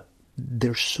 but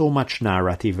there's so much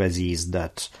narrative as is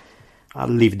that I'll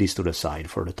leave this to the side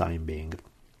for the time being.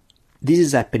 This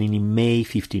is happening in May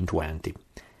 1520.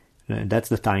 That's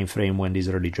the time frame when this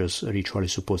religious ritual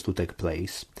is supposed to take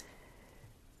place.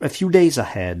 A few days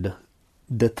ahead,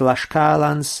 the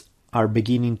Tlaxcalans are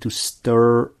beginning to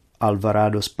stir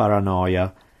Alvarado's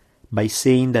paranoia by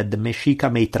saying that the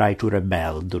Mexica may try to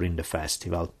rebel during the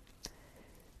festival.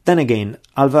 Then again,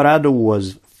 Alvarado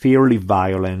was fairly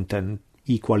violent and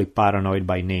equally paranoid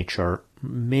by nature.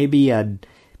 Maybe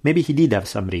he did have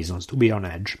some reasons to be on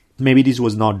edge. Maybe this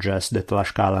was not just the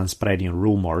Tlaxcalan spreading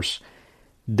rumors.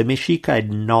 The Mexica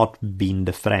had not been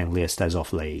the friendliest as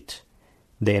of late.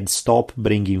 They had stopped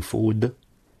bringing food.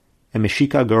 A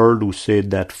Mexica girl who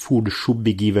said that food should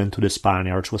be given to the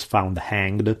Spaniards was found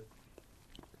hanged.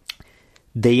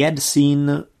 They had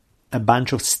seen a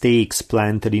bunch of stakes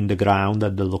planted in the ground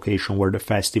at the location where the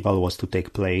festival was to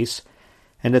take place,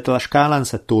 and the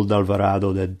Tlaxcalans had told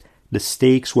Alvarado that the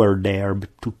stakes were there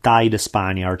to tie the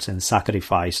Spaniards and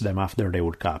sacrifice them after they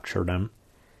would capture them.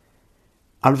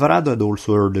 Alvarado had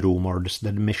also heard rumors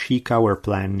that the Mexica were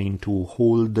planning to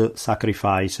hold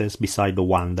sacrifices beside the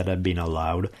one that had been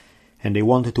allowed, and they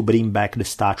wanted to bring back the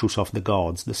statues of the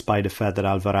gods, despite the fact that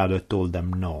Alvarado had told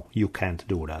them, no, you can't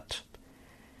do that.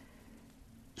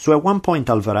 So at one point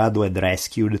Alvarado had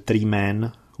rescued 3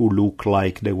 men who looked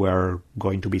like they were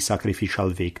going to be sacrificial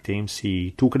victims.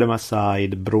 He took them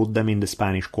aside, brought them in the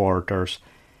Spanish quarters,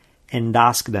 and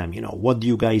asked them, what do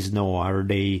you guys know? Are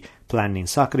they planning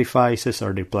sacrifices?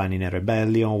 Are they planning a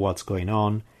rebellion? What's going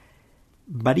on?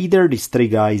 But either these 3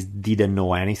 guys didn't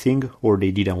know anything, or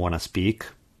they didn't want to speak.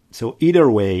 So either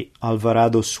way,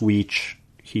 Alvarado switched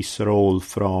his role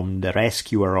from the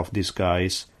rescuer of these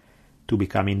guys to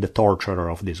becoming the torturer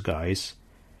of these guys.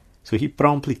 So he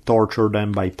promptly tortured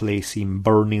them by placing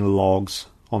burning logs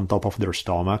on top of their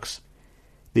stomachs.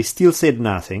 They still said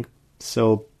nothing,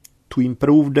 so to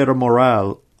improve their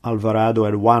morale, Alvarado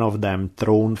had one of them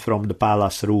thrown from the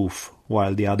palace roof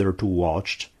while the other 2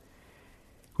 watched.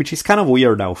 Which is kind of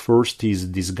weird how first he's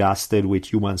disgusted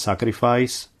with human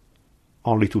sacrifice,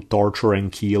 only to torture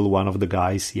and kill one of the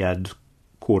guys he had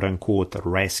quote-unquote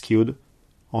rescued,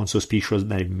 on suspicion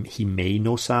that he may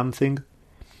know something.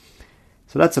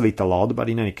 So that's a little odd, but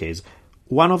in any case,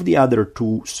 one of the other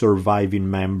 2 surviving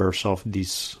members of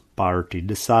this party,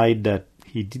 decided that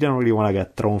he didn't really want to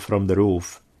get thrown from the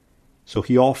roof. So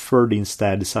he offered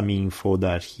instead some info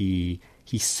that he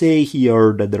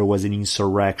heard that there was an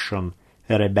insurrection,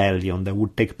 a rebellion that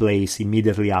would take place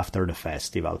immediately after the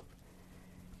festival.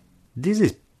 This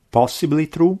is possibly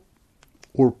true,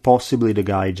 or possibly the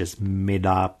guy just made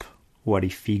up what he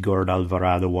figured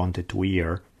Alvarado wanted to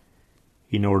hear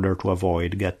in order to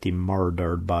avoid getting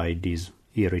murdered by this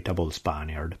irritable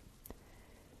Spaniard.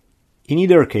 In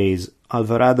either case,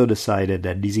 Alvarado decided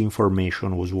that this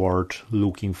information was worth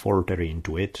looking further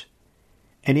into it,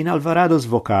 and in Alvarado's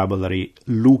vocabulary,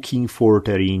 looking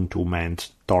further into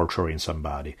meant torturing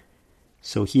somebody.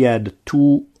 So he had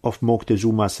 2 of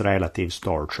Moctezuma's relatives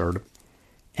tortured,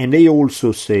 and they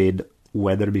also said,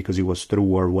 whether because it was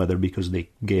true or whether because they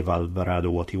gave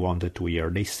Alvarado what he wanted to hear,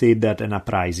 they said that an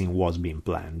uprising was being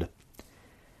planned.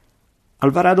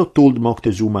 Alvarado told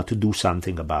Moctezuma to do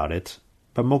something about it,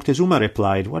 but Moctezuma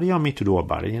replied, "What do you want me to do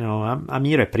about it? I'm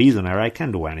here a prisoner, I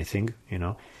can't do anything,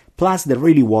 Plus, there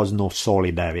really was no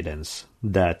solid evidence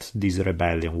that this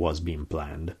rebellion was being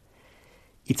planned.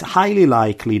 It's highly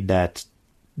likely that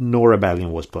no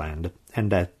rebellion was planned,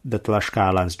 and that the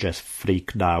Tlaxcalans just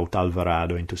freaked out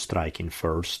Alvarado into striking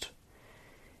first.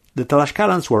 The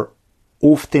Tlaxcalans were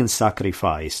often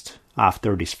sacrificed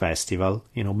after this festival.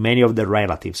 Many of their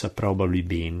relatives have probably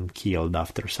been killed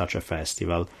after such a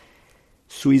festival.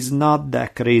 So it's not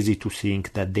that crazy to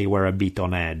think that they were a bit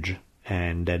on edge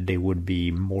and that they would be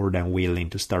more than willing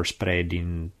to start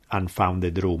spreading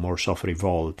unfounded rumors of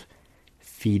revolt,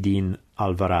 feeding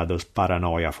Alvarado's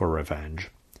paranoia for revenge.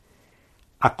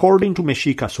 According to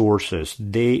Mexica sources,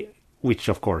 which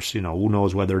of course, who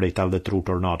knows whether they tell the truth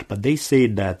or not, but they say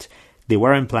that they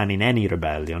weren't planning any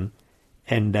rebellion,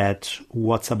 and that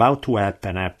what's about to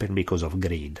happen happened because of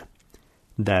greed.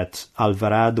 That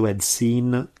Alvarado had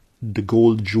seen the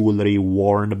gold jewelry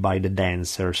worn by the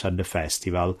dancers at the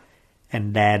festival,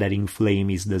 and that had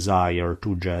inflamed his desire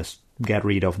to just get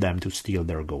rid of them to steal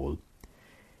their gold.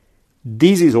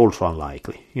 This is also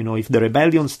unlikely. If the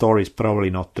rebellion story is probably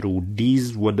not true,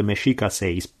 what the Mexica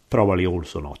say is probably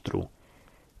also not true.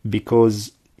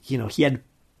 Because, he had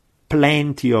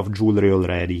plenty of jewelry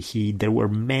already. There were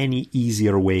many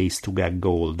easier ways to get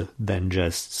gold than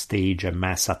just stage a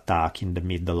mass attack in the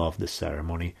middle of the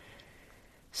ceremony.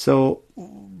 So,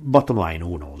 bottom line,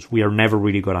 who knows? We are never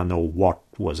really gonna know what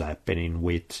was happening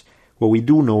with... What we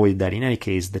do know is that in any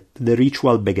case, the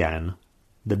ritual began,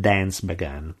 the dance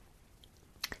began,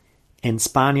 and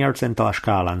Spaniards and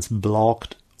Tlaxcalans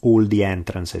blocked all the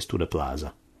entrances to the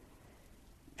plaza.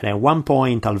 And at one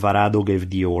point, Alvarado gave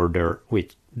the order,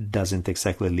 which doesn't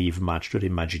exactly leave much to the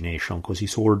imagination, because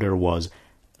his order was,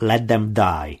 "Let them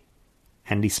die,"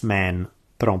 and this man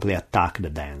promptly attacked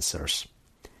the dancers.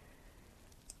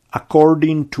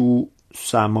 According to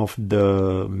some of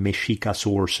the Mexica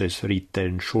sources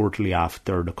written shortly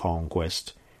after the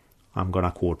conquest, I'm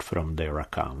gonna quote from their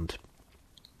account.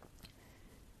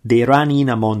 "They ran in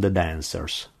among the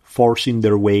dancers, forcing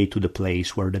their way to the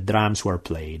place where the drums were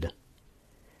played.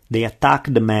 They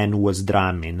attacked the man who was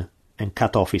drumming and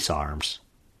cut off his arms.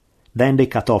 Then they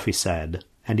cut off his head,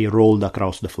 and he rolled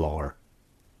across the floor.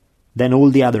 Then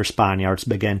all the other Spaniards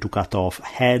began to cut off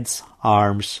heads,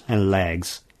 arms, and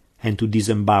legs, and to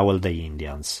disembowel the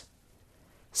Indians.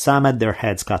 Some had their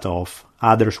heads cut off,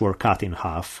 others were cut in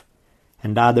half,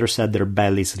 and others had their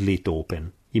bellies slit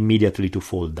open, immediately to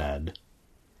fall dead.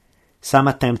 Some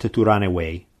attempted to run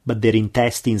away, but their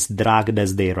intestines dragged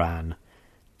as they ran."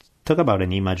 Talk about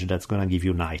an image that's gonna give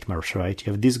you nightmares, right?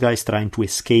 You have these guys trying to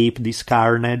escape this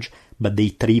carnage, but they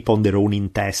trip on their own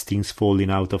intestines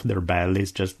falling out of their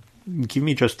bellies. Just give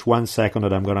me just 1 second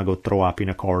that I'm gonna go throw up in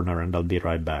a corner and I'll be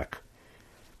right back.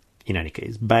 In any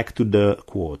case, back to the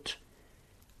quote.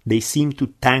 "They seemed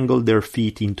to tangle their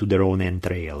feet into their own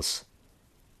entrails.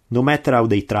 No matter how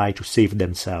they tried to save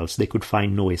themselves, they could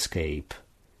find no escape.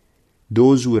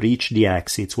 Those who reached the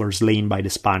exits were slain by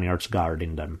the Spaniards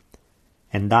guarding them,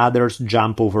 and others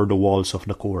jumped over the walls of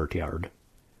the courtyard,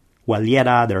 while yet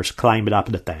others climbed up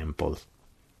the temple,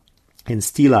 and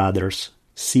still others,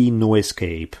 seeing no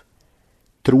escape,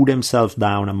 threw themselves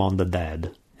down among the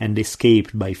dead, and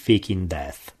escaped by faking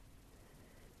death.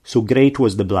 So great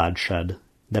was the bloodshed,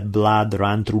 that blood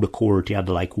ran through the courtyard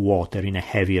like water in a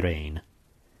heavy rain.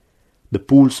 The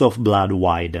pools of blood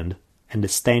widened, and the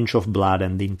stench of blood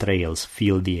and entrails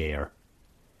filled the air.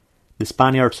 The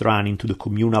Spaniards ran into the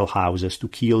communal houses to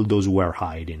kill those who were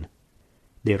hiding.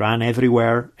 They ran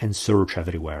everywhere and searched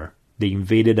everywhere. They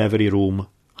invaded every room,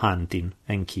 hunting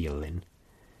and killing."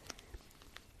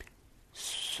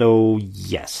 So,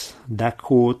 yes, that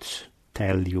quote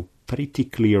tells you pretty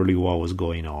clearly what was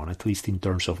going on, at least in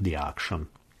terms of the action.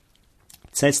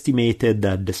 It's estimated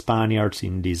that the Spaniards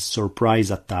in this surprise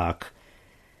attack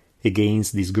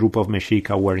against this group of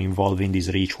Mexica were involved in this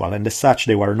ritual, and as such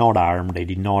they were not armed, they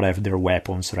did not have their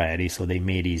weapons ready, so they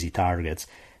made easy targets.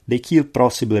 They killed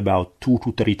possibly about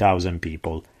 2,000 to 3,000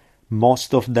 people,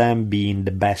 most of them being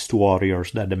the best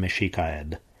warriors that the Mexica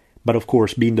had. But of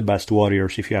course, being the best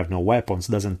warriors if you have no weapons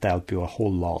doesn't help you a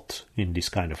whole lot in this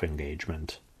kind of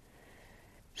engagement.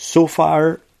 So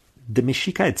far, the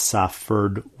Mexica had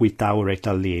suffered, without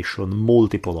retaliation,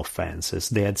 multiple offenses.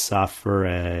 They had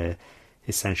suffered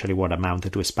essentially what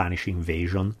amounted to a Spanish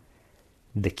invasion,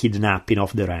 the kidnapping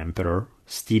of their emperor,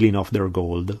 stealing of their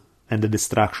gold, and the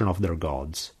destruction of their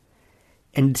gods.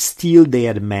 And still they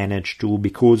had managed to,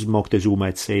 because Moctezuma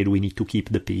had said we need to keep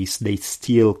the peace, they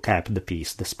still kept the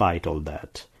peace despite all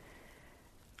that.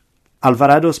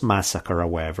 Alvarado's massacre,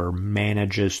 however,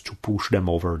 manages to push them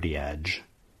over the edge.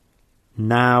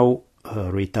 Now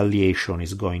retaliation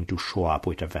is going to show up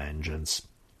with a vengeance.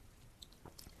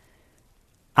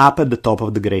 Up at the top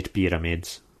of the Great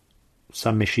Pyramids,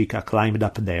 some Mexica climbed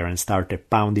up there and started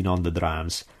pounding on the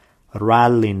drums,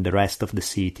 rallying the rest of the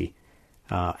city.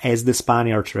 As the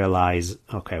Spaniards realize,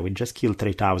 okay, we just killed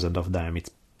 3,000 of them,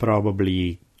 it's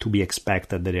probably to be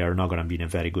expected that they are not going to be in a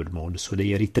very good mood, so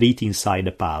they retreat inside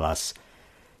the palace.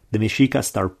 The Mexica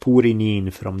start pouring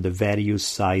in from the various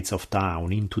sides of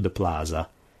town into the plaza.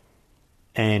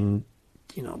 And,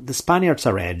 the Spaniards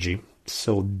are edgy,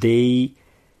 so they,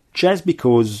 just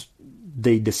because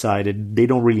they decided they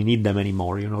don't really need them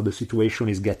anymore, the situation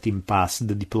is getting past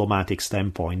the diplomatic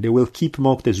standpoint. They will keep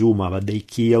Moctezuma, but they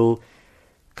kill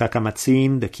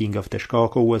Cacamatzin, the king of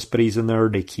Texcoco, was prisoner.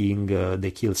 They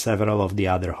kill several of the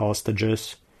other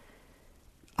hostages.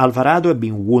 Alvarado had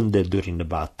been wounded during the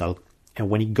battle, and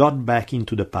when he got back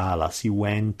into the palace, he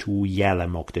went to yell at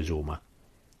Moctezuma.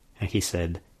 And he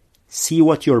said, "See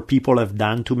what your people have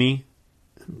done to me?"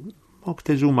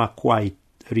 Moctezuma quite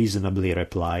reasonably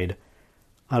replied,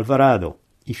 "Alvarado,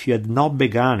 if you had not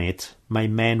begun it, my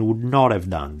men would not have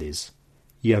done this.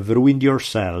 You have ruined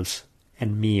yourselves,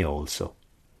 and me also."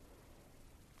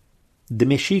 The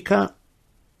Mexica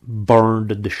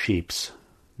burned the ships,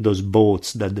 those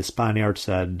boats that the Spaniards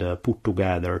had put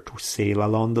together to sail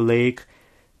along the lake.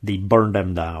 They burned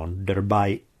them down,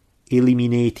 thereby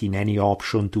eliminating any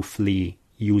option to flee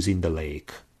using the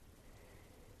lake.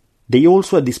 They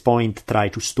also at this point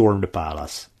tried to storm the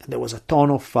palace. There was a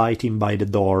ton of fighting by the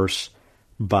doors,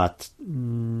 but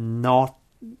not...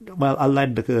 Well, I'll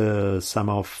let some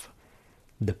of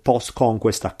the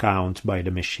post-conquest account by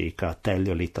the Mexica tell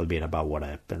you a little bit about what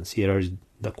happens. Here is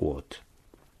the quote.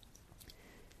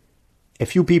 A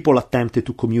few people attempted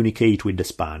to communicate with the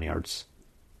Spaniards.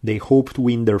 They hoped to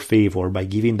win their favor by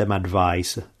giving them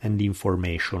advice and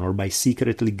information or by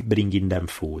secretly bringing them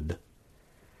food.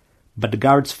 But the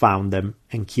guards found them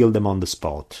and killed them on the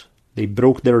spot. They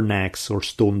broke their necks or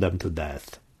stoned them to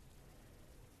death.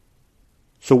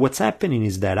 So what's happening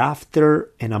is that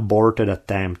after an aborted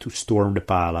attempt to storm the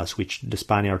palace, which the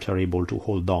Spaniards are able to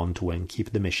hold on to and keep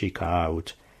the Mexica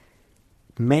out,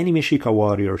 many Mexica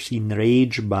warriors,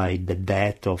 enraged by the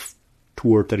death of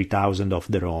 2,000 or 3,000 of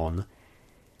their own,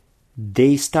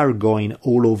 they start going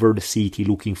all over the city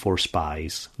looking for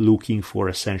spies, looking for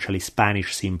essentially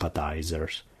Spanish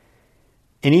sympathizers.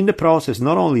 And in the process,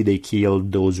 not only they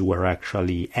killed those who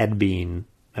had been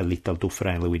a little too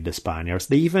friendly with the Spaniards,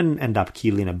 they even end up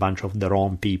killing a bunch of their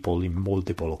own people in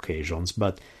multiple occasions.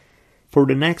 But for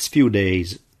the next few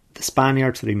days, the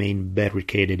Spaniards remain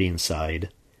barricaded inside.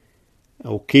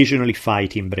 Occasionally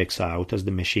fighting breaks out as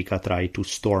the Mexica try to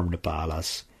storm the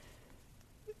palace.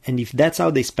 And if that's how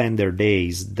they spend their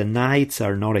days, the nights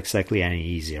are not exactly any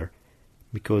easier,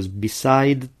 because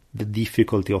beside the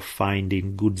difficulty of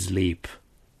finding good sleep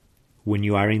when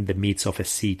you are in the midst of a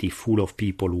city full of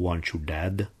people who want you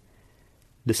dead,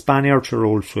 the Spaniards are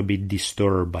also a bit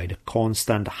disturbed by the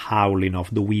constant howling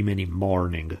of the women in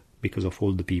mourning because of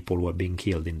all the people who have been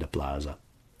killed in the plaza.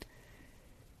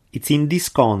 It's in this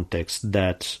context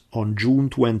that on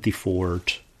June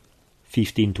 24th,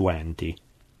 1520,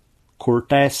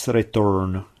 Cortés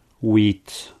returned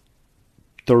with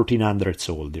 1,300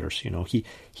 soldiers.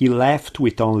 He left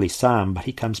with only some, but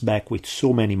he comes back with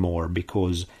so many more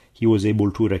because he was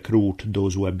able to recruit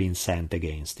those who have been sent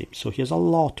against him. So he has a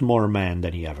lot more men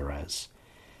than he ever has.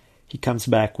 He comes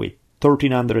back with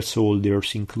 1,300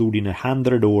 soldiers, including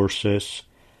 100 horses,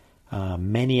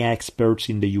 many experts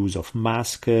in the use of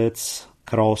muskets,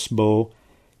 crossbow,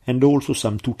 and also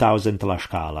some 2,000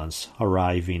 Tlaxcalans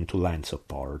arriving to lend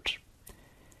support.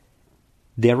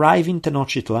 They arrive in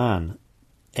Tenochtitlan,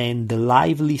 And the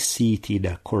lively city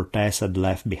that Cortés had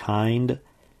left behind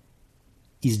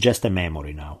is just a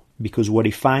memory now, because what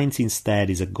he finds instead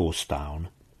is a ghost town.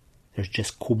 There's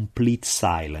just complete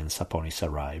silence upon his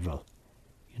arrival.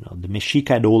 The Mexica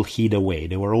had all hid away.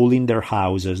 They were all in their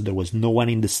houses. There was no one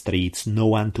in the streets, no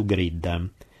one to greet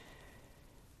them.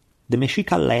 The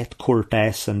Mexica let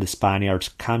Cortés and the Spaniards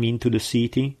come into the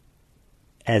city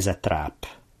as a trap,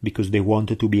 because they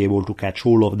wanted to be able to catch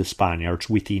all of the Spaniards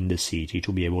within the city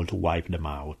to be able to wipe them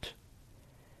out.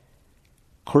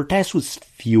 Cortés was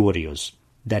furious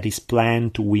that his plan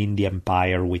to win the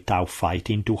empire without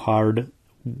fighting too hard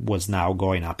was now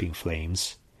going up in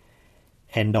flames.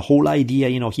 And the whole idea,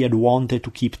 he had wanted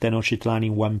to keep Tenochtitlan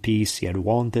in one piece, he had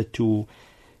wanted to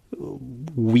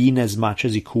win as much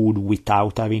as he could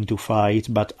without having to fight,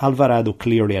 but Alvarado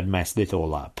clearly had messed it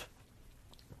all up.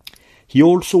 He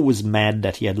also was mad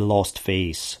that he had lost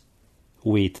face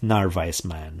with Narvaez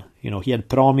men. He had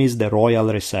promised the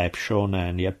royal reception,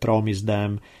 and he had promised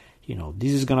them,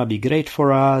 this is gonna be great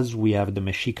for us, we have the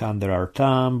Mexica under our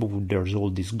thumb, there's all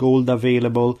this gold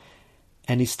available,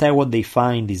 and instead what they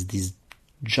find is this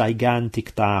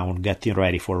gigantic town getting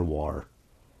ready for war.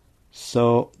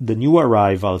 So the new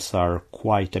arrivals are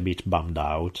quite a bit bummed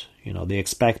out. They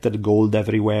expected gold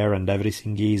everywhere and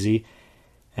everything easy,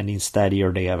 and instead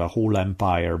here they have a whole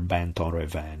empire bent on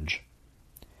revenge.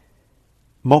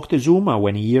 Moctezuma,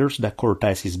 when he hears that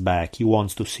Cortés is back, he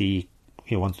wants to see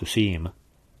him.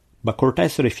 But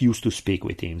Cortés refused to speak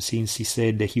with him, since he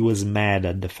said that he was mad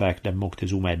at the fact that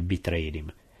Moctezuma had betrayed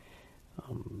him.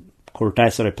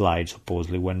 Cortés replied,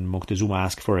 supposedly, when Moctezuma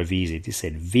asked for a visit, he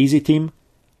said, "Visit him?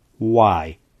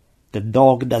 Why? The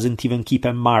dog doesn't even keep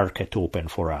a market open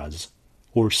for us,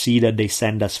 or see that they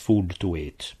send us food to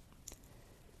eat."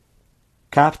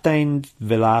 Captain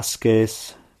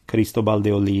Velázquez, Cristobal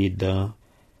de Olid,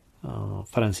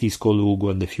 Francisco Lugo,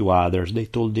 and a few others, they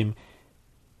told him,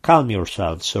 "Calm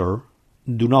yourself, sir.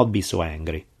 Do not be so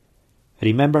angry.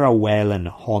 Remember how well and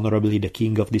honorably the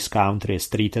king of this country has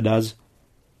treated us?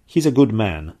 He's a good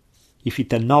man. If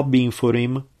it had not been for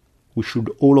him, we should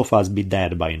all of us be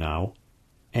dead by now,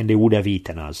 and they would have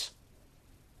eaten us.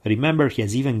 Remember, he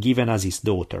has even given us his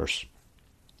daughters."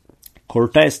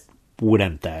 Cortés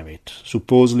wouldn't have it.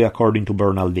 Supposedly, according to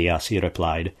Bernal Diaz, he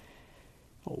replied,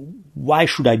 "Why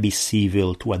should I be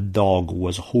civil to a dog who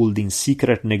was holding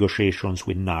secret negotiations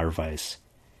with Narvaez,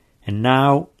 and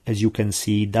now, as you can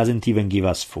see, doesn't even give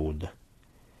us food?"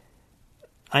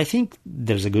 I think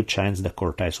there's a good chance that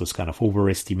Cortés was kind of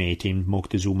overestimating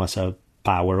Moctezuma's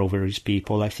power over his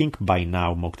people. I think by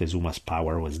now Moctezuma's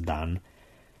power was done.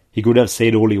 He could have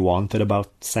said all he wanted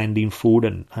about sending food,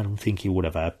 and I don't think it would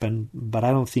have happened, but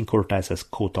I don't think Cortés has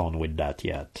caught on with that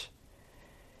yet.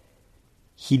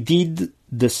 He did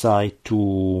decide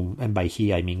to, and by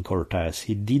he I mean Cortés,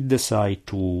 he did decide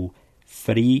to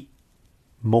free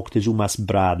Moctezuma's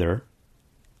brother,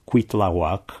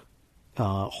 Cuitlahuac,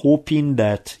 hoping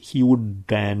that he would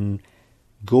then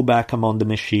go back among the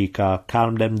Mexica,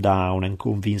 calm them down, and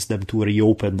convince them to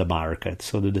reopen the market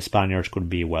so that the Spaniards could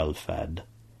be well fed.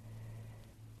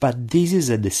 But this is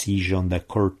a decision that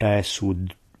Cortés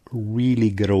would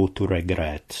really grow to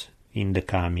regret in the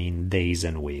coming days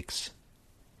and weeks.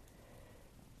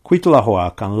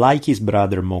 Cuitlahuac, unlike his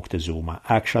brother Moctezuma,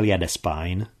 actually had a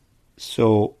spine,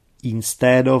 so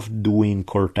instead of doing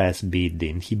Cortés'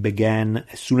 bidding, he began,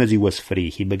 as soon as he was free,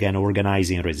 he began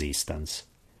organizing resistance.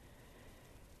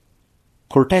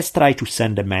 Cortés tried to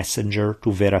send a messenger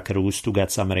to Veracruz to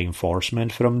get some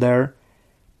reinforcement from there,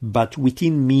 but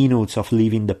within minutes of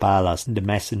leaving the palace, the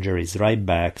messenger is right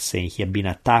back saying he had been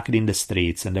attacked in the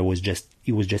streets and it was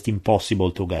just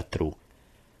impossible to get through.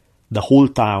 The whole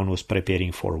town was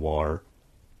preparing for war.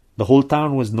 The whole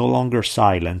town was no longer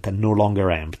silent and no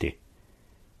longer empty.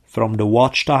 From the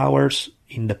watchtowers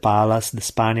in the palace, the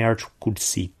Spaniards could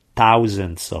see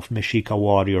thousands of Mexica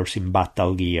warriors in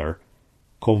battle gear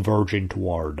converging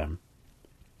toward them.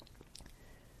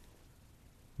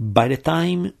 By the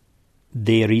time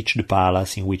they reached the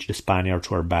palace in which the Spaniards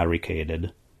were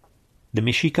barricaded, the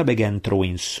Mexica began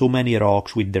throwing so many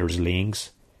rocks with their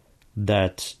slings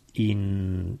that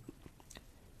in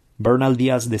Bernal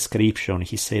Diaz's description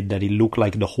he said that it looked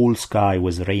like the whole sky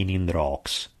was raining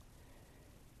rocks.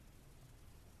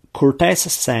 Cortés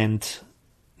sent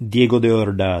Diego de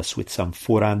Ordaz with some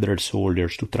 400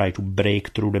 soldiers to try to break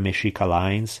through the Mexica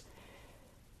lines,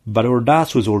 but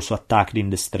Ordaz was also attacked in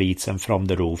the streets and from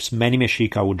the roofs. Many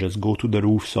Mexica would just go to the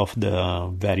roofs of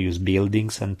the various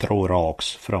buildings and throw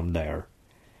rocks from there.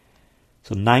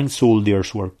 So 9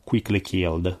 soldiers were quickly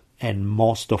killed, and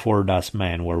most of Ordaz's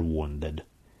men were wounded.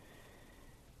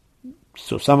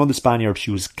 So some of the Spaniards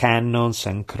used cannons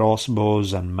and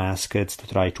crossbows and muskets to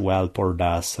try to help or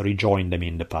thus rejoin them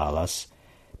in the palace.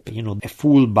 But a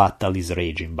full battle is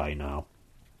raging by now.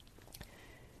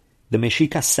 The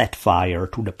Mexica set fire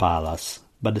to the palace,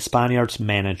 but the Spaniards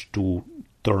managed to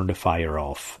turn the fire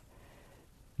off.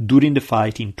 During the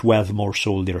fighting, 12 more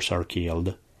soldiers are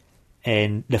killed,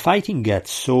 and the fighting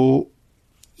gets so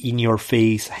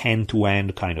in-your-face,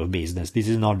 hand-to-hand kind of business. This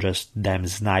is not just them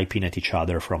sniping at each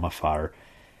other from afar.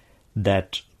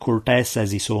 That Cortés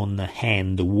has his own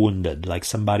hand wounded, like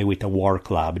somebody with a war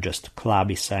club just club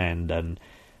his hand and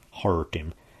hurt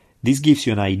him. This gives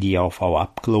you an idea of how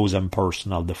up-close and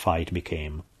personal the fight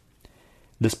became.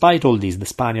 Despite all this, the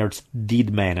Spaniards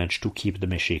did manage to keep the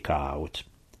Mexica out.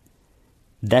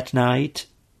 That night,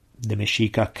 the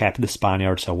Mexica kept the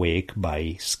Spaniards awake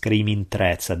by screaming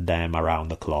threats at them around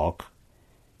the clock,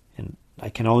 and I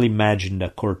can only imagine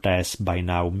that Cortés by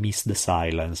now missed the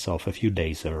silence of a few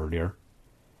days earlier.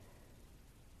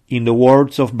 In the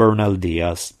words of Bernal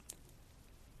Diaz,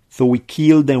 "Though we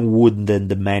killed and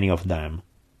wounded many of them,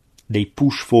 they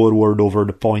pushed forward over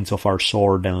the points of our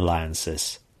sword and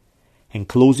lances, and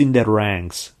closing their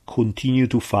ranks, continue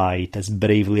to fight as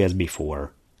bravely as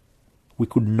before. We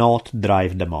could not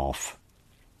drive them off."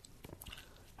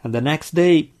 And the next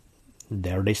day,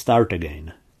 there they start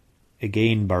again.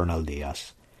 Again Bernal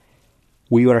Diaz.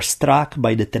 "We were struck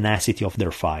by the tenacity of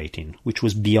their fighting, which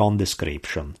was beyond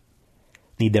description.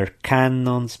 Neither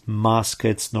cannons,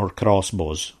 muskets, nor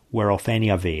crossbows were of any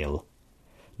avail,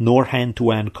 nor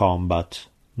hand-to-hand combat,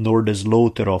 nor the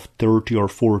slaughter of 30 or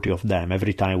 40 of them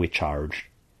every time we charged.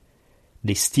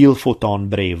 They still fought on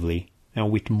bravely, and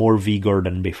with more vigor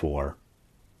than before."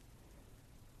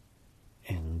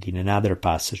 And in another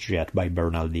passage yet by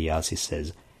Bernal Diaz, he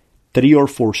says, 3 or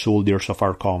 4 soldiers of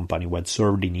our company who had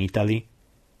served in Italy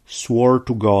swore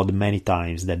to God many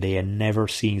times that they had never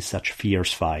seen such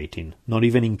fierce fighting, not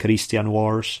even in Christian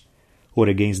wars, or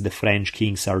against the French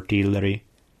king's artillery,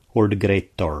 or the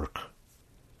Great Turk.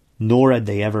 Nor had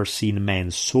they ever seen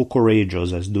men so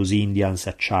courageous as those Indians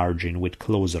at charging with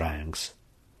close ranks.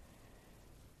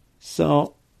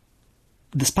 So,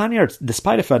 the Spaniards,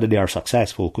 despite the fact that they are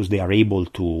successful because they are able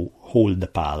to hold the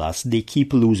palace, they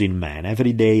keep losing men.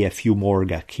 Every day a few more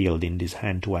get killed in this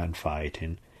hand-to-hand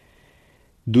fighting.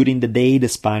 During the day the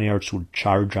Spaniards would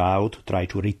charge out to try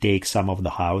to retake some of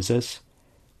the houses,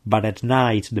 but at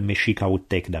night the Mexica would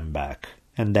take them back,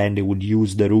 and then they would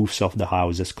use the roofs of the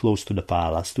houses close to the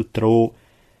palace to throw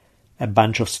a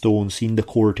bunch of stones in the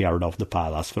courtyard of the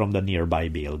palace from the nearby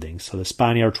buildings, so the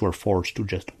Spaniards were forced to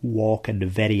just walk at the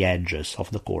very edges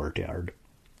of the courtyard.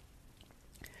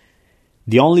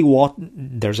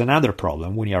 There's another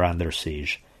problem when you're under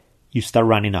siege. You start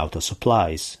running out of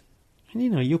supplies.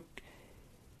 And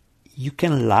you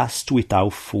can last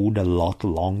without food a lot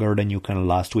longer than you can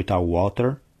last without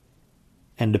water.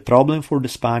 And the problem for the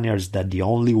Spaniards is that the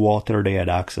only water they had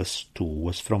access to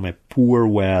was from a poor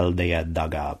well they had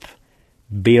dug up.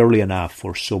 Barely enough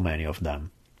for so many of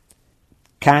them.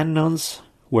 Cannons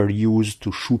were used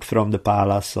to shoot from the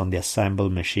palace on the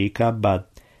assembled Mexica, but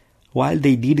while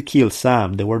they did kill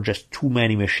some, there were just too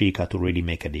many Mexica to really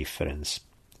make a difference.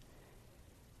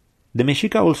 The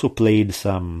Mexica also played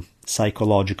some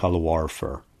psychological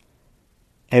warfare.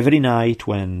 Every night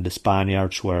when the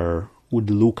Spaniards would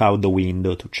look out the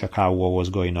window to check out what was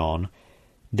going on,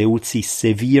 they would see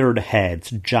severed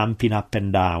heads jumping up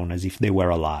and down as if they were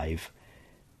alive.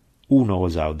 Who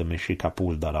knows how the Mexica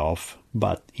pulled that off,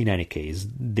 but in any case,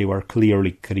 they were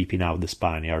clearly creeping out the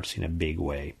Spaniards in a big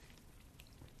way.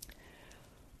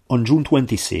 On June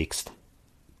 26th,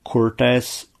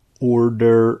 Cortés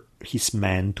ordered his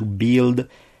men to build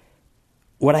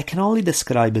what I can only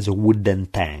describe as a wooden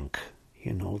tank,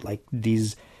 like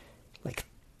this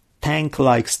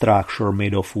tank-like structure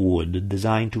made of wood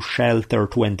designed to shelter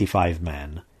 25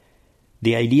 men.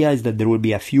 The idea is that there will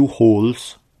be a few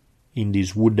holes in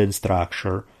this wooden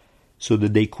structure so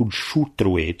that they could shoot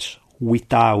through it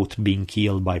without being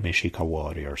killed by Mexica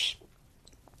warriors.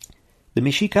 The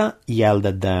Mexica yelled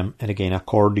at them, and again,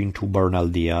 according to Bernal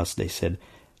Diaz, they said,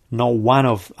 "Not one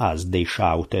of us," they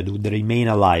shouted, "would remain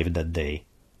alive that day.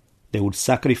 They would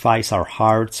sacrifice our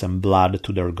hearts and blood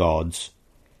to their gods,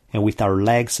 and with our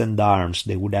legs and arms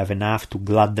they would have enough to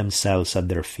glut themselves at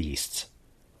their feasts.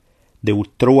 They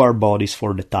would throw our bodies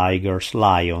for the tigers,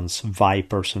 lions,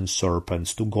 vipers, and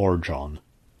serpents to gorge on."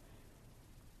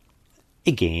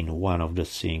 Again, one of the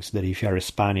things that if you're a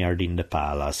Spaniard in the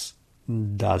palace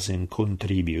doesn't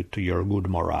contribute to your good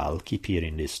morale. Keep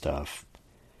hearing this stuff.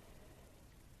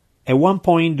 At one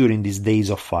point during these days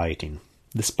of fighting,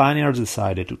 the Spaniards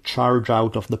decided to charge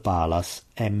out of the palace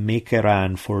and make a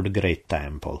run for the Great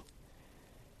Temple.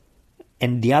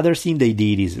 And the other thing they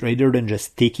did is, rather than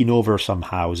just taking over some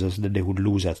houses that they would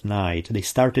lose at night, they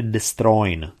started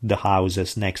destroying the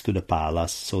houses next to the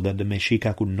palace so that the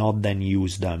Mexica could not then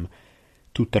use them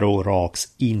to throw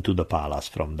rocks into the palace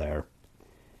from there.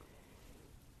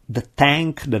 The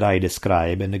tank that I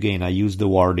describe, and again I use the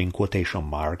word in quotation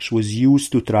marks, was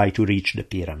used to try to reach the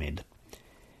pyramid.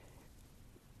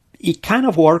 It kind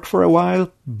of worked for a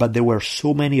while, but there were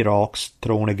so many rocks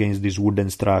thrown against this wooden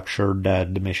structure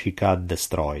that the Mexica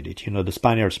destroyed it. The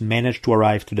Spaniards managed to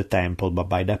arrive to the temple, but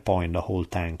by that point the whole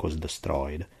tank was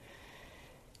destroyed.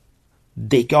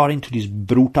 They got into this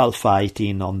brutal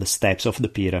fighting on the steps of the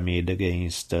pyramid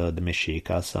against the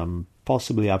Mexica.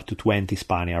 Possibly up to 20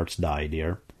 Spaniards died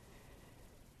here.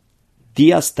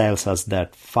 Diaz tells us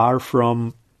that far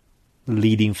from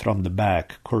leading from the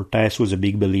back, Cortés was a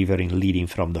big believer in leading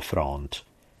from the front.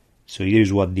 So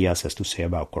here's what Diaz has to say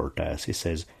about Cortés. He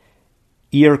says,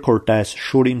 "Here Cortés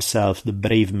showed himself the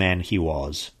brave man he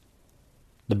was.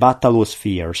 The battle was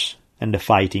fierce and the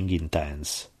fighting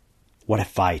intense. What a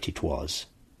fight it was!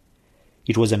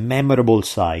 It was a memorable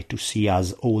sight to see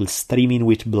us all streaming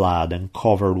with blood and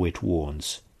covered with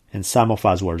wounds, and some of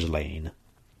us were slain.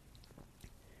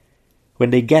 When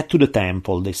they get to the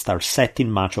temple, they start setting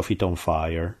much of it on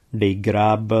fire. They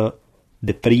grab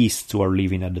the priests who are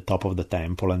living at the top of the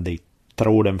temple and they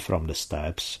throw them from the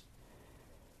steps.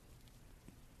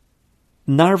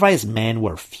 Narvaez's men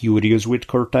were furious with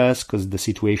Cortés because the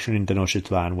situation in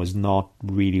Tenochtitlan was not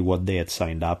really what they had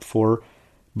signed up for,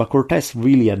 but Cortés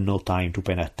really had no time to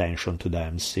pay attention to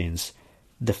them since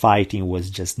the fighting was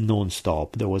just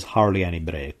non-stop. There was hardly any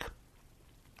break.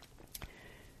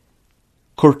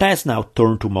 Cortés now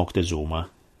turned to Moctezuma,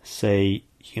 say,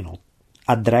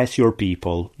 address your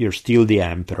people, you're still the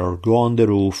emperor, go on the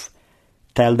roof,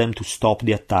 tell them to stop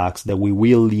the attacks, that we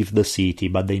will leave the city,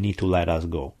 but they need to let us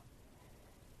go.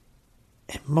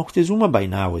 And Moctezuma by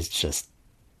now is just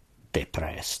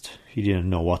depressed. He didn't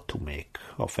know what to make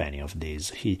of any of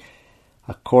this.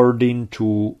 According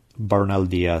to Bernal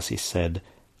Diaz, he said,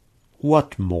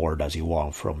 "What more does he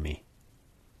want from me?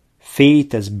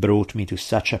 Fate has brought me to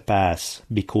such a pass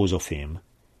because of him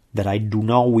that I do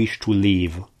not wish to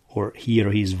live or hear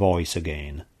his voice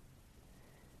again."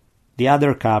 The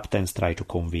other captains tried to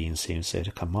convince him,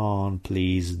 said, "Come on,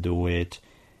 please do it."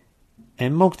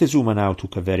 And Moctezuma now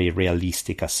took a very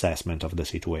realistic assessment of the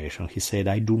situation. He said,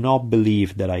 "I do not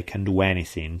believe that I can do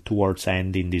anything towards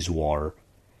ending this war,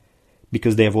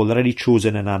 because they have already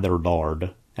chosen another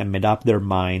lord and made up their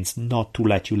minds not to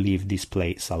let you leave this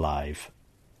place alive.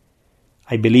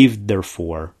 I believe,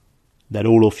 therefore, that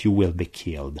all of you will be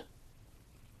killed."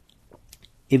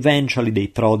 Eventually they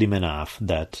trod him enough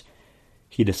that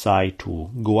he decided to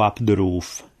go up the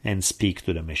roof and speak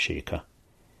to the Mexica.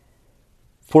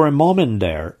 For a moment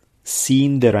there,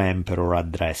 seeing their emperor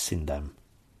addressing them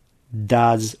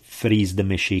does freeze the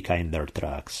Mexica in their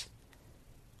tracks.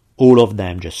 All of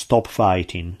them just stop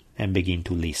fighting and begin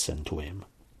to listen to him.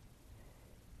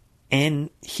 And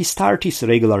he starts his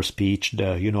regular speech,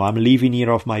 I'm living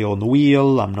here of my own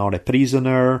will, I'm not a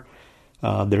prisoner,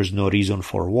 there's no reason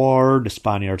for war, the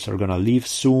Spaniards are gonna leave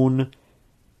soon.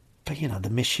 But, the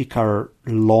Mexica are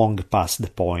long past the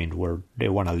point where they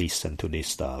want to listen to this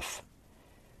stuff.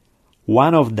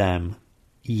 One of them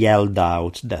yelled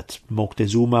out that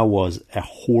Moctezuma was a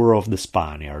whore of the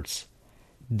Spaniards.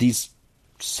 This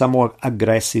somewhat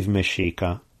aggressive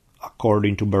Mexica,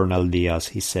 according to Bernal Diaz,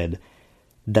 he said,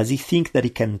 "Does he think that he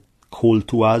can call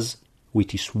to us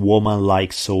with his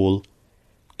woman-like soul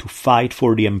to fight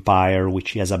for the empire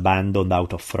which he has abandoned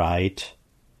out of fright?"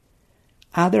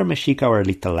 Other Mexica were a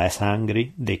little less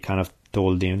angry. They kind of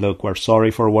told him, "Look, we're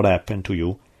sorry for what happened to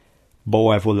you, but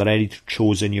I've already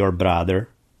chosen your brother,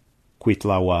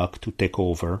 Cuitlahuac, to take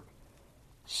over.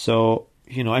 So,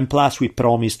 and plus we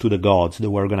promised to the gods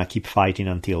that we're going to keep fighting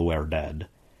until we're dead."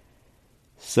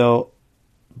 So,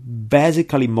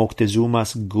 basically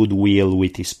Moctezuma's goodwill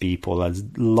with his people has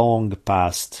long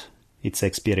passed its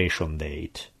expiration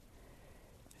date.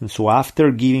 And so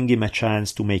after giving him a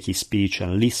chance to make his speech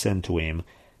and listen to him,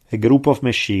 a group of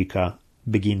Mexica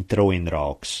begin throwing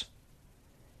rocks.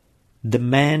 The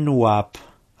man who up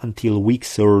until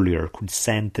weeks earlier could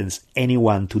sentence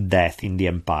anyone to death in the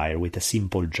empire with a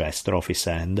simple gesture of his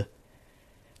hand,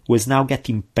 was now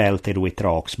getting pelted with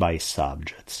rocks by his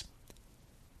subjects.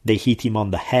 They hit him on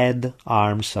the head,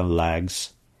 arms and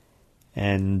legs,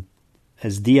 and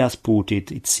as Diaz put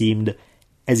it, it seemed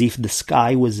as if the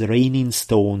sky was raining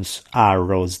stones,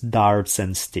 arrows, darts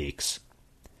and sticks.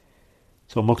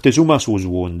 So Moctezuma was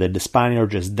wounded. The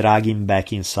Spaniards just drag him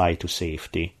back inside to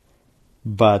safety.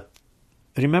 But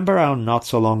remember how not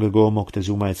so long ago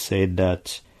Moctezuma had said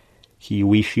that he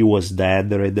wished he was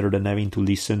dead rather than having to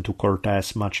listen to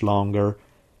Cortés much longer?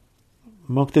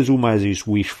 Moctezuma has his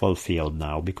wish fulfilled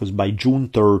now, because by June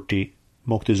 30,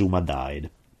 Moctezuma died.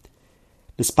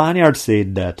 The Spaniards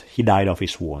said that he died of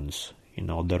his wounds.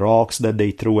 The rocks that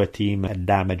they threw at him had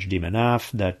damaged him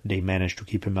enough that they managed to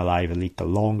keep him alive a little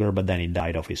longer, but then he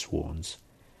died of his wounds.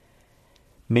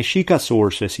 Mexica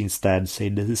sources instead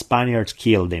said that the Spaniards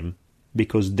killed him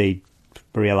because they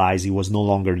realized he was no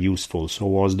longer useful, so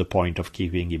what was the point of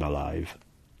keeping him alive?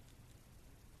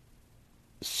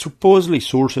 Supposedly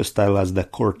sources tell us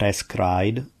that Cortés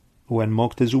cried when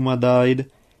Moctezuma died,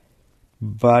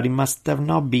 but he must have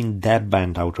not been that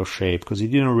bent out of shape, because he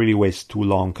didn't really waste too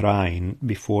long crying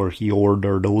before he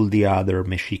ordered all the other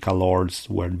Mexica lords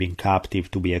who had been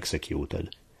captive to be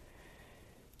executed.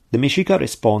 The Mexica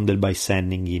responded by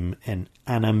sending him an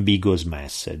unambiguous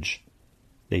message.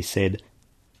 They said,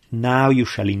 "Now you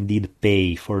shall indeed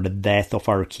pay for the death of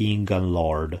our king and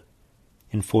lord,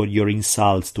 and for your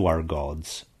insults to our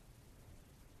gods."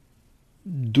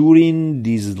 During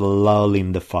this lull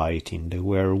in the fighting, there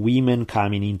were women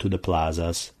coming into the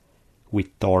plazas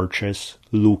with torches,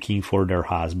 looking for their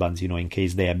husbands, in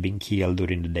case they had been killed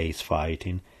during the day's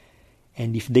fighting.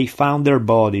 And if they found their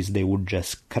bodies, they would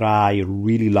just cry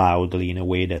really loudly in a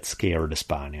way that scared the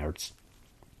Spaniards.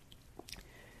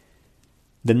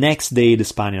 The next day, the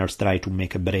Spaniards tried to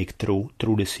make a breakthrough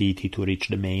through the city to reach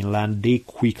the mainland. They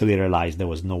quickly realized there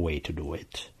was no way to do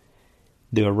it.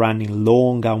 They were running low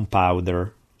on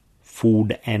gunpowder,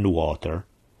 food, and water.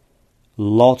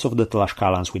 Lots of the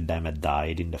Tlaxcalans with them had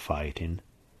died in the fighting.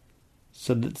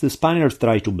 So the Spaniards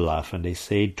tried to bluff, and they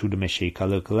said to the Mexica,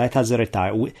 "Look, let us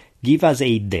retire. Give us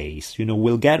 8 days.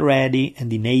 We'll get ready,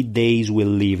 and in 8 days we'll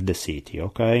leave the city,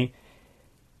 okay?"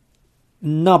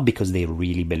 Not because they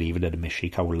really believed that the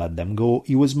Mexica would let them go.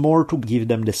 It was more to give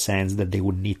them the sense that they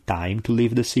would need time to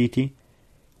leave the city,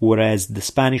 whereas the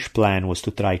Spanish plan was to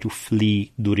try to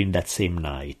flee during that same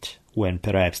night, when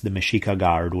perhaps the Mexica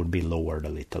guard would be lowered a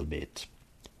little bit.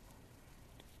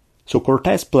 So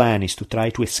Cortés' plan is to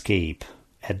try to escape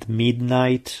at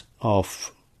midnight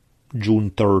of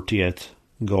June 30th,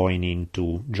 going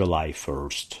into July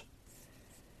 1st,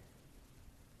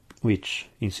 which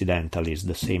incidentally is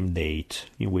the same date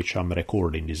in which I'm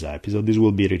recording this episode. This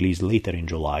will be released later in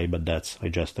July, but I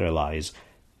just realized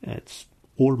it's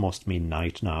almost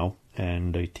midnight now,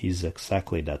 and it is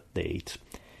exactly that date.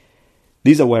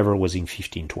 This, however, was in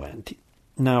 1520.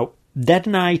 Now, that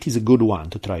night is a good one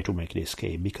to try to make the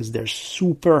escape, because there's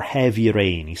super heavy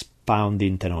rain is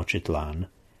pounding Tenochtitlan,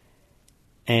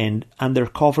 and under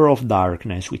cover of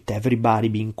darkness, with everybody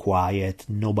being quiet,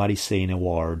 nobody saying a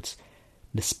word,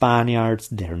 the Spaniards,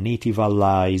 their native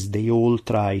allies, they all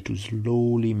try to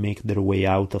slowly make their way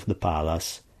out of the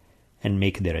palace and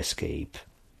make their escape.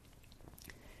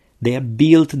 They have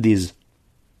built these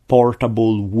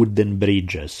portable wooden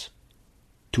bridges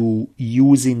to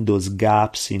use in those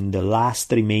gaps in the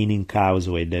last remaining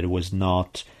causeway that was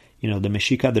not, the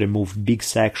Mexica had removed big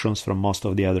sections from most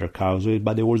of the other causeways,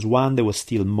 but there was one that was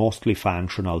still mostly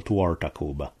functional to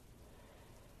Tacuba.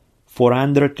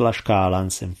 400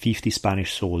 Tlaxcalans and 50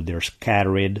 Spanish soldiers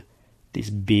carried this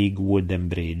big wooden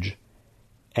bridge,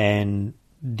 and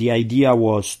the idea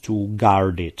was to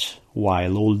guard it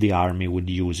while all the army would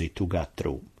use it to get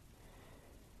through.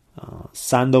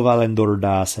 Sandoval and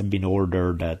Ordaz had been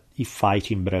ordered that if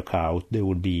fighting broke out, they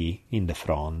would be in the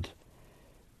front.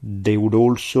 They would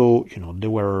also, there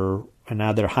were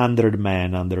another 100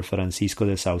 men under Francisco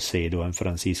de Saucedo and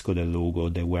Francisco de Lugo.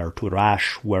 They were to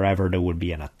rush wherever there would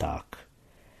be an attack.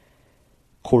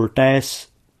 Cortés,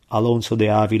 Alonso de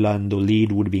Avila, and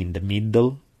Olid would be in the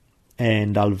middle,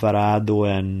 and Alvarado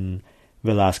and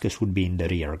Velázquez would be in the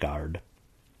rear guard.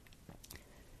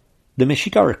 The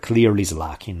Mexica are clearly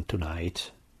slacking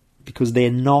tonight, because they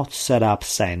had not set up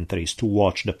sentries to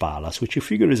watch the palace, which you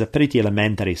figure is a pretty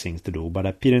elementary thing to do, but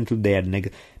apparently they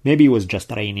had maybe it was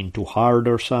just raining too hard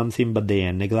or something, but they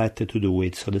had neglected to do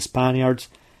it. So the Spaniards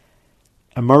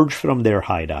emerged from their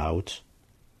hideout,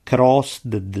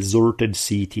 crossed the deserted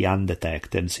city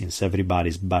undetected since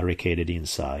everybody's barricaded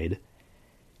inside,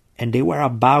 and they were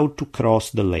about to cross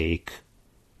the lake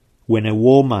when a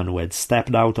woman who had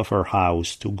stepped out of her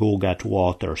house to go get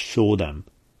water saw them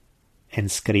and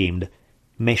screamed,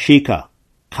 "Mexica,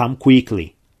 come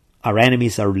quickly, our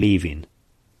enemies are leaving."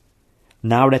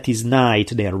 Now that is night,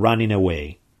 they are running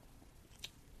away.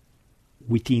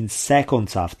 Within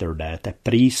seconds after that, a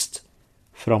priest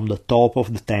from the top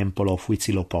of the temple of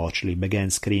Huitzilopochtli began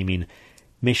screaming,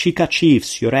 Mexica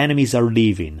chiefs, your enemies are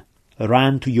leaving.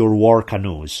 Run to your war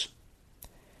canoes.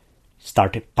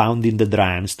 Started pounding the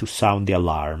drums to sound the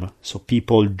alarm, so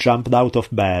people jumped out of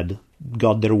bed,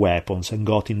 got their weapons, and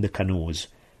got in the canoes,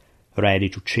 ready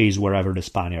to chase wherever the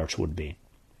Spaniards would be.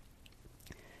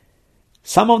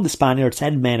 Some of the Spaniards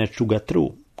had managed to get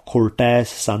through. Cortés,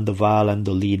 Sandoval, and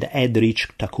Olid had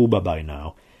reached Tacuba by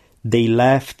now. They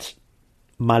left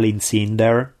Malintzin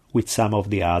there with some of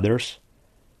the others,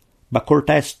 but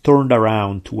Cortés turned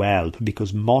around to help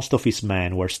because most of his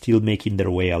men were still making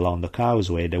their way along the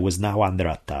causeway that was now under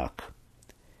attack.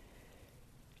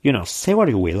 Say what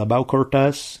you will about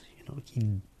Cortés,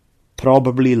 he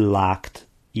probably lacked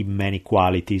in many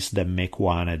qualities that make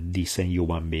one a decent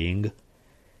human being.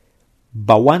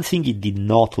 But one thing he did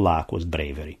not lack was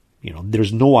bravery.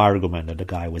 There's no argument that the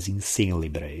guy was insanely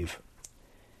brave.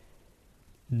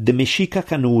 The Mexica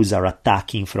canoes are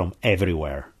attacking from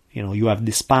everywhere. You have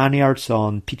the Spaniards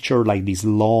on, picture like this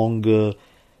long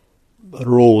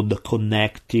road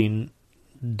connecting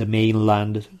the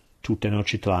mainland to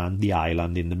Tenochtitlan, the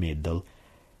island in the middle.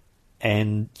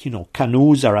 And,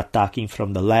 canoes are attacking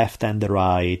from the left and the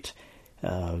right.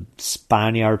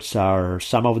 Spaniards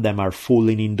some of them are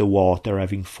falling in the water,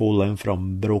 having fallen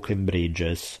from broken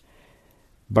bridges.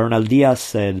 Bernal Diaz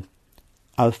said,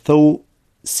 although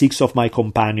 6 of my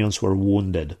companions were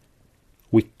wounded,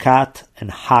 we cut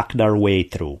and hacked our way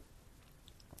through.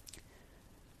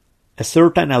 A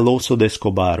certain Alonso de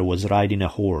Escobar was riding a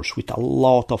horse with a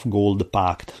lot of gold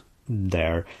packed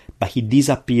there, but he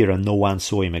disappeared and no one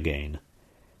saw him again.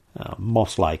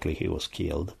 Most likely he was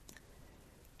killed.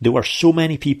 There were so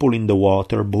many people in the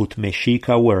water, both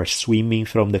Mexica were swimming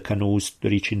from the canoes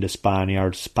reaching the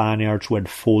Spaniards. Spaniards who had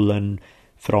fallen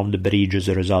from the bridge as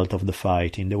a result of the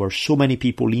fighting. There were so many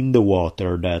people in the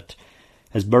water that,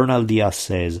 as Bernal Diaz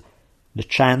says, the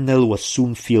channel was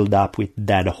soon filled up with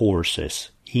dead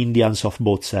horses, Indians of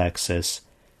both sexes,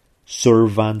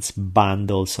 servants,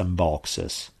 bundles, and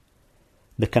boxes.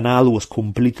 The canal was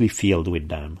completely filled with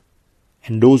them,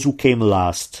 and those who came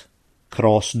last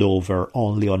crossed over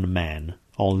only on men,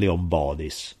 only on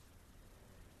bodies.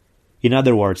 In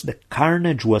other words, the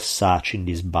carnage was such in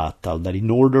this battle that in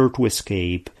order to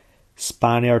escape,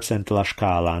 Spaniards and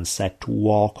Tlaxcalans had to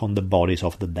walk on the bodies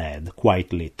of the dead,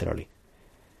 quite literally.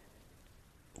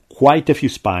 Quite a few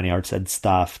Spaniards had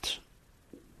stuffed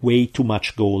way too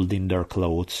much gold in their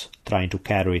clothes, trying to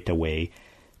carry it away,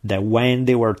 that when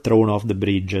they were thrown off the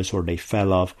bridges or they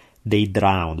fell off, they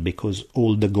drowned because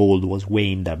all the gold was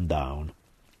weighing them down.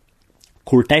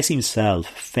 Cortés himself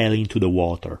fell into the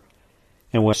water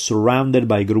and was surrounded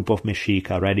by a group of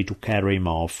Mexica ready to carry him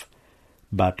off,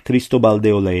 but Cristobal de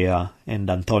Olea and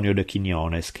Antonio de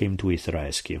Quiñones came to his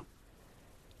rescue.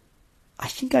 I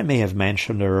think I may have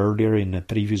mentioned her earlier in a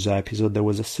previous episode. There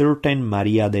was a certain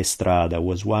Maria de Estrada, who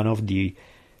was one of the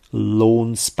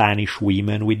lone Spanish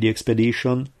women with the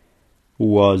expedition, who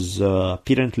was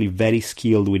apparently very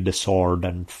skilled with the sword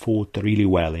and fought really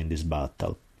well in this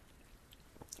battle.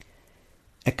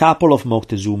 A couple of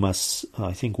Moctezuma's,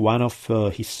 I think one of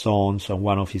his sons and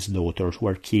one of his daughters,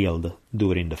 were killed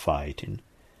during the fighting.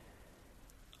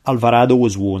 Alvarado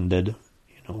was wounded.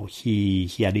 He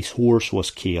had his horse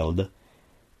was killed,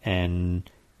 and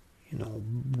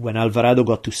when Alvarado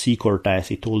got to see Cortés,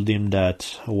 he told him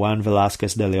that Juan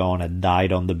Velázquez de León had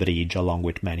died on the bridge along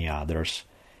with many others,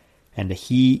 and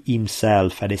he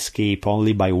himself had escaped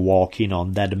only by walking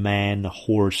on dead men,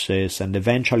 horses, and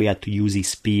eventually had to use his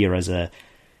spear as a...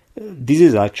 This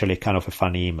is actually kind of a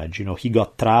funny image. He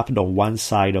got trapped on one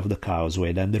side of the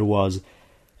causeway, then there was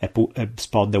a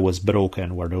spot that was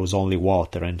broken where there was only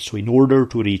water, and so in order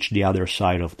to reach the other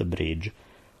side of the bridge,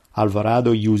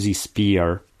 Alvarado used his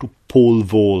spear to pole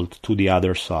vault to the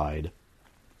other side.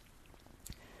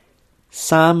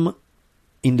 Some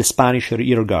in the Spanish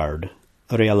rearguard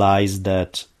realized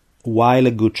that while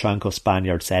a good chunk of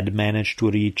Spaniards had managed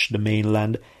to reach the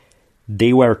mainland,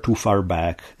 they were too far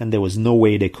back, and there was no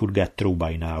way they could get through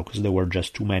by now, because there were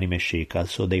just too many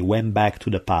Mexicas, so they went back to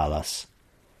the palace.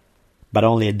 But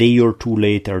only a day or two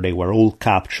later they were all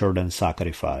captured and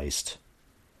sacrificed.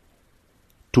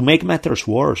 To make matters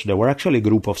worse, there were actually a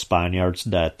group of Spaniards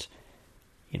that,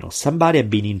 somebody had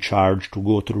been in charge to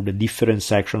go through the different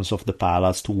sections of the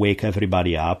palace to wake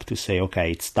everybody up, to say,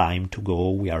 okay, it's time to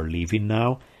go, we are leaving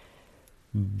now.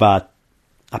 But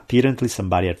apparently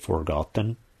somebody had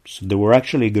forgotten. So there were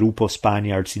actually a group of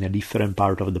Spaniards in a different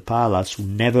part of the palace who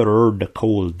never heard the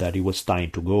call that it was time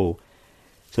to go.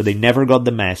 So they never got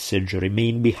the message,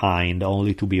 remained behind,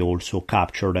 only to be also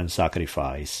captured and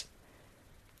sacrificed.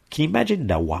 Can you imagine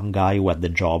that one guy who had the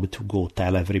job to go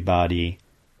tell everybody,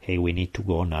 hey, we need to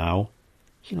go now?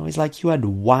 It's like you had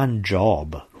one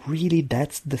job. Really,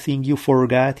 that's the thing you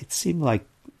forget? It seemed like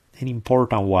an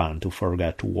important one to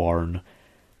forget to warn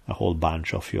a whole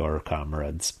bunch of your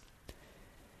comrades.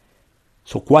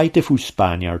 So quite a few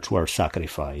Spaniards were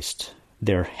sacrificed.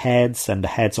 Their heads and the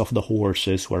heads of the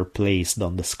horses were placed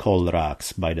on the skull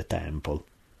racks by the temple.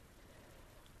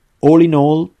 All in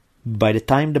all, by the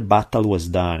time the battle was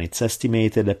done, it's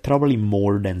estimated that probably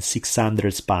more than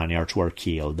 600 Spaniards were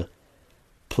killed.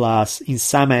 Plus, in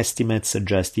some estimates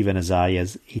suggest even as high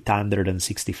as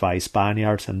 865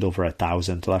 Spaniards and over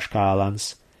 1,000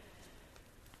 Tlaxcalans.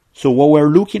 So what we're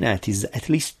looking at is at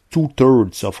least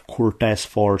 2/3 of Cortés'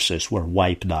 forces were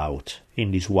wiped out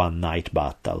in this one-night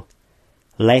battle.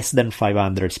 Less than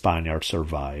 500 Spaniards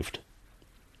survived.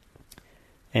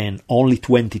 And only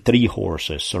 23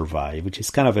 horses survived, which is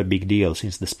kind of a big deal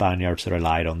since the Spaniards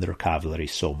relied on their cavalry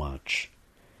so much.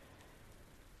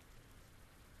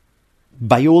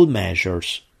 By all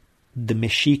measures, the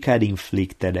Mexica had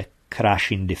inflicted a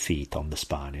crushing defeat on the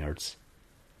Spaniards.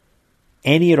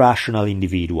 Any rational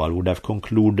individual would have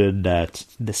concluded that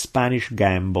the Spanish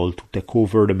gamble to take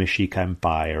over the Mexica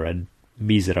Empire had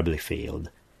miserably failed.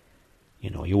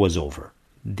 It was over.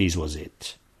 This was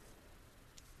it.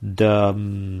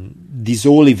 This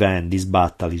whole event, this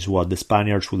battle, is what the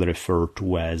Spaniards would refer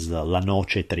to as La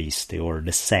Noche Triste, or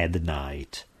the sad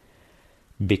night,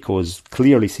 because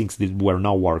clearly things were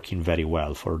not working very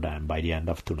well for them by the end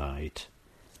of tonight.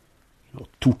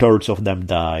 2/3 of them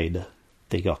died.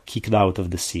 They got kicked out of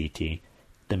the city.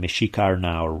 The Mexica are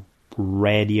now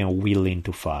ready and willing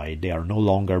to fight. They are no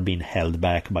longer being held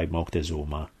back by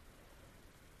Moctezuma.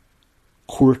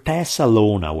 Cortés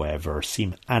alone, however,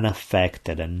 seemed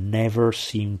unaffected and never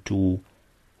seemed to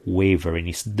waver in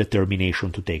his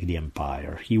determination to take the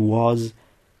empire. He was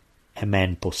a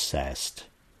man possessed.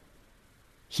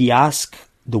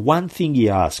 The one thing he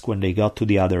asked when they got to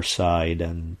the other side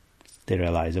and they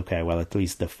realized, okay, well, at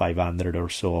least the 500 or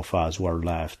so of us were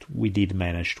left. We did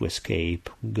manage to escape.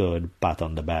 Good, pat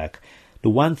on the back. The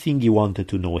one thing he wanted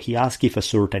to know, he asked if a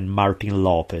certain Martin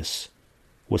Lopez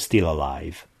was still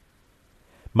alive.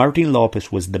 Martin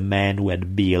Lopez was the man who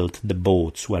had built the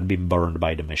boats who had been burned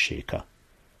by the Mexica.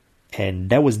 And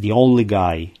that was the only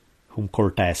guy whom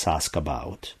Cortés asked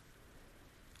about.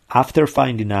 After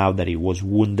finding out that he was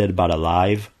wounded but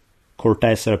alive,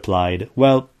 Cortés replied,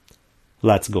 well,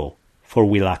 let's go, for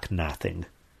we lack nothing.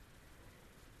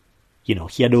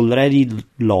 He had already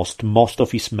lost most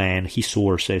of his men, his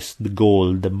horses, the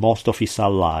gold, most of his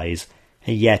allies,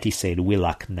 and yet he said, we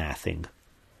lack nothing.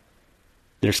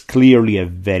 There's clearly a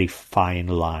very fine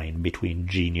line between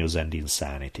genius and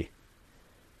insanity.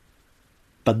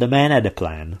 But the man had a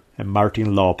plan, and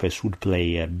Martin Lopez would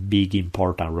play a big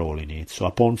important role in it. So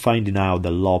upon finding out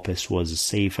that Lopez was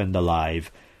safe and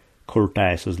alive,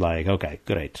 Cortés was like, okay,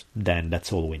 great, then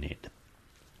that's all we need.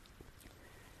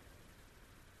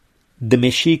 The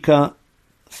Mexica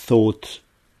thought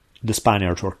the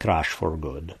Spaniards were crushed for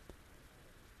good.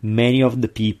 Many of the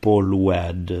people who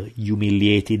had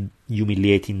humiliating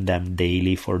them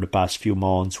daily for the past few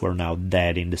months were now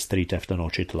dead in the street of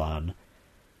Tenochtitlan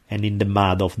and in the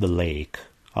mud of the lake,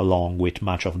 along with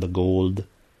much of the gold,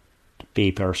 the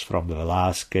papers from the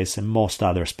Velázquez, and most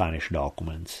other Spanish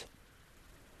documents.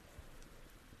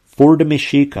 For the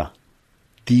Mexica,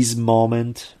 this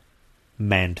moment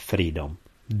meant freedom.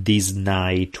 This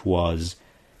night was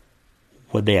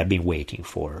what they had been waiting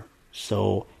for.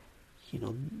 So,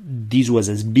 this was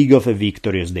as big of a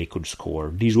victory as they could score.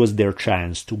 This was their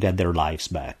chance to get their lives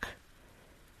back.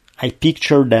 I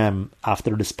picture them,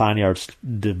 after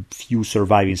the few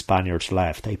surviving Spaniards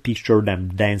left, I picture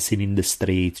them dancing in the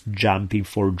streets, jumping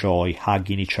for joy,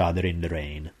 hugging each other in the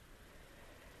rain.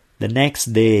 The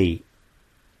next day,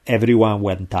 everyone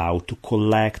went out to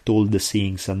collect all the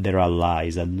things and their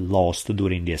allies had lost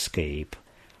during the escape.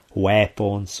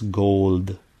 Weapons,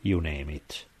 gold, you name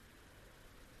it.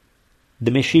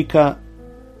 The Mexica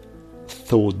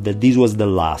thought that this was the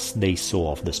last they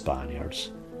saw of the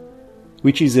Spaniards,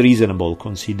 which is reasonable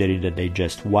considering that they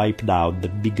just wiped out the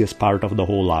biggest part of the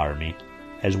whole army,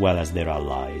 as well as their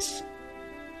allies.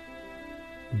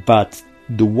 But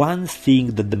the one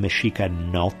thing that the Mexica had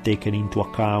not taken into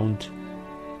account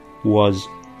was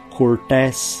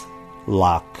Cortés'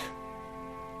 luck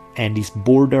and his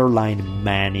borderline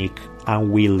manic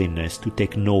unwillingness to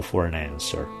take no for an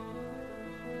answer.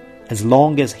 As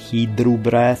long as he drew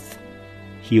breath,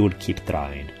 he would keep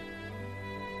trying.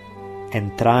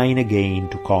 And trying again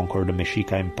to conquer the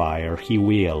Mexica Empire, he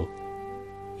will,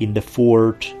 in the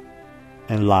fourth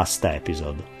and last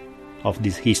episode of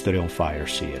this History on Fire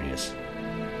series.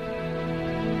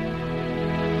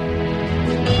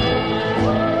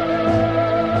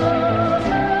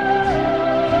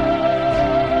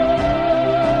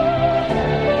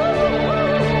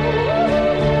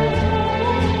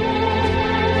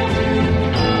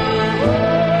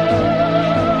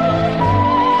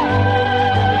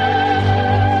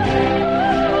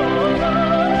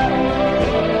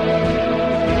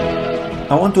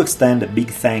 I want to extend a big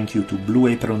thank you to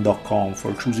BlueApron.com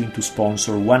for choosing to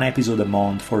sponsor one episode a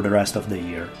month for the rest of the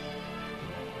year.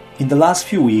 In the last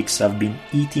few weeks, I've been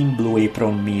eating Blue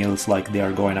Apron meals like they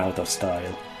are going out of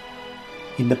style.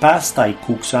 In the past, I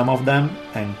cooked some of them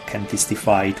and can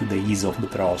testify to the ease of the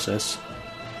process,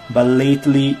 but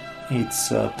lately,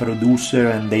 its producer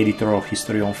and editor of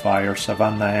History on Fire,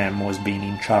 Savannah M, has been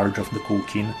in charge of the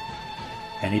cooking,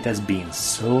 and it has been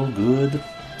so good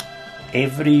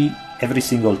every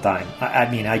single time.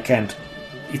 I can't.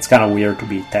 It's kind of weird to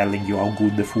be telling you how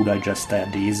good the food I just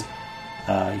had is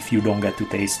if you don't get to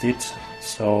taste it.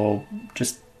 So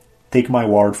just take my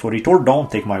word for it, or don't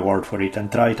take my word for it,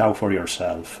 and try it out for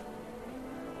yourself.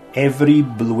 Every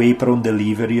Blue Apron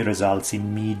delivery results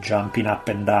in me jumping up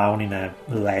and down in a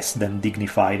less than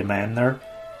dignified manner,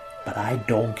 but I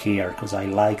don't care because I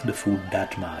like the food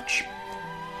that much.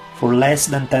 For less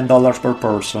than $10 per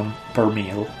person per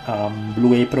meal,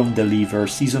 Blue Apron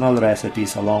delivers seasonal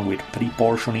recipes along with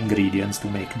pre-portioned ingredients to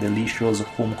make delicious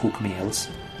home-cooked meals.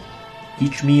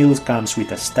 Each meal comes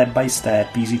with a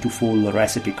step-by-step, easy-to-follow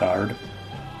recipe card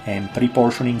and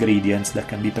pre-portioned ingredients that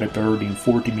can be prepared in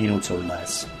 40 minutes or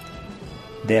less.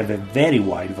 They have a very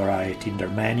wide variety in their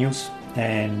menus,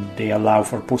 and they allow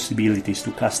for possibilities to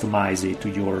customize it to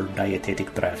your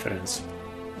dietetic preference.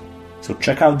 So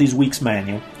check out this week's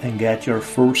menu and get your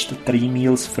first 3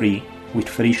 meals free with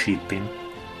free shipping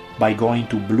by going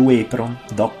to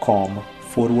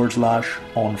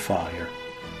blueapron.com/onfire.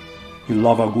 You'll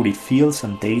love how good it feels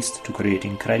and tastes to create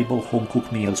incredible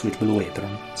home-cooked meals with Blue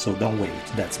Apron, so don't wait.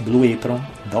 That's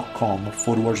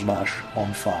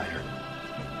blueapron.com/onfire.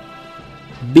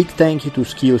 Big thank you to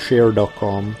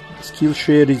Skillshare.com.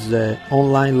 Skillshare is an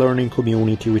online learning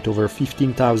community with over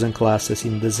 15,000 classes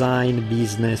in design,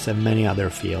 business, and many other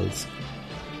fields.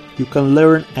 You can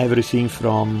learn everything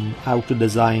from how to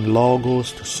design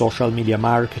logos, to social media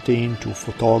marketing, to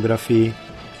photography,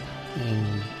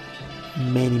 and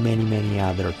many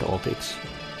other topics.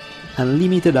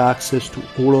 Unlimited access to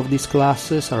all of these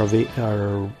classes are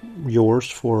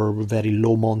yours for a very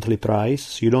low monthly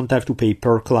price. You don't have to pay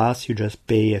per class, you just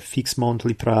pay a fixed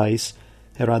monthly price,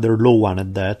 a rather low one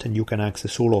at that, and you can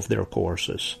access all of their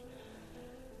courses.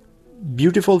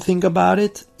 Beautiful thing about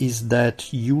it is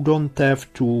that you don't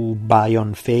have to buy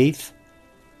on faith.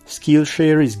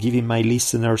 Skillshare is giving my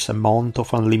listeners a month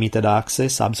of unlimited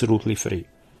access absolutely free.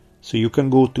 So you can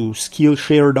go to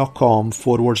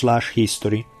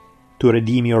skillshare.com/history to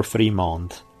redeem your free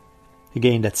month.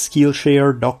 Again, that's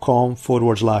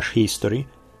skillshare.com/history.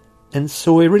 And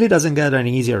so it really doesn't get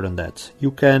any easier than that.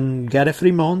 You can get a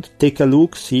free month, take a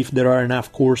look, see if there are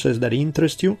enough courses that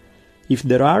interest you. If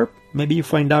there are, maybe you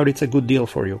find out it's a good deal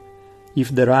for you. If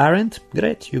there aren't,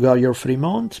 great, you got your free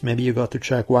month, maybe you got to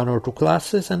check 1 or 2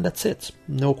 classes, and that's it.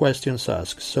 No questions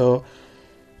asked. So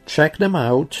check them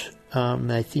out.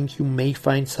 I think you may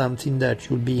find something that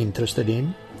you'll be interested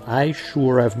in. I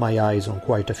sure have my eyes on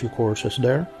quite a few courses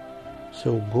there.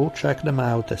 So go check them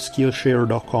out at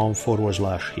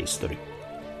skillshare.com/history.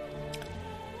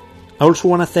 I also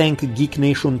want to thank Geek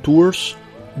Nation Tours.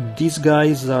 These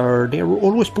guys they're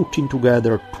always putting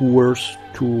together tours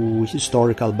to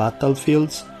historical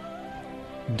battlefields.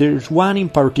 There's one in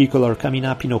particular coming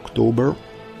up in October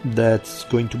that's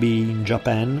going to be in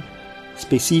Japan.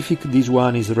 This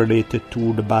one is related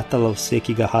to the Battle of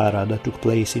Sekigahara that took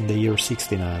place in the year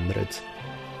 1600.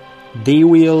 They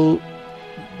will,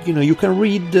 you can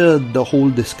read the whole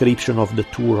description of the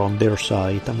tour on their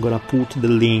site. I'm gonna put the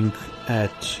link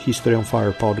at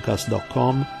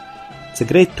historyonfirepodcast.com. It's a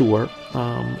great tour.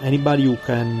 Anybody who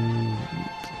can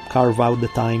carve out the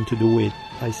time to do it,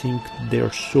 I think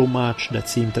there's so much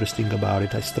that's interesting about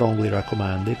it. I strongly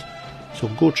recommend it. So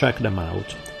go check them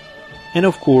out. And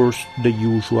of course, the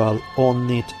usual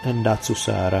Onnit and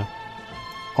Datsusara.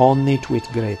 Onnit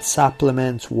with great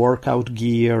supplements, workout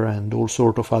gear, and all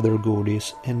sort of other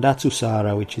goodies. And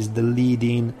Datsusara, which is the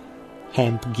leading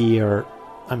hemp gear.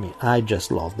 I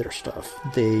just love their stuff.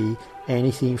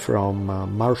 Anything from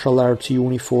martial arts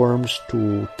uniforms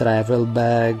to travel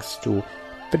bags to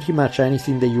pretty much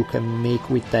anything that you can make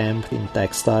with hemp in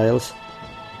textiles.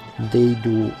 They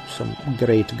do some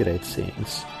great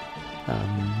things.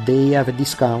 They have a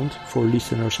discount for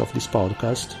listeners of this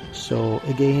podcast. So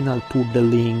again, I'll put the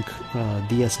link,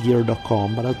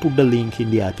 dsgear.com, but I'll put the link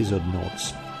in the episode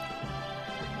notes.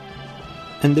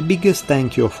 And the biggest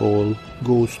thank you of all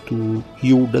goes to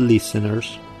you, the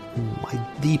listeners. I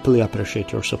deeply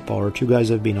appreciate your support. You guys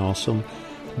have been awesome.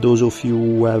 Those of you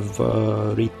who have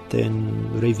written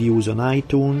reviews on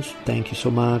iTunes, thank you so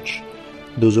much.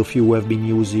 Those of you who have been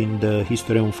using the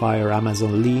History on Fire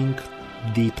Amazon link,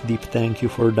 deep thank you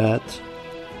for that.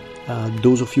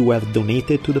 those of you who have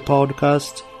donated to the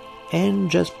podcast,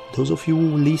 and just those of you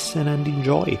who listen and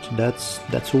enjoy it. That's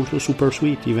also super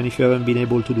sweet. Even if you haven't been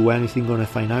able to do anything on a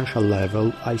financial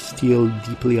level, I still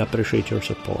deeply appreciate your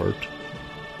support.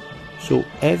 So,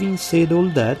 having said all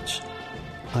that,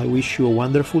 I wish you a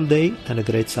wonderful day and a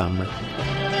great summer.